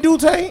acid, what he do,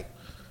 Tank?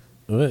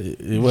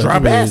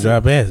 Drop acid.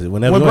 Drop acid.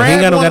 Whenever When he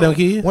ain't got no goddamn wanna,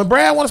 kids. when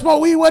Brad want to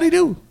smoke weed, what he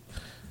do?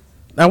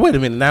 Now wait a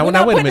minute. Now We're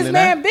not wait a putting minute. this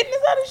Now. man business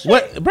on his shit.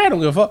 What? Brad don't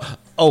give a fuck.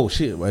 Oh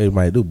shit! What he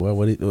might do, boy?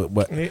 What he?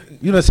 What?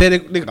 You done said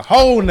it, nigga, the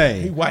whole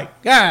name. He white.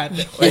 God,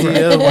 He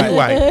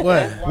white.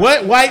 What?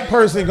 What white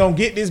person gonna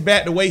get this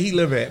back the way he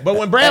live at? But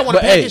when Brad want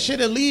to But, pack hey, his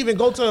shit and leave and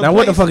go to a Now place,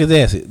 what the fuck is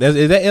acid?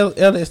 Is that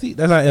LSD?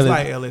 That's not LSD. it's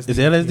like LSD. It's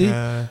LSD.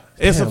 Yeah.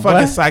 It's Damn, a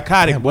fucking boy.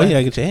 psychotic, Damn, boy. boy, you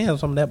gotta get your hands on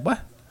some of that, boy.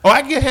 Oh,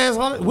 I can get hands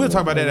on it. We'll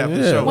talk about that after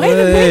the show. Wait a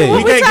minute.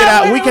 We can't get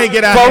out. We can't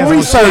get out For hands on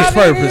research shit.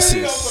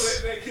 purposes.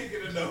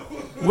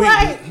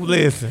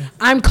 Listen,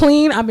 I'm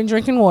clean. I've been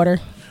drinking water.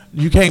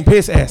 you can't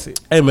piss acid.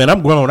 Hey man,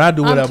 I'm grown. I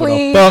do whatever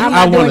clean. the fuck I'm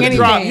I not doing want to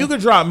do. anything. You could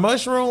drop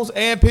mushrooms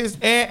and piss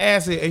and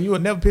acid, and you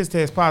would never piss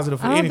test positive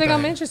for I don't anything. think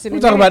I'm interested. We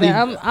in talking about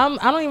anything.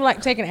 I don't even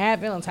like taking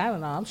Advil and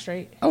Tylenol. I'm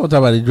straight. I want to talk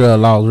about these drug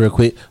laws real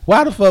quick.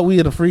 Why the fuck we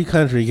in a free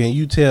country? Can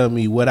you tell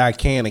me what I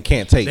can and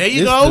can't take? There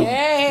you This go. the-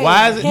 Hey,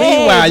 Why is it? hey,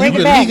 Meanwhile, you bring it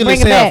can back, legally bring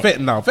it sell back.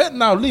 fentanyl.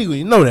 Fentanyl legal.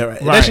 You know that,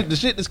 right? Right. That shit, the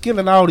shit that's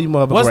killing all these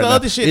motherfuckers. What's right the now.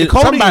 other shit? The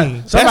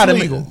codeine. That's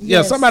legal.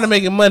 Yes. Somebody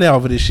making money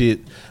off of this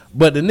shit.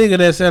 But the nigga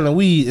that's selling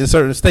weed in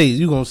certain states,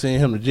 you gonna send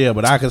him to jail.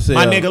 But I can sell.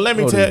 My nigga, let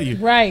me tell you.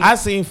 Right. I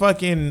seen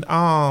fucking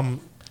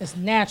It's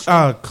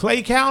natural.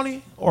 Clay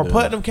County or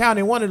Putnam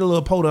County, one of the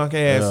little podunk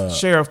ass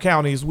sheriff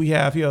counties we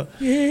have here.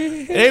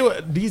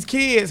 These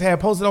kids had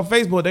posted on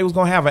Facebook they was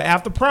gonna have an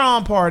after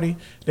prom party.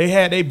 They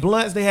had they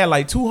blunts. They had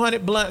like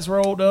 200 blunts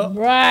rolled up.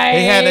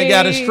 Right. They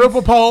got a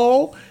stripper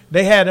pole.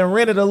 They had them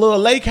rented a little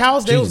lake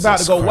house. They was about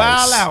to Jesus go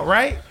Christ. wild out,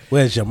 right?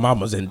 Where's your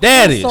mamas and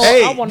daddies? So- I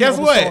Hey, wanna guess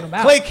know what it's all what?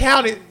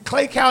 about.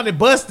 Clay County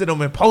busted them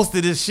and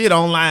posted this shit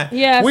online.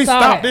 Yeah, I we saw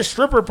stopped that. this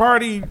stripper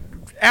party,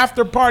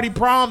 after party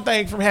prom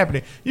thing from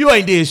happening. You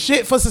ain't did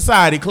shit for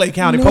society, Clay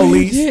County No,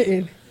 police. you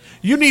didn't.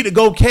 You need to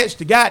go catch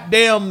the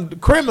goddamn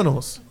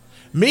criminals.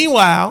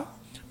 Meanwhile,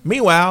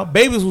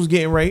 babies was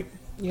getting raped.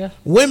 Yeah.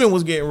 Women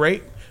was getting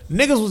raped.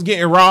 Niggas was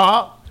getting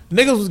robbed.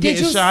 Niggas was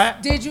getting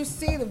shot. Did you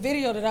see the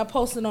video that I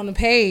posted on the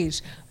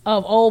page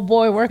of old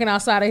boy working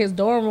outside of his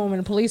dorm room and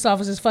the police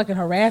officers fucking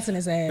harassing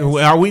his ass?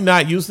 Are we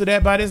not used to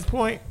that by this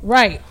point?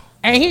 Right.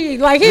 And he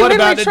What literally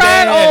about the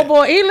tried dad? old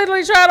boy. He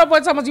literally tried old boy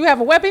talking about you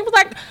have a weapon. He was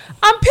like,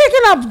 I'm picking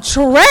up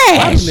Why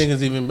trash. do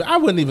niggas even? I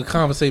wouldn't even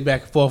conversate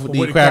back and forth with With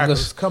these the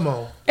crackers. Come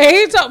on. And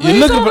he told You me,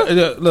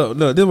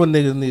 look, this one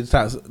niggas need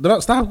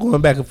to stop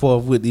going back and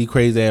forth with these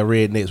crazy ass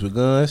rednecks with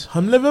guns.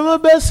 I'm living my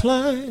best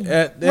life.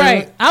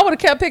 right. I would have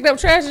kept picking up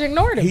trash and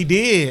ignored him. He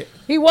did.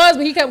 He was,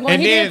 but he kept going.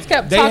 And He then just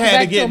kept they talking had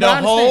back to get him. the but I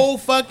understand. whole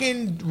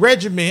fucking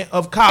regiment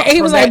of cops. And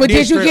he was from like, that but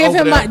did you district give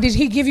him over there. did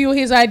he give you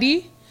his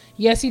ID?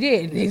 Yes, he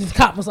did. His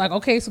cop was like,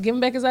 okay, so give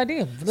him back his ID.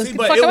 Let's See, get the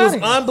but fuck it out was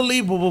of here.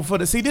 unbelievable for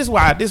the. See, this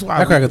why.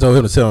 That cracker told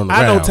him to sit on the I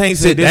ground. know Tank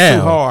Sit said this down.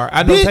 too hard.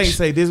 I know Bitch. Tank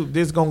say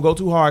this gonna go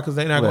too hard because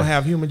they're not What? gonna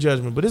have human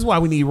judgment. But this is why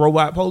we need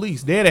robot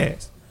police, dead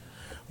ass.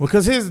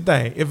 Because here's the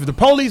thing: if the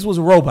police was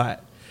a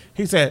robot,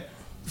 he said,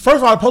 first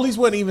of all, the police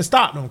wouldn't even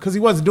stop them because he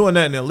wasn't doing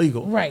nothing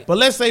illegal. Right. But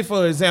let's say,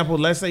 for example,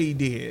 let's say he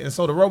did, and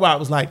so the robot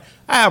was like,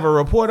 "I have a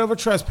report of a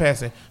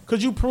trespassing.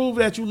 Could you prove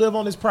that you live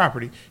on this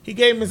property?" He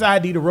gave him his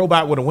ID. The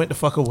robot would have went the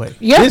fuck away.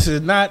 Yep. This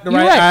is not the You're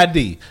right, right.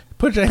 ID.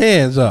 Put your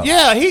hands up.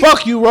 Yeah,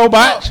 fuck you,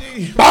 robot.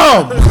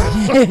 Boom.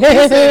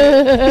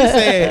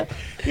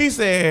 He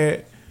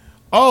said,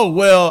 "Oh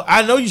well,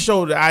 I know you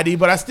showed the ID,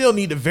 but I still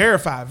need to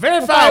verify.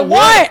 Verify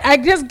what? I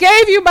just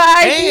gave you my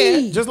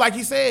ID. And just like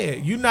he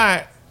said, you're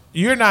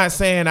not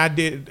saying I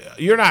did.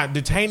 You're not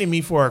detaining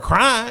me for a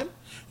crime.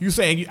 You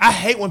saying I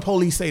hate when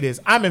police say this.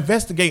 I'm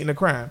investigating a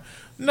crime.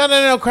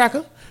 No,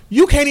 cracker.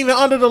 You can't even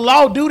under the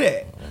law do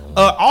that.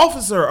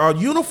 A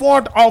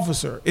uniformed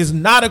officer, is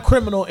not a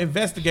criminal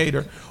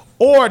investigator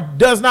or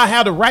does not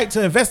have the right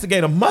to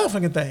investigate a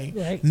motherfucking thing,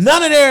 Right.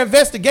 none of their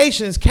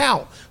investigations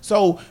count.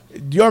 So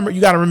you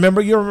got to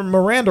remember your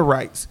Miranda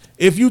rights.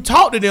 If you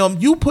talk to them,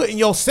 you putting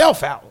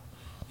yourself out.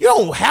 You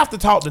don't have to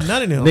talk to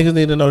none of them. Niggas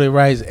need to know their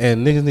rights,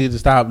 and niggas need to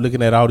stop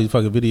looking at all these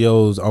fucking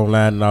videos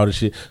online and all this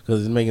shit,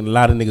 because it's making a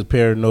lot of niggas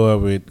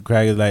paranoid with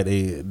crackers like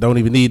they don't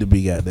even need to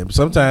be goddamn.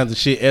 Sometimes the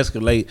shit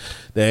escalate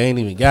that ain't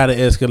even gotta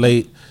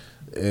escalate,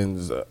 and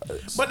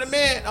But the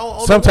man,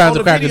 on sometimes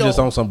the cracker video, just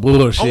on some on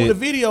bullshit. the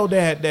video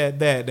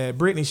that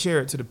Brittany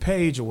shared to the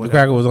page or The whatever.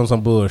 cracker was on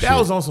some bullshit. That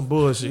was on some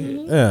bullshit.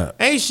 Yeah.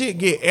 Ain't shit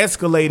get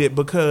escalated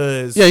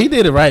because Yeah, he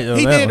did it right.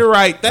 he did the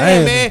right thing, I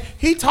ain't- man.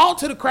 He talked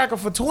to the cracker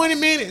for 20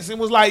 minutes and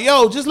was like,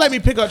 "Yo, just let me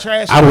pick up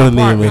trash." I in my wouldn't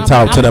apartment." even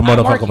talk to that I'm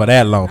motherfucker working. for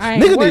that long. I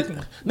ain't Nigga working.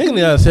 need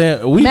to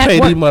understand. We Mac pay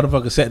work. these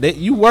motherfuckers set that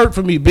you work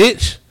for me,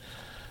 bitch.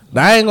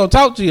 Now, I ain't gonna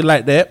talk to you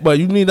like that, but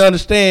you need to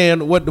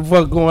understand what the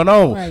fuck going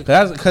on. Right.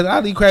 Cause I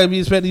need crack be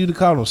expecting you to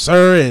call them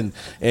sir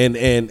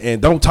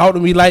and don't talk to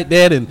me like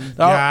that and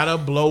Gotta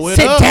blow it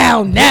Sit up.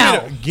 down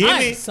now. Give I'm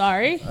me,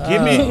 sorry.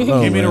 give me,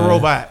 no, give me the man.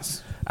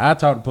 robots. I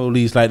talk to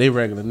police like they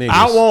regular niggas.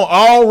 I want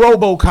all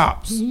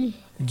RoboCops.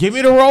 Give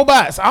me the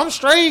robots. I'm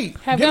straight.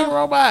 Have Give me y'all- the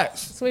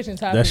robots. Switching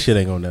topics. that shit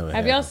ain't gonna never Have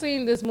happen. y'all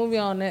seen this movie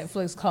on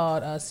Netflix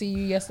called See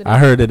You Yesterday? I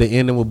heard that the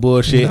ending was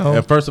bullshit. No.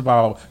 And first of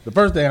all, the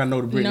first thing I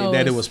know to bring No, that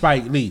it it's- was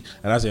Spike Lee,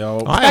 and I said,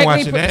 "Oh, I ain't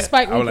watching that.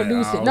 Spike I Lee was like,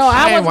 produced oh, it. No, I I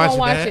ain't wasn't gonna watching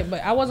watch that. it,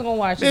 but I wasn't gonna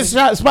watch This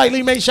it. Spike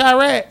Lee made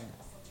Chirac.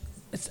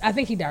 I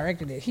think he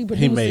directed it. He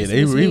produced he made it.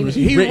 it. so it's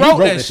He me. wrote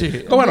that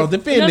shit. Go on,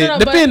 defend No, it.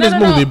 but- Defend this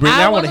movie,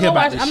 Brittany. I want to wasn't hear gonna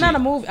about watch- this I'm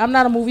shit.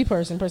 not a movie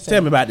person per se.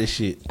 Tell me about this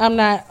shit. I'm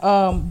not.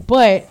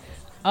 But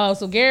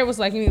so Gary was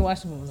like, "You need to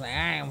watch the movie." I was like,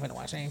 "I ain't finna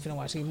watch. I ain't finna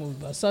watch any movie."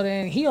 But so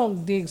then he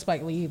don't dig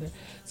Spike Lee either.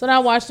 So then I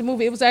watched the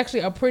movie. It was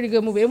actually a pretty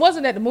good movie. It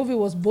wasn't that the movie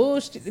was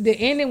bullshit. The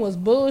ending was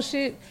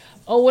bullshit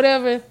or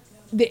whatever.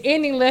 The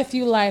ending left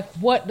you like,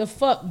 "What the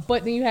fuck?"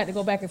 But then you had to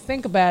go back and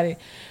think about it.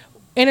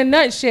 In a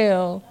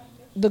nutshell,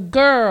 the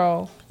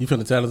girl. You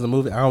finna tell us the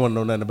movie? I don't want to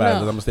know nothing about it No.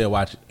 because I'm gonna still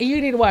watch it.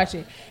 You need to watch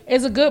it.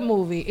 It's a good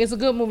movie. It's a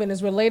good movie and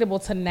it's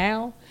relatable to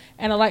now.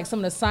 And I like some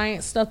of the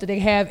science stuff that they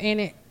have in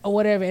it or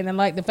whatever. And I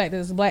like the fact that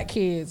it's black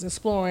kids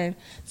exploring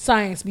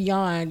science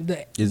beyond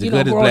the Is it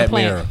good as growing Black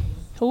plant. Mirror?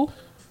 Who?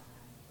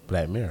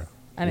 Black Mirror.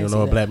 I You didn't don't see know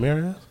what that. Black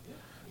Mirror is?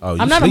 Oh,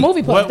 you I'm not a sleep.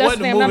 movie person. What That's the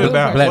the thing. I'm not a movie movie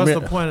about? person. What's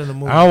Black the point of the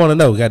movie? I don't want to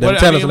know. Goddamn, What,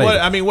 tell I us mean,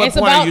 later. what It's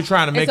point about, are you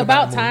trying to make it's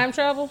about the movie? time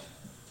travel.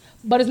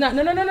 But it's not.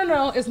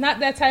 No. It's not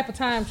that type of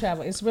time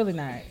travel. It's really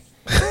not.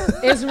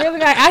 It's really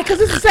not. Because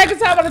it's the second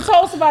time I done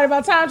told somebody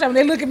about time travel.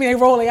 They look at me, they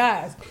roll their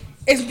eyes.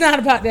 It's not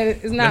about that.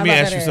 It's not Let me about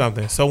ask that you area.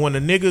 something. So when the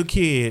nigga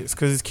kids,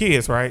 because it's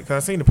kids, right?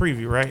 Because I seen the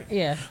preview, right?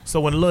 Yeah. So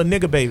when the little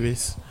nigga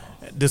babies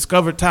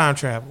discovered time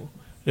travel,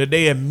 did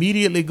they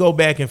immediately go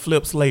back and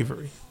flip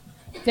slavery?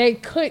 They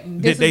couldn't.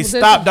 Did they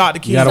stop Dr.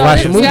 Kids? You gotta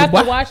watch the movie, You have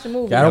boy. to watch the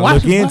movie. Gotta Look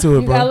watch it, boy. into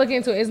it, You gotta bro. look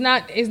into it.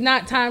 It's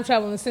not time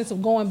travel in the sense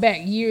of going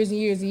back years and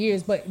years and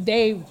years, but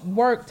they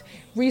worked,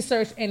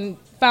 researched, and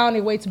found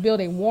a way to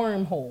build a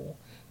wormhole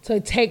to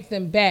take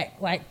them back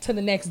like to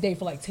the next day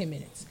for like 10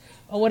 minutes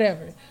or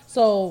whatever.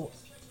 So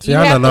See, you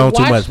I have don't to know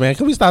too watch- much, man.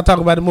 Can we start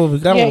talking about the movie?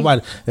 'Cause I Yeah. don't watch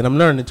it, and I'm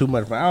learning too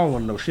much. But I don't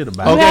want to know shit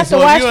about You it. Okay, have to so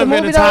watch if you the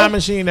invent movie, a time though.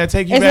 machine that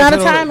take you It's back not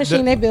to a time machine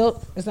the, they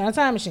built. It's not a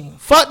time machine.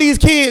 fuck these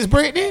kids,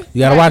 Brittany. You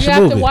gotta watch you the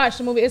have movie. to watch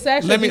the movie. It's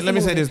actually a Let me decent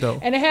say movie. this, though.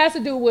 And it has to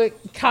do with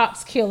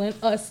cops killing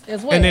us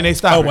as well. And then they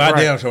stop. Oh, it, well, I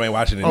right? damn sure ain't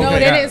watching it. No, Okay,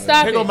 they got didn't it.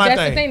 stop Here go it. my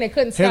That's thing. the thing. They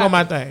couldn't Here stop go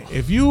my it. thing.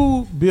 If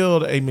you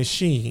build a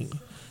machine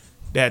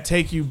that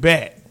take you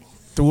back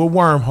through a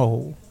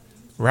wormhole,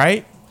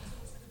 right?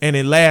 And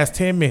it lasts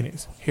 10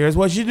 minutes. Here's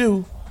what you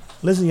do.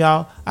 Listen,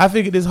 y'all. I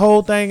figured this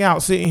whole thing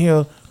out sitting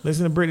here.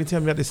 Listen to Brittany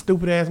tell me about this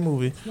stupid ass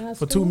movie not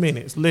for 2 stupid.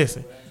 minutes.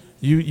 Listen.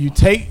 You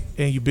take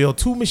and you build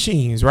 2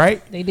 machines,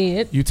 right? They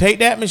did. You take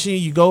that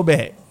machine, you go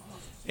back.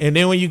 And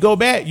then when you go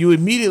back, you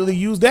immediately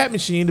use that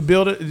machine to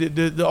build it,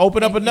 to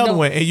open up another No.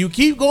 one. And you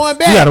keep going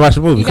back. You gotta watch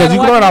the movie You because gotta you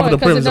watch going the off of the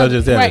movie 'cause it premise I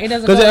just doesn't- said. right, it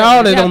doesn't Because go all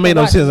there. that You don't have make to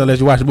no watch sense it. unless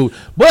you watch the movie.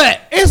 But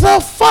it's a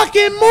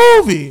fucking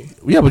movie.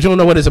 Yeah, but you don't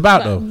know what it's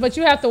about though. But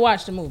you have to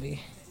watch the movie.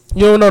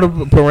 You don't know the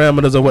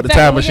parameters of what the In fact,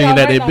 time when we machine get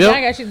that all they right built. now,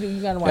 I got you to do.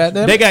 You gotta watch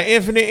Goddamn it. They got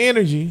infinite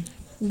energy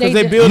because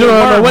they just- build You a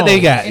don't know wormhole. what they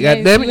got. And God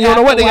then damn it, you you don't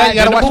know have what to they got. watch You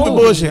gotta And watch the the movie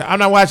movie. bullshit. I'm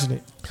not watching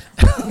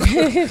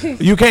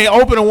it. You can't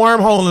open a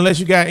wormhole unless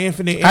you got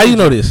infinite energy. How you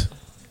know this?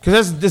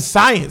 Because that's just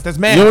science. That's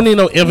math. You don't need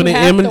no infinite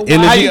have to energy.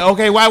 watch How you-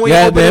 okay, why we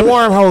God open damn it.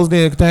 wormholes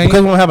then, Tang?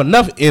 Because we don't have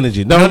enough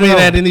energy. Don't mean no.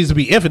 that it needs to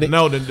be infinite.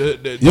 No, You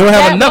don't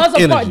have enough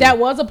energy. That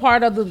was a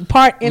part of the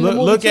part in the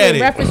movie Look too, at in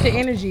it. reference to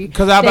energy.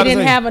 'Cause I was They about to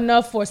didn't say- have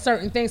enough for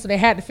certain things, so they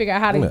had to figure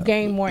out how to Yeah.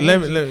 gain more Let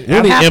energy. me- You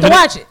You need have to infinite-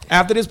 watch it.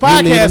 after this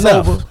You need podcast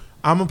enough. over,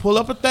 I'm gonna pull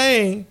up a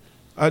thing.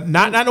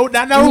 Not no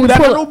You need to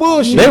pull-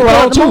 bullshit. They pull wrong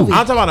up the too. movie. I'm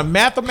talking about a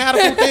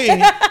mathematical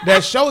thing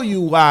that show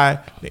you why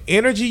the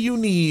energy you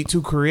need to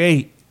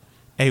create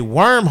a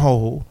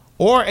wormhole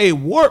or a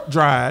warp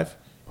drive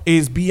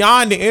is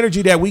beyond the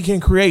energy that we can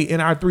create in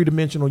our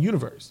 3-dimensional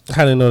universe.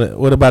 How do you know that?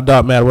 What about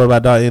dark matter? What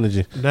about dark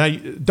energy? Now,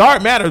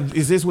 dark matter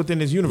exists within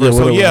this universe.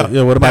 what, so yeah,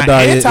 What about Now,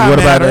 dark? What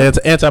about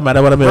antimatter-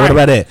 antimatter? What I mean? What right.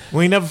 about that?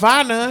 We ain't never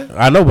find none.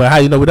 I know, but how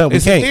you know we don't? We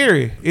It's a can't.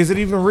 theory. Is it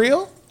even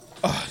real?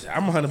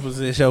 I'm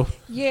 100% sure.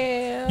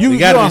 Yeah. You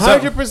gotta be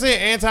something.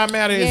 100%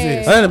 antimatter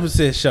Yeah. exists.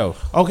 100% sure.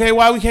 Okay,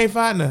 why we can't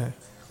find none?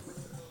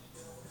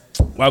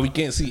 Why we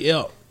can't see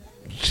L?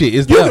 Shit,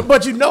 it's You there. can,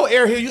 but you know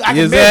air here. I can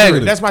measure Exactly.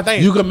 it. That's my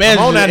thing. You can measure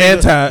Come on now,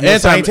 nigga. You a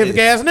scientific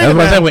ass nigga. That's what I'm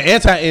man. saying. With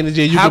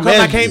anti-energy, you How can come I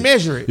measure can't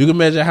measure it? You can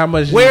measure how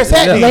much. Where's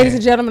that yeah. then? Ladies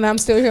and gentlemen, I'm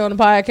still here on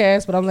the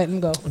podcast, but I'm letting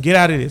them go. Get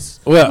out of this.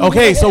 Well,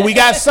 Okay, so we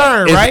got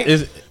CERN, It's- right?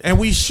 it's- And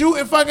we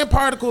shooting fucking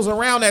particles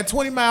around that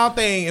 20-mile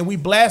thing, and we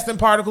blasting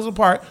particles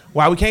apart.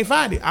 Why we can't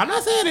find it? I'm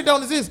not saying it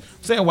don't exist.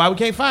 I'm saying why we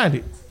can't find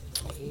it.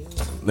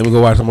 Let me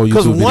go watch some more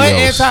Because YouTube one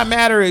videos.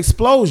 antimatter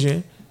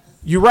explosion,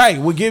 you're right,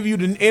 will give you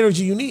the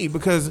energy you need.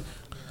 Because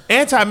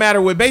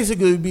antimatter would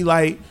basically be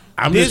like,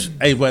 I'm this just,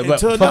 hey, but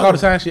until fuck all another.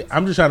 the time shit.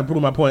 I'm just trying to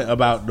prove my point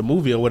about the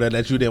movie or whatever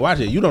that you didn't watch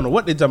it. You don't know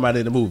what they talking about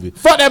in the movie.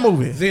 Fuck that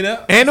movie. See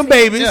that? And them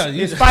babies. Yeah,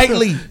 you- It's Spike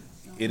Lee.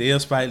 It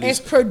is Spike Lee. It's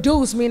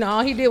produced, meaning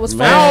all he did was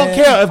Man. I don't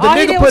care. If the All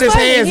he nigga did put was his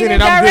fight it. hands He in it,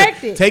 didn't I'm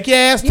direct good. it. Take your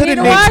ass You to the need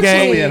to next watch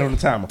Where we game. at on the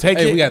timer? Take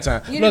Hey, it. we got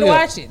time. You need to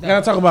watch it, though. Can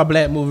I talk about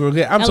Black movie real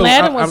quick?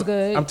 Aladdin was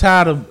good. I'm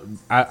tired of.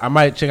 I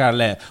might check out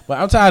Aladdin, but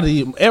I'm tired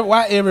of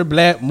why every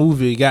Black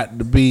movie got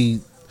to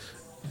be.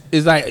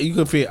 It's like you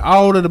can fit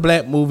all of the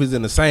Black movies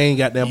in the same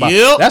goddamn box.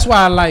 Yep. That's why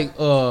I like.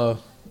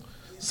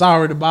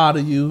 Sorry to bother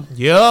you.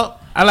 Yup.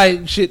 I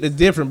like shit that's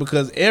different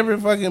because every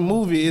fucking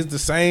movie is the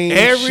same.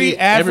 Every shit,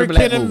 every Black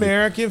African movie.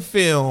 American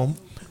film,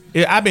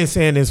 I've been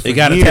saying this for They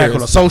gotta years.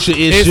 tackle a social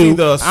It's issue.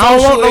 either a I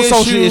don't want no social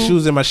social issue,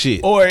 issues in my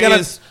shit. or Gotta-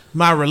 it's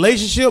my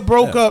relationship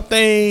broke up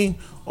thing,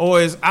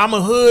 or it's I'm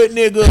a hood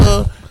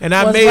nigga and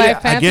I Was made Black it. I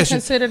Panther guess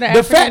considered the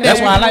an fact That's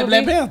why I like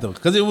movie? Black Panther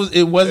because it wasn't.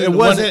 It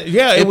wasn't-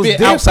 yeah, it was fit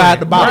different. outside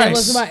the box. Right. It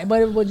was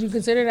but would you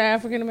consider it an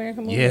African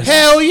American movie? Yes.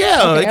 hell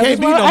yeah, Okay, it I can't just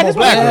be wanna- no I more just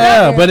black. wanna-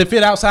 girl. Yeah, but it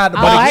fit outside the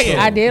I box. like again,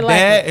 I did like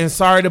that it. and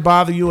Sorry to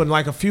Bother You and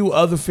like a few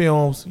other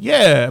films.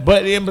 Yeah,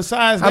 but then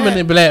besides How that,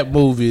 many Black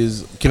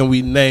movies can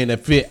we name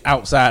that fit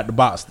outside the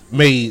box?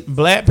 Made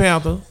Black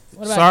Panther,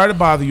 about- Sorry to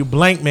Bother You,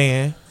 Blank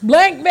Man.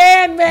 Blank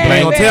Man, You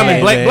ain't gonna tell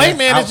me Man. Blank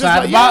Man is just Outside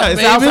like, the box, yeah,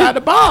 it's baby. outside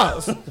the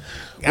box.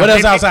 What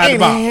else outside the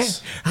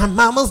box? I'm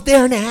almost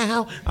there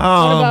now. What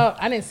about?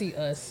 I didn't see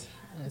Us.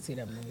 I didn't see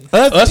that movie.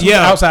 Us, Us was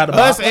yeah, outside the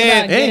box. Us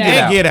and What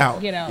about Get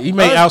Out. Get Out. He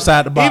made Us-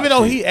 outside the box. Even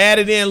though he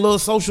added in little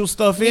social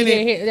stuff He in did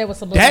it, hit- that was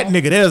that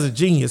subliminal. nigga, that was a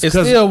genius. it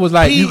 'cause still was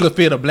like he- you could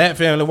fit a Black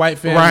family, white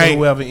family, right.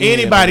 whoever. in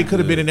Anybody there. could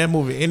have been in that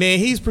movie, and then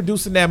he's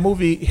producing that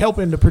movie,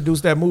 helping to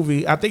produce that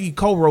movie. I think he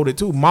co-wrote it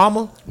too.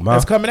 Mama,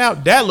 that's coming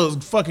out. That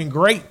looks fucking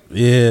great.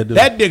 Yeah, dude.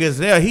 That nigga's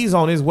there. He's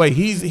on his way.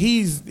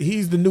 He's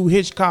the new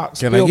Hitchcock.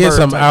 Can I get Spielberg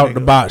some type out the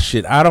nigga. box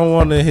shit? I don't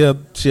want to hear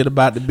shit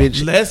about the bitch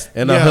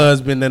and her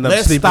husband and them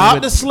let's sleeping stop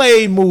with the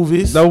slave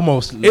movies. no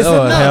most. It's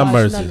Lord enough. have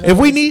mercy. If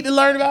we need to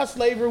learn about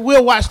slavery,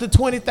 we'll watch the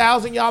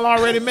 20,000 y'all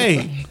already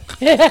made.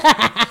 You know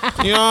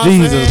what I'm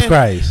Jesus saying?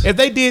 Christ. If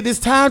they did this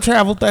time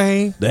travel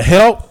thing, The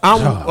help.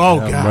 oh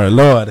have God. mercy.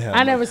 Lord have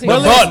I never mercy. seen The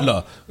that.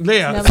 butler.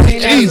 yeah, Never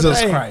seen that. Jesus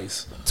Hey.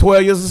 Christ.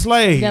 12 Years a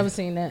Slave, Never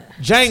seen that.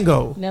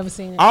 Django, Never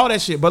seen it. all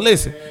that shit. But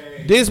listen,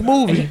 this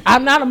movie.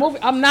 I'm not a movie.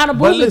 I'm not a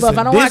But movie buff. listen,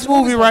 I don't this watch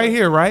movie movies. right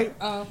here, right?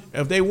 Uh-huh.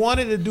 If they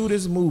wanted to do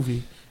this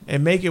movie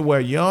and make it where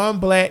young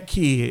black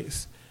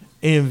kids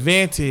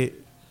invented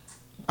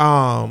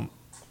a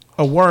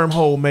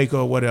wormhole maker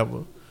or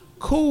whatever,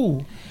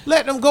 cool.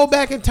 Let them go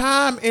back in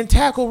time and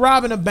tackle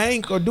robbing a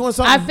bank or doing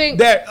something I think-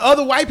 that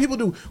other white people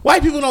do.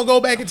 White people don't go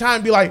back in time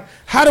and be like,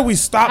 how do we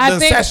stop the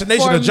think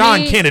assassination for of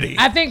John me- Kennedy?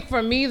 I think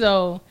for me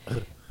though,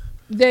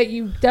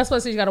 that's what I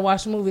said you got to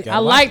watch the movie. I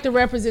watch like the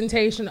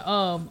representation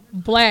of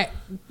black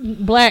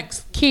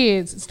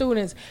kids,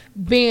 students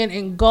being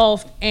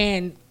engulfed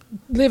and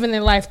living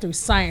their life through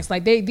science.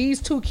 Like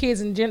these two kids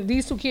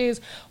That's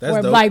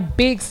were dope. like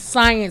big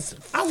science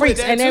I'm with freaks,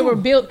 that and they too. were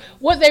built.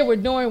 What they were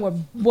doing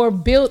were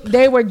built.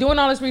 They were doing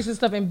all this research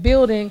stuff and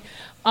building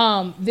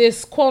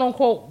this quote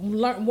unquote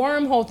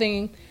wormhole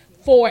thing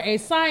for a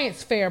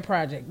science fair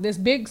project, this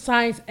big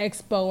science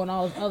expo and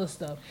all this other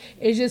stuff.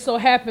 It just so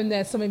happened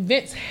that some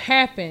events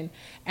happened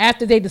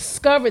after they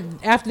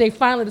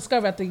finally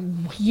discovered, after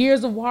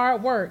years of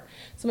hard work,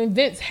 some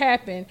events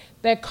happened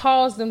that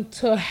caused them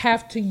to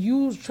have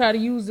to try to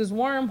use this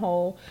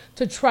wormhole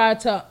to try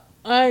to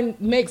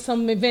make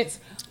some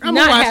events I'ma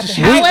not watch the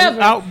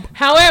happen. shit.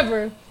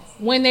 However,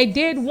 when they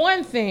did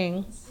one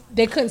thing,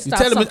 they couldn't stop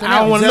telling me something I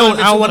don't else. want to know.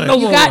 I don't want to know.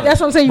 You got, that's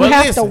what I'm saying. You But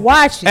have listen, to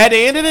watch it. At the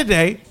end of the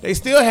day, they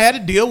still had to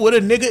deal with a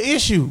nigga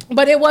issue.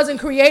 But it wasn't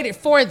created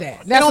for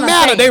that. It That's don't what I'm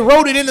matter. saying. They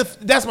wrote it in the.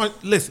 That's my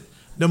listen.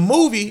 The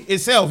movie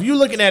itself, you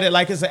looking at it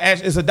like it's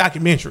a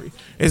documentary.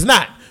 It's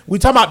not. We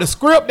talking about the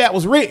script that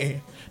was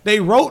written. They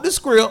wrote the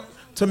script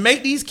to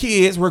make these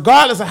kids,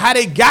 regardless of how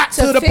they got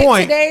to the fit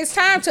point. today's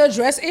time to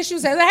address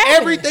issues as it happens.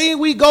 Everything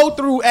we go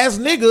through as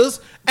niggas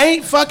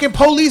ain't fucking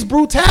police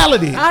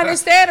brutality.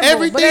 Understandable. but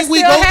Everything it's we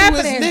still go through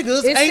happening. as niggas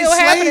It's ain't still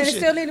happening. slave It shit.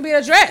 still need to be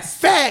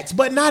addressed. Facts,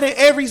 but not in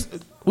every.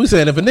 We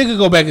said if a nigga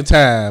go back in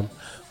time,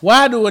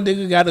 why do a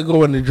nigga got to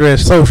go and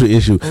address social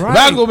issue? If I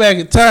Right. go back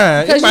in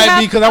time, it might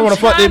be because I want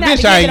to fuck that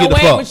bitch I ain't get the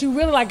fuck. But you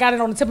really like got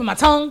it on the tip of my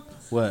tongue.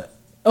 What?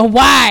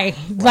 Why?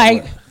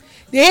 Like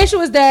the issue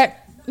is that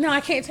No,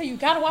 I can't tell you. You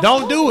gotta watch.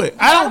 Don't the do movie. it.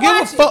 I don't You gotta give a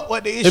watch it. fuck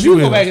what the issue If you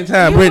go is. back in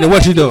time, You Brittany, would-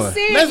 what you if doing? see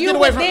it, Let's you get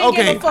away would from- then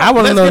okay, give a fuck. I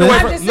wanna Let's know get this. away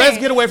I'm from. just Let's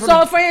saying. get away from.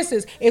 So, for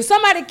instance, if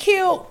somebody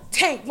killed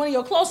Tank, one of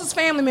your closest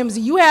family members,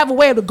 and you have a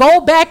way to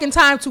go back in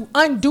time to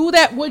undo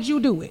that, would you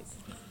do it?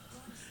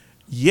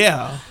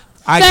 Yeah,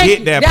 I Thank get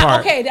you. that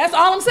part. Okay, that's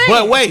all I'm saying.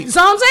 But wait, that's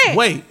all I'm saying.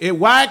 Wait,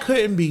 why it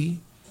couldn't be?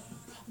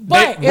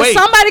 But Wait. if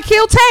somebody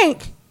killed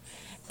Tank,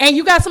 and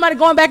you got somebody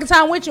going back in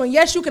time with you, and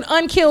yes, you can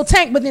unkill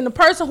Tank, but then the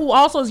person who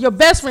also is your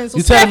best friend, so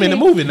You telling me in the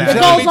Stephanie, movie now. that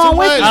Telling goes me on too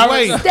with much. you.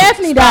 Wait.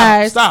 Stephanie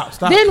dies. Stop.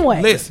 Then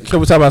what? Listen. Can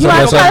we talk about You something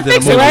ain't else gonna other than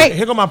fix the it, movie? right?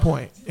 Here go my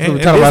point. Can we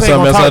talk about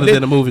something else other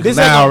than the movie? Because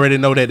now I already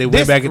know that they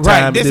went back in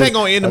time. This ain't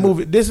gonna end the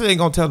movie. This ain't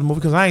gonna tell the movie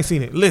because I ain't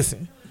seen it.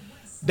 Listen,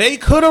 they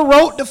could have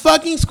wrote the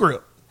fucking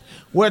script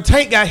where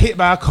Tank got hit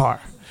by a car,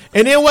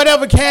 and then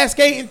whatever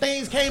cascading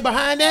things came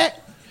behind that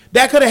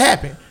could have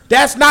happened.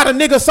 That's not a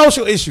nigga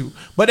social issue.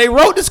 But they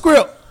wrote the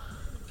script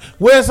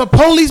where it's a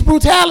police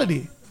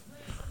brutality.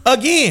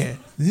 Again,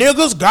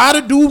 niggas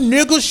gotta do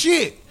nigga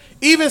shit.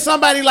 Even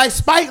somebody like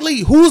Spike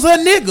Lee, who's a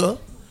nigga,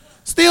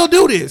 still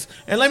do this.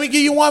 And let me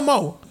give you one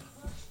more.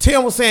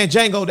 Tim was saying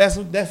Django,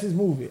 that's his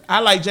movie. I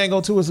like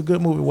Django too. It's a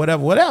good movie,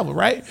 whatever,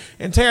 right?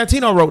 And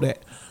Tarantino wrote that.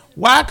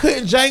 Why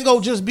couldn't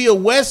Django just be a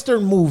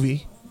Western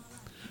movie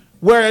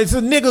where it's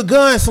a nigga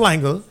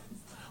gunslinger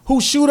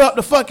who shoot up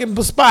the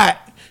fucking spot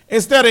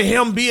instead of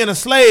him being a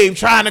slave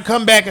trying to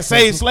come back and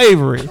save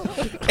slavery?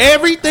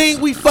 Everything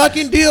we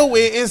fucking deal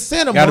with in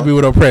cinema Gotta be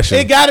with oppression.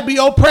 It gotta be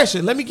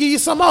oppression. Let me give you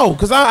some more,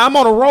 because I'm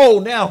on a roll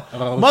now.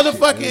 Oh,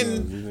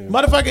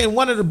 Motherfucking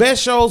one of the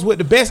best shows with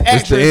the best It's the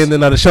actors.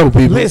 ending of the show,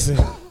 people. Listen,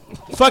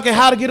 fucking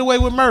How to Get Away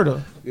with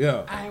Murder.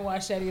 Yeah. I ain't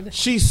watched that either.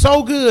 She's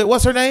so good.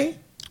 What's her name?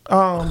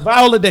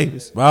 Viola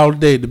Davis. All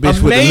day, the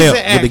bitch with the limp,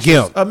 with the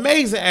gimp.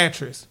 Amazing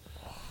actress.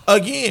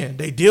 Again,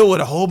 they deal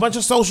with a whole bunch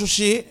of social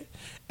shit.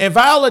 And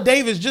Viola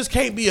Davis just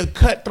can't be a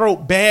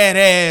cutthroat,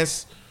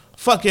 badass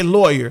fucking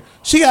lawyer.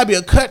 She gotta be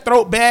a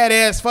cutthroat,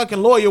 badass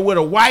fucking lawyer with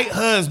a white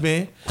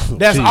husband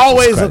that's Jesus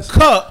always Christ. a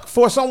cuck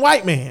for some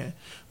white man.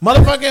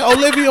 Motherfucking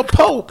Olivia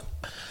Pope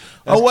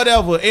or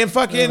whatever in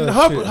fucking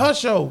her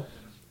show.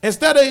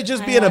 Instead of it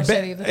just I being ain't a watched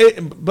that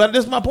either. but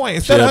this is my point.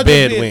 Instead She of a her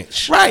bad just being,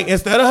 wench. right,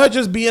 instead of her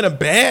just being a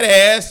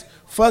badass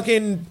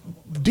fucking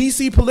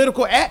DC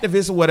political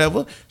activist or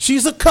whatever,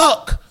 she's a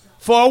cuck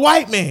for a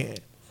white man.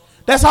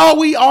 That's all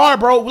we are,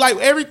 bro. Like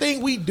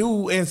everything we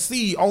do and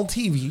see on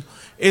TV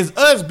is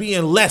us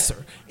being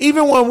lesser.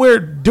 Even when we're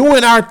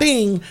doing our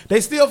thing,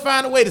 they still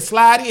find a way to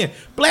slide in.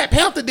 Black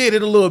Panther did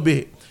it a little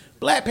bit.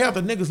 Black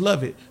Panther, niggas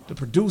love it. The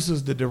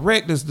producers, the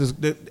directors,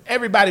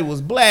 everybody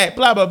was black,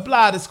 blah, blah,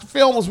 blah. This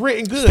film was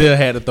written good. Still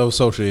had to throw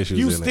social issues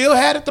You in still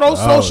had to throw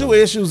social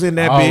issues in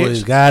that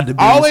Always bitch. got to be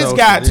Always social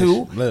got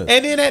issue. to. Look.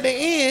 And then at the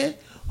end,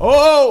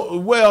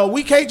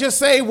 we can't just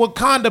say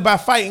Wakanda by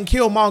fighting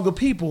Killmonger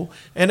people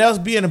and us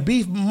being a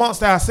beef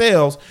amongst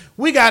ourselves.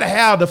 We got to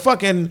have the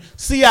fucking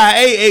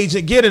CIA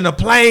agent get in a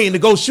plane to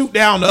go shoot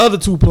down the other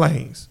two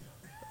planes.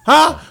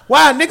 Huh?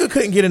 Why a nigga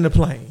couldn't get in the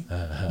plane?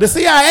 The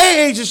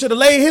CIA agent should have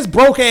laid his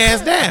broke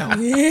ass down.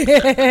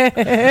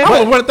 I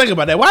don't want to think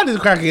about that. Why did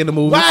Crockett in the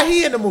movie? Why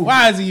he in the movie?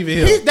 Why is he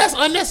even here? That's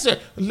unnecessary.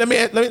 Let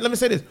me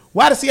say this.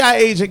 Why the CIA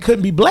agent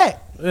couldn't be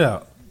black?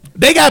 Yeah.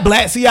 They got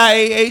black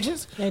CIA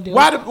agents. They do.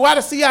 Why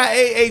the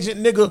CIA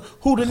agent nigga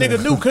who the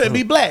nigga knew couldn't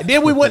be black?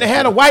 Then we wouldn't have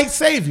had a white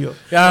savior.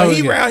 Yeah, But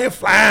he yeah. around here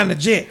flying the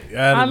jet.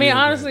 I mean,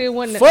 honestly, it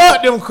wouldn't.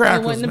 Fuck them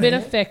crackers, It wouldn't have been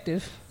man.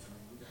 effective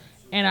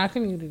in our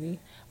community.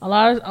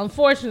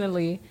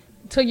 Unfortunately,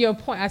 to your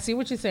point, I see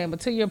what you're saying, but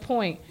to your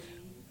point,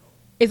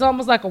 it's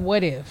almost like a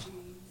what if.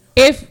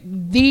 If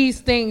these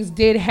things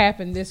did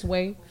happen this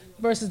way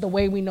versus the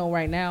way we know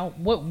right now,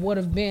 what would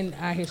have been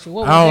our history?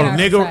 What would have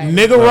been our society?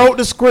 Nigga wrote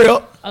the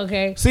script.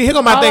 Okay. See, here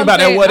go my All thing I'm about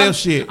that saying- what I'm- if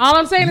shit. All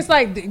I'm saying is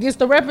like just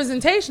the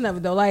representation of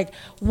it though. Like,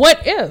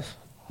 what if?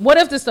 What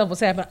if this stuff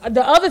was happening?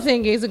 The other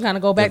thing is to kind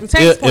of go back to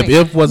Tank's point.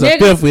 if was a Niggas-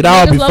 fifth, we'd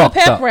all niggas be love fucked a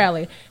pep up.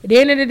 rally. At the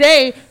end of the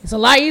day, it's a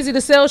lot easier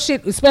to sell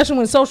shit, especially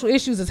when social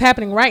issues is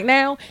happening right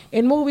now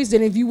in movies,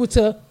 than if you were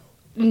to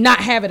not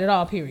have it at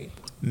all. Period.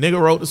 Nigga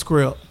wrote the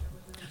script.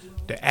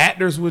 The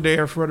actors were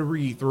there for the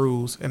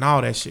read-throughs and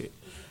all that shit.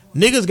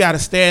 Niggas got to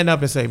stand up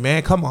and say,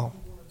 man, come on.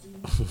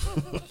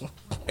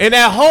 And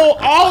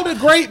all the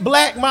great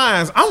black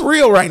minds. I'm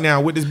real right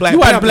now with this Black You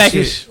watch Panther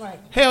Blackish? shit.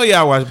 Hell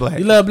yeah, I watch Black.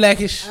 You love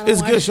Blackish?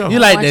 It's a good show. You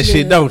like watch that it shit,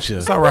 either. don't you?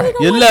 It's all right.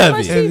 You watch love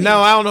much it. TV. And no,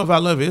 I don't know if I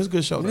love it. It's a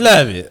good show.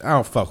 Love it. I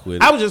don't fuck with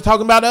it. I was just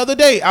talking about the other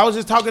day. I was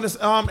just talking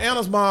to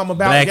Anna's mom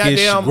about Blackish,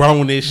 goddamn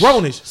Grownish.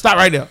 Grownish. Stop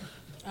right there.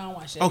 I don't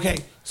watch that. Okay,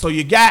 so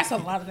you got That's a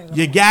lot of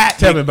things.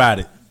 Tell me about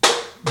it.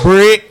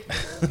 Brick.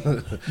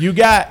 you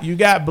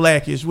got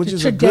Blackish, which The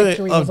is a good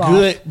trajectory was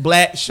off.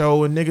 black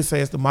show, and niggas say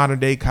it's the modern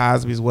day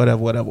Cosby's,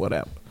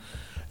 whatever.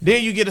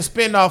 Then you get a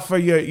spinoff for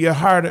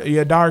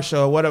your dark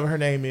show, whatever her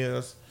name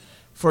is,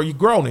 for your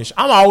Grownish.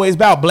 I'm always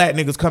about black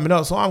niggas coming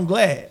up, so I'm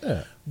glad.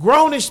 Yeah.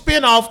 Grownish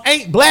spinoff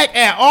ain't black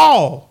at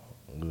all.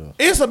 Yeah.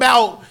 It's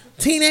about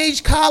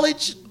teenage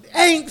college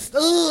angst.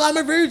 Ooh, I'm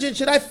a virgin.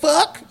 Should I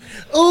fuck?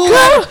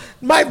 Ooh,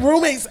 my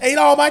roommates ate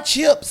all my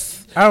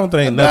chips. I don't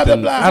think Blah, blah,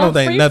 nothing. blah. I don't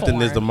think Free nothing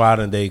form. is the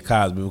modern day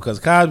Cosby because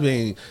Cosby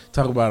ain't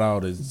talking about all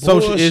this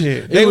social Bullshit.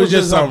 shit. They It was was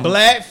just a some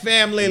black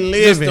family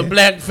just living. the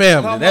black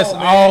family. Come That's on,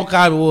 man. all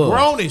Cosby was.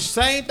 Grownish,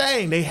 same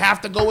thing. They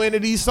have to go into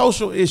these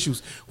social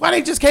issues. Why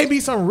they just can't be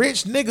some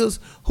rich niggas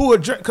who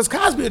address? Because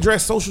Cosby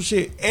addressed social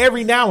shit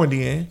every now and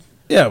then,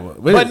 Yeah,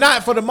 but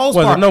not for the most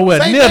wasn't part. nowhere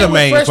Same near thing the with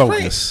main Fresh focus.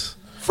 Prince.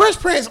 Fresh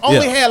Prince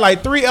only Yeah. had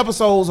like 3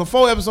 episodes or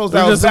 4 episodes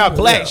that It was just- about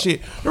black yeah.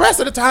 shit. The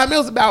rest of the time it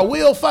was about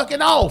Will fucking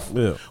off.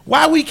 Yeah.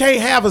 Why we can't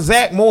have a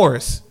Zach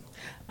Morris?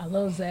 I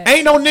love Zach.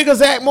 Ain't no nigga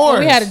Zach Morris.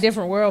 we had a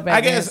different world back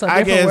I then. guess So I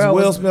different guess world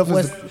Will was- Smith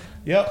was.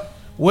 yep.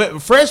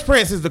 Fresh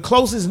Prince is the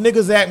closest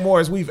nigga Zach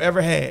Morris we've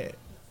ever had.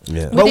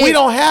 Yeah. But we did-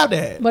 don't have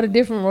that. But a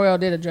different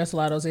world did address a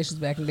lot of those issues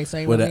back in the day. So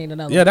you Well, don't that- need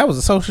another. yeah, that was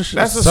a social show.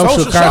 That's a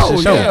social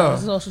conscious show, It yeah.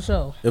 was a social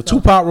show. If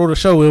Tupac wrote a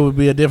show, it would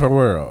be a different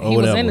world. Or He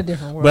was whatever. in a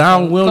different world But I for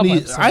don't. a We don't couple need.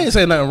 episodes. I ain't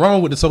saying nothing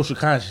wrong with the social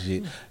conscious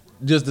shit.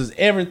 Just does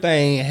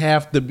everything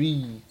have to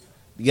be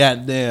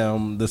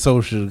goddamn the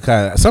social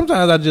kind?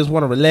 Sometimes I just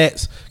want to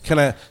relax. Can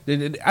I?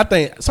 I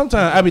think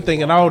sometimes I be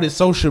thinking all this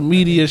social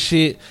media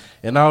shit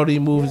and all these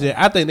movies.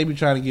 I think they be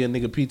trying to give a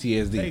nigga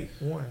PTSD. Hey,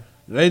 one.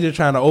 They just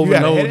trying to got a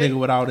overload headache? nigga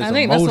with all this I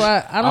think that's emotion,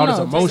 why I don't all know. this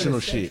emotional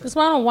shit. That's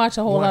why I don't watch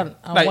a whole lot.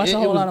 I Like, watch a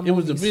whole lot of it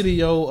movies. was a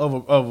video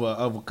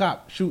of a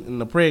cop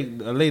shooting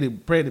a lady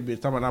pregnant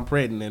bitch talking about I'm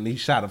pregnant and he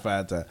shot her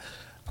 5 times.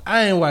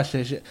 I ain't watched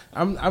that shit.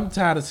 I'm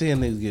tired of seeing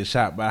niggas get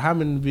shot by how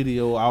many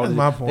video all That's this.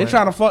 my They point.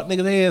 trying to fuck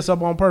niggas heads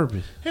up on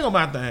purpose. Here go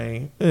my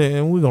thing,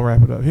 and we gonna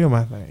wrap it up. Here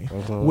my thing.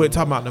 Okay. We're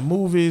talking about the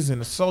movies and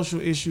the social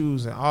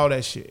issues and all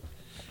that shit.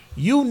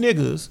 You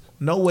niggas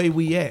know where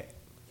we at.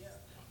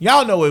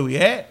 Y'all know where we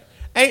at.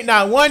 Ain't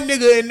not one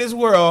nigga in this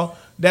world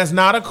that's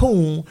not a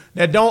coon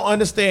that don't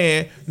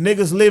understand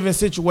niggas living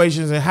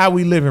situations and how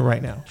we living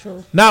right now.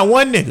 True. Not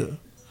one nigga.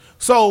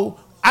 So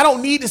I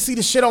don't need to see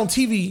the shit on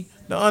TV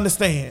to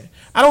understand.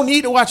 I don't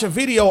need to watch a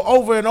video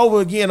over and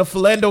over again of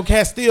Philando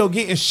Castile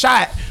getting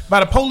shot by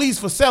the police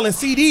for selling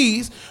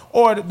CDs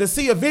or to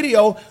see a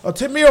video of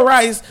Tamir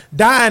Rice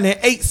dying in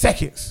 8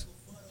 seconds.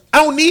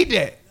 I don't need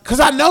that because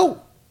I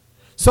know.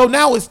 So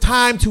now it's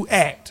time to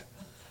act.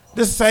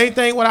 The same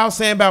thing what I was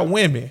saying about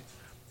women.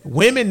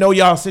 Women know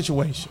y'all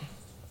situation.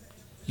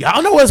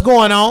 Y'all know what's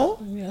going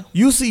on. Yeah.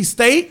 You see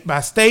state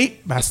by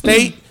state by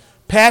state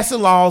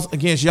passing laws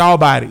against y'all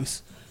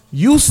bodies.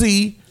 You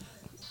see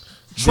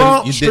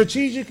Trump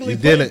strategically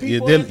putting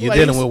people in you're place.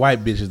 dealing with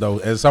white bitches though,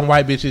 and some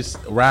white bitches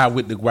ride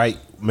with the white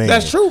man.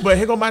 That's true, but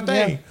here go my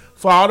thing. Yeah.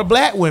 For all the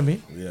black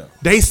women, Yeah.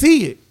 they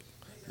see it.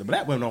 The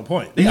black women on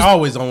point. They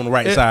always on the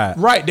right side.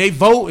 Right, they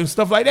vote and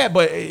stuff like that,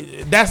 but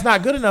that's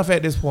not good enough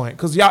at this point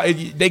because y'all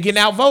they getting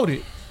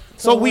outvoted.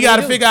 So what we do got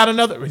to we do? figure out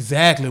another.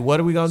 Exactly. What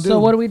are we gonna do? So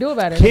what do we do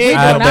about it? Kick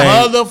I the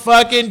think-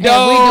 motherfucking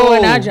door. If we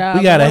doing our job,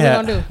 We gotta what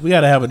have. we gonna do? We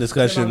gotta have a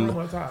discussion. Room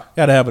on top.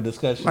 Gotta have a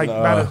discussion. Like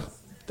by the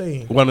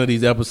thing. one of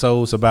these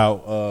episodes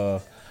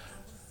about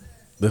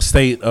the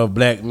state of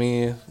black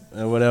men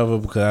and whatever,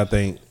 because I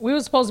think We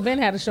were supposed to been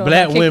had a show.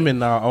 black about kick-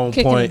 women are on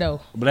kicking point. the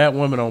dough. Black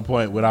women on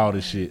point with all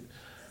this shit,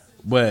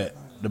 but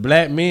the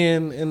black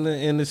men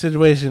in the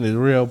situation is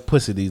real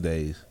pussy these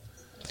days.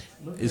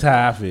 It's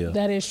how I feel.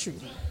 That is true.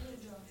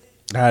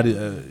 How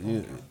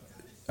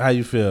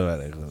you feel about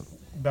that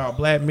About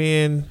black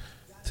men.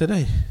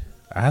 today?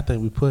 I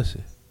think we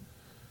pussy.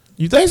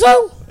 You think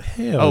so?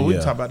 Hell Oh, we yeah.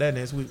 can talk about that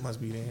next week. Must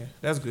be there.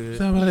 That's good.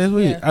 Talk about this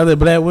week. Yeah. Other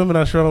black women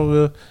are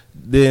stronger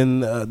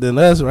than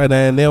us right now,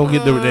 and they don't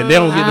get the and they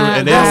don't get the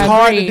and they That's don't,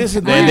 hard to agree.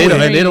 disagree and they don't,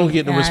 with. and they don't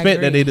get the I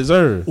respect that agree. they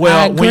deserve.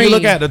 Well, when you look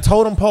agree. at the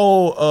totem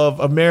pole of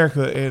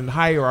America in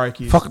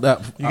hierarchies, Fucked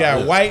up. you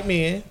got white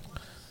men,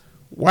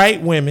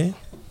 white women,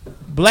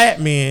 black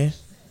men,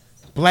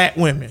 black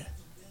women.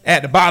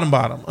 At the bottom.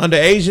 Under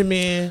Asian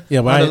men,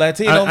 Yeah, but under I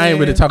Latino ain't men.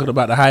 really talking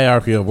about the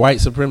hierarchy of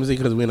white supremacy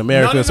because we're in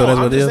America, No, so that's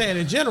I'm what it just is. saying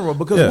in general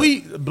because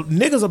Yeah.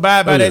 niggas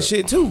abide by Oh, yeah. that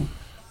shit too.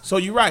 So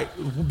you're right.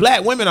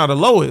 Black women are the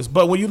lowest,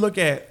 but when you look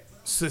at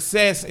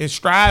success and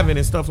striving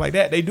and stuff like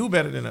that, they do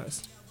better than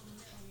us.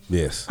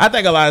 Yes. I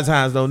think a lot of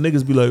times though,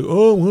 niggas be like,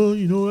 "Oh well,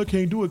 you know, I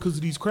can't do it because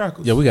of these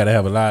crackers." Yeah, we gotta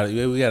have a lot.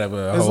 We gotta have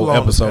a It's a whole long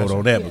episode discussion.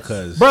 on that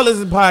because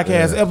Brothers in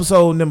Podcast, Yeah.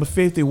 episode number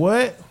 50.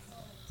 What?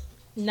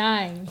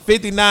 9.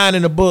 59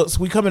 in the books.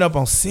 We coming up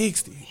on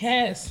 60.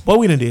 Yes. Boy,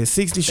 we done did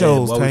 60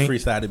 shows, boy, we Tank.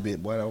 freestyled a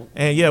bit, boy.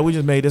 And yeah, we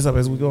just made this up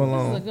as we go This is a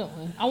along. good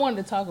one. I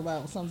wanted to talk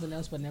about something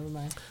else, but never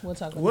mind. We'll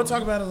talk about We'll it.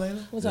 talk about it later.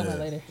 We'll talk about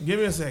it later. Give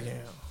me a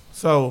second.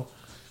 So,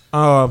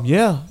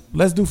 yeah,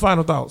 let's do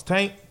final thoughts.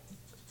 Tank.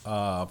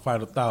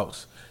 Final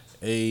thoughts.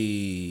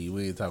 Hey,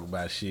 we ain't talking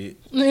about shit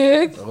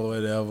Nick. or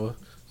whatever.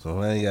 So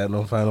I ain't got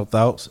no final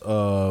thoughts.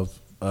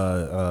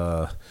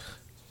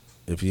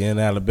 If you're in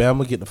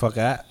Alabama, get the fuck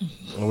out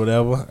or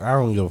whatever. I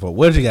don't give a fuck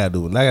what you gotta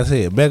do. Like I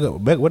said,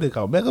 what they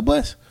call mega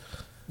bus.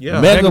 Yeah,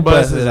 Mega Megabus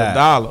Bus is is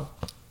out.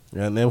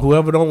 $1. And then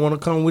whoever don't want to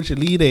come with you,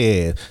 leave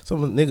their ass.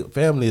 Some nigga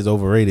family is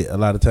overrated a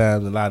lot of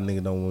times. A lot of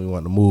niggas don't really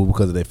want to move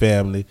because of their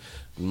family,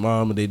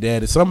 mom and their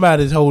daddy.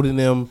 Somebody's holding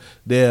them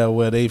there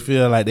where they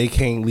feel like they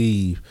can't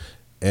leave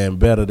and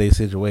better their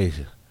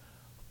situation.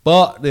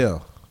 Fuck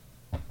them.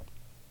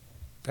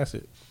 That's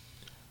it.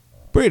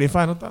 Pretty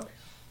final thought.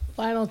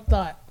 Final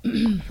thought.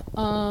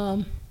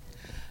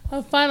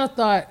 A final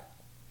thought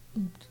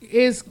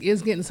is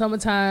getting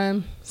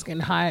summertime. It's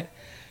getting hot.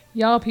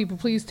 Y'all people,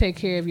 please take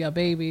care of your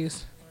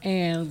babies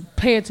and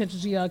pay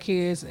attention to y'all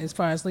kids as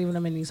far as leaving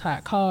them in these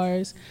hot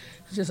cars.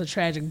 It's just a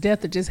tragic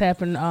death that just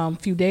happened a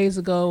few days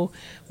ago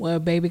where a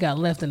baby got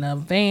left in a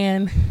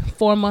van.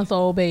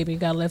 4-month-old baby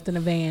got left in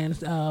a van,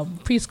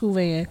 preschool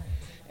van,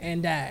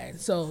 and died.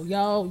 So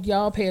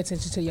y'all pay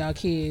attention to y'all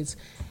kids.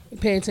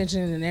 Pay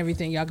attention and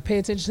everything. Y'all can pay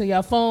attention to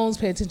y'all phones,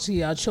 pay attention to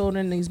y'all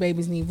children. These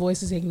babies need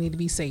voices. They need to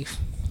be safe.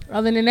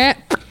 Other than that,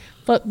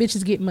 fuck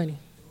bitches get money.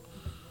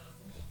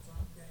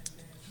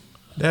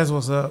 That's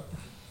what's up.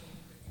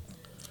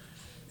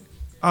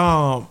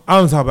 I'm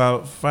gonna talk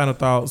about final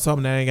thought,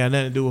 something that ain't got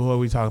nothing to do with what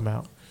we talking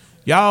about.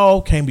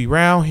 Y'all can't be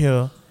around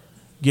here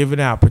giving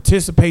out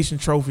participation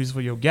trophies for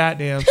your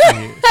goddamn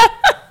kids.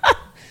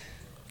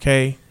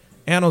 Okay?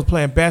 Anna was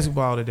playing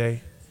basketball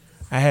today.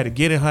 I had to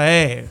get in her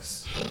ass.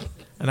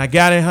 And I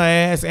got in her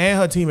ass and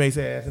her teammates'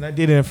 ass, and I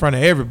did it in front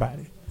of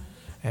everybody.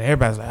 And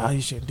everybody's like, oh,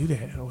 you shouldn't do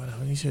that. Or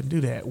whatever. You shouldn't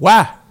do that.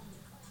 Why?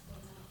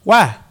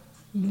 Why?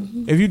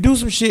 Mm-hmm. If you do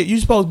some shit, you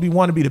supposed to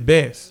want to be the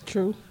best.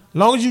 True. As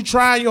long as you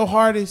try your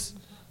hardest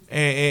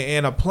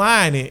and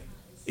applying it,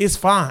 it's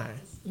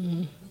fine.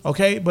 Mm-hmm.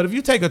 Okay? But if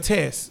you take a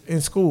test in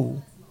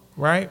school,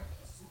 right?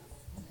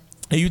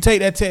 And you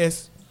take that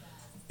test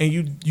and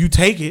you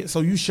take it, so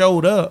you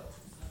showed up,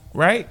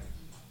 right?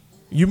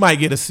 You might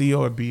get a C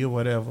or a B or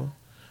whatever.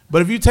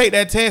 But if you take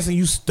that test and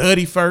you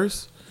study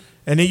first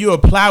and then you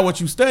apply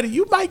what you study,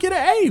 you might get an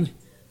A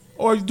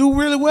or do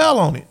really well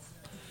on it.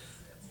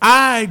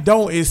 I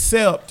don't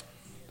accept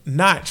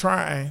not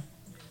trying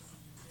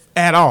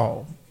at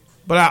all.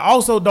 But I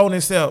also don't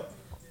accept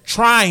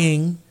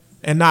trying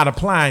and not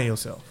applying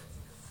yourself.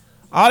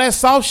 All that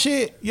soft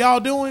shit y'all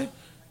doing,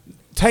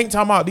 Tank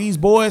talking about these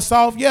boys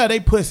soft, yeah, they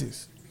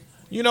pussies.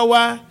 You know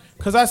why?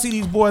 Because I see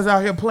these boys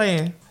out here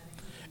playing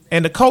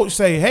and the coach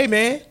say, hey,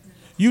 man,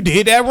 you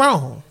did that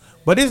wrong.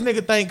 But this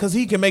nigga think because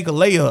he can make a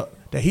layup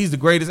that he's the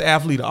greatest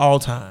athlete of all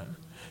time.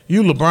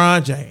 You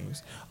LeBron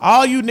James.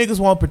 All you niggas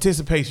want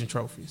participation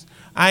trophies.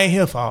 I ain't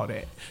here for all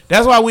that.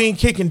 That's why we ain't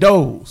kicking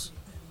those.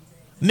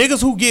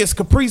 Niggas who gets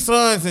Capri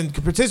Suns and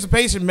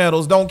participation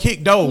medals don't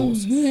kick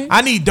those. Mm-hmm.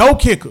 I need dough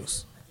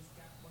kickers.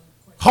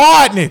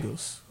 Hard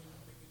niggas.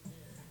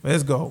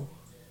 Let's go.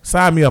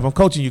 Sign me up. I'm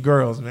coaching you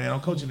girls, man.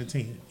 I'm coaching the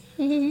team.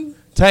 Mm-hmm.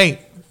 Tank.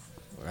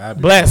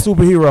 Black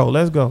superhero.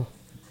 Let's go.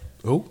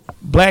 Who?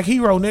 Black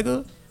hero,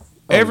 nigga.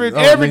 Every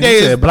nigga, day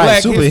is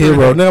black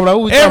superhero. Nigga, like, who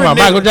we talking about?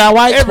 Michael John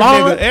White?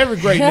 Every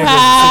great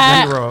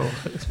nigga is a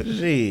superhero.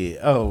 Shit.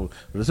 Oh,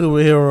 the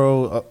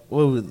superhero.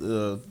 What was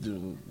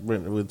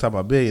we talking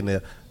about?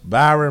 Billionaire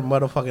Byron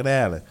motherfucking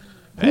Allen.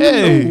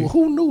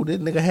 Who knew this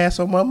nigga had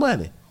so much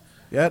money?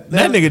 Yeah,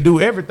 that nigga do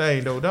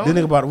everything though, don't he?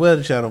 This nigga bought the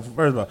Weather Channel.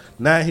 First of all,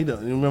 now he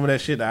don't. You remember that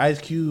shit? The Ice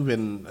Cube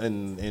and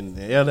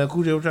LL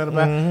Cool J was trying to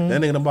buy. Mm-hmm.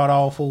 That nigga done bought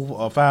all 4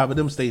 or 5 of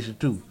them stations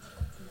too,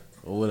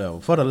 or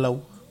whatever for the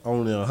low.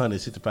 Only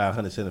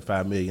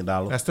 $175 million.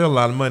 That's still a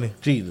lot of money.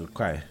 Jesus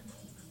Christ.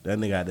 That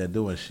nigga out there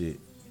doing shit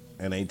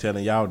and ain't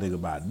telling y'all nigga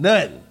about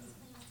nothing.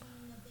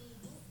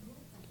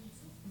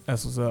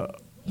 That's what's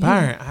up.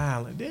 Byron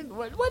Island.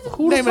 What's the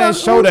name of that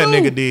show that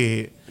nigga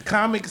did?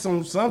 Comics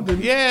on something.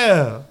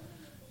 Yeah.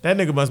 That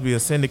nigga must be a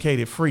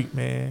syndicated freak,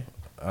 man.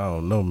 I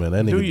don't know, man.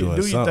 That nigga doing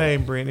something. Do your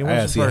thing, Brittany. I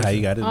gotta see how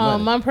you got his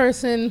money. My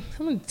person,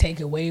 I'm going to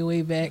take it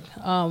way back.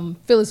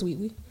 Phyllis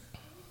Wheatley.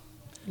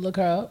 Look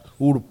her up.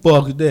 Who the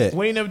fuck is that?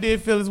 We ain't never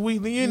did Phyllis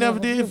Wheatley. You never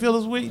did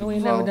Phyllis Wheatley? We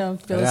ain't never done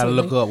Phyllis Wheatley. I gotta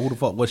look up who the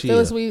fuck, what she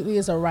Phyllis is. Wheatley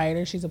is a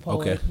writer. She's a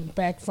poet. Okay.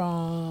 Back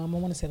from, I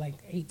want to say like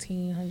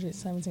 1800,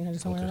 1700,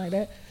 somewhere like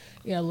that.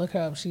 Yeah, look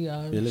her up. She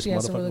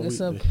has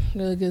some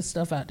really good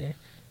stuff out there.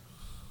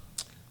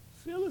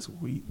 Phyllis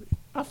Wheatley.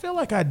 I feel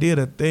like I did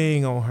a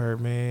thing on her,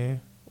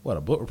 man. What,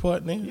 a book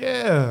report, nigga?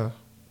 Yeah.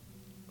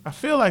 I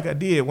feel like I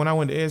did when I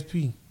went to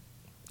SP.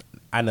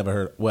 I never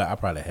heard. Well, I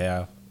probably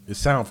have. It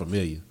sounds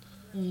familiar.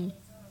 Mm.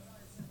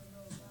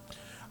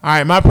 All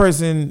right, my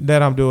person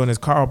that I'm doing is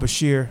Carl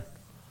Bashir,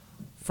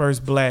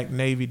 first black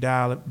Navy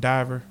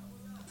diver.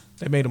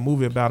 They made a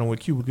movie about him with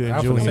Cuba Gooding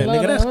Jr. Say,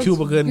 nigga, that's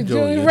Cuba Gooding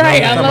Jr.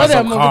 Right, I love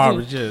that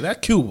movie. That's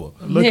Cuba.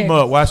 Look him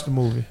up. Watch the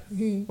movie.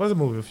 What's the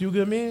movie? A Few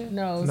Good Men?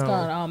 No, it's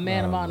called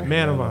Man of Honor.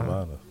 Man of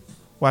Honor.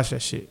 Watch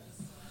that shit.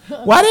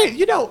 Why did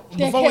you know?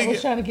 That cat was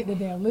trying to get the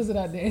damn lizard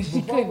out there.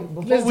 She couldn't.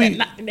 Before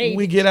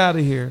we get out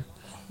of here,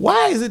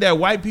 why is it that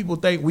white people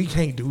think we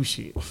can't do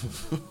shit?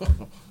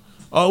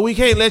 Oh, we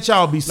can't let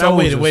y'all be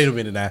soldiers. Now, wait a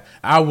minute now.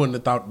 I wouldn't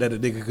have thought that a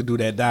nigga could do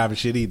that diving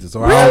shit either. So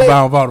really? I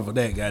don't vote for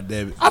that,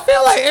 goddammit. I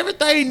feel like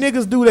everything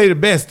niggas do, they the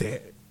best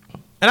at.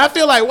 And I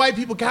feel like white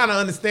people kind of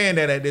understand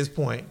that at this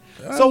point.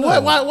 So why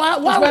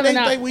would they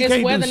think we can't do shit?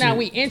 It's whether or not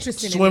we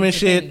interested in swimming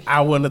shit.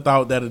 I wouldn't have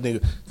thought that a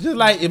nigga. Just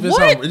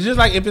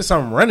like if it's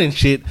some running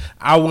shit,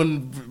 I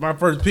wouldn't. My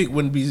first pick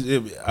wouldn't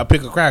be a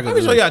pick of crackers. Let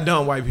me show y'all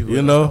dumb white people.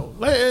 You know,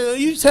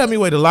 you tell me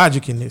where the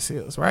logic in this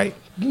is, right?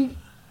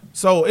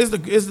 So it's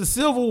the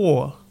Civil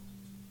War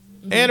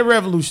and the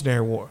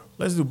Revolutionary War.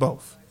 Let's do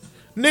both.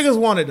 Niggas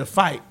wanted to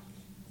fight,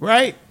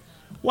 right?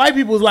 White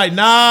people was like,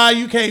 nah,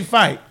 you can't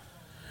fight.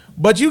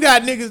 But you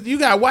got niggas, you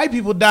got white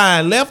people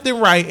dying left and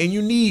right, and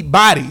you need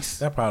bodies.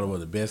 That probably was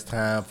the best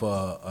time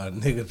for a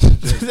nigga to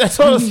just That's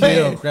what I'm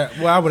saying.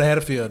 Well, I would have had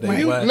a field day.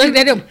 But Look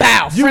at them.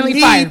 Bow. You Friendly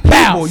need fire. people.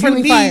 Bow. You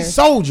Friendly need fire.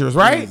 soldiers,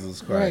 right?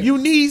 Jesus Christ. You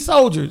need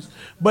soldiers.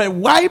 But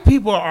white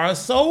people are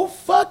so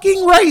fucking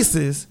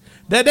racist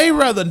that they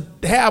rather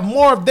have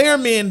more of their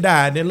men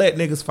die than let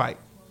niggas fight.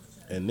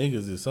 And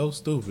niggas is so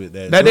stupid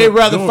that They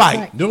rather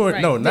fight.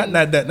 No, not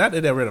that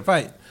they rather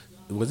fight.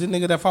 Was it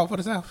nigga that fought for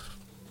the South?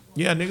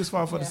 Yeah, niggas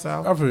fought for the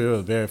South. I'm pretty sure it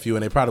was very few,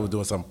 and they probably was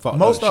doing some fucked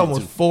Most up of them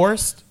shit was too.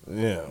 forced.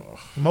 Yeah,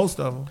 Most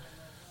of them.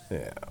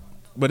 yeah.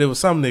 But there was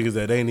some niggas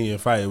that ain't even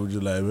fight. It was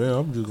just like, man,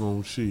 I'm just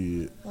gonna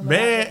shit.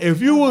 Man,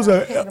 if you was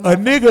a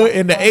nigga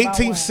in the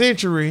 18th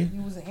century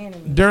You was an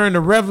enemy. during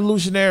the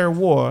Revolutionary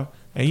War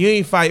and you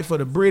ain't fight for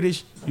the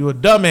British, you a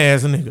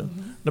dumbass nigga.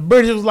 The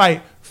British was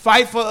like,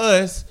 fight for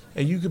us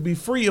and you could be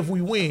free if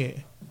we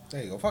win.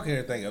 There you go. Fuck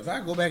everything. If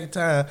I go back in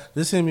time,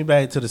 just send me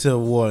back to the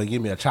Civil War and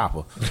give me a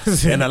chopper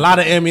and a lot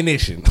of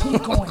ammunition. You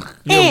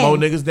mow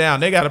niggas down.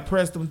 They gotta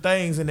press them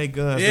things in their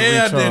guns.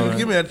 Yeah, to recharge. nigga,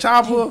 give me a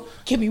chopper.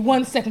 Give me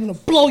 1 second. I'm gonna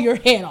blow your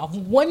head off.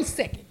 1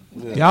 second.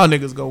 Y'all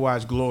niggas go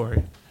watch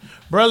Glory.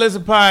 Bro,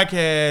 listen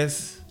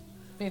podcast.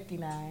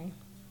 59.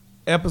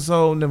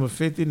 Episode number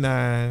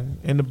 59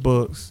 in the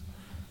books.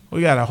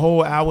 We got a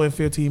whole hour and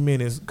 15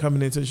 minutes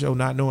coming into the show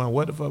not knowing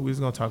what the fuck we was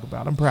gonna talk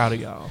about. I'm proud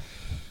of y'all.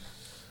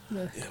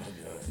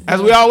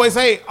 As we always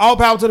say, all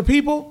power to the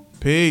people.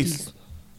 Peace.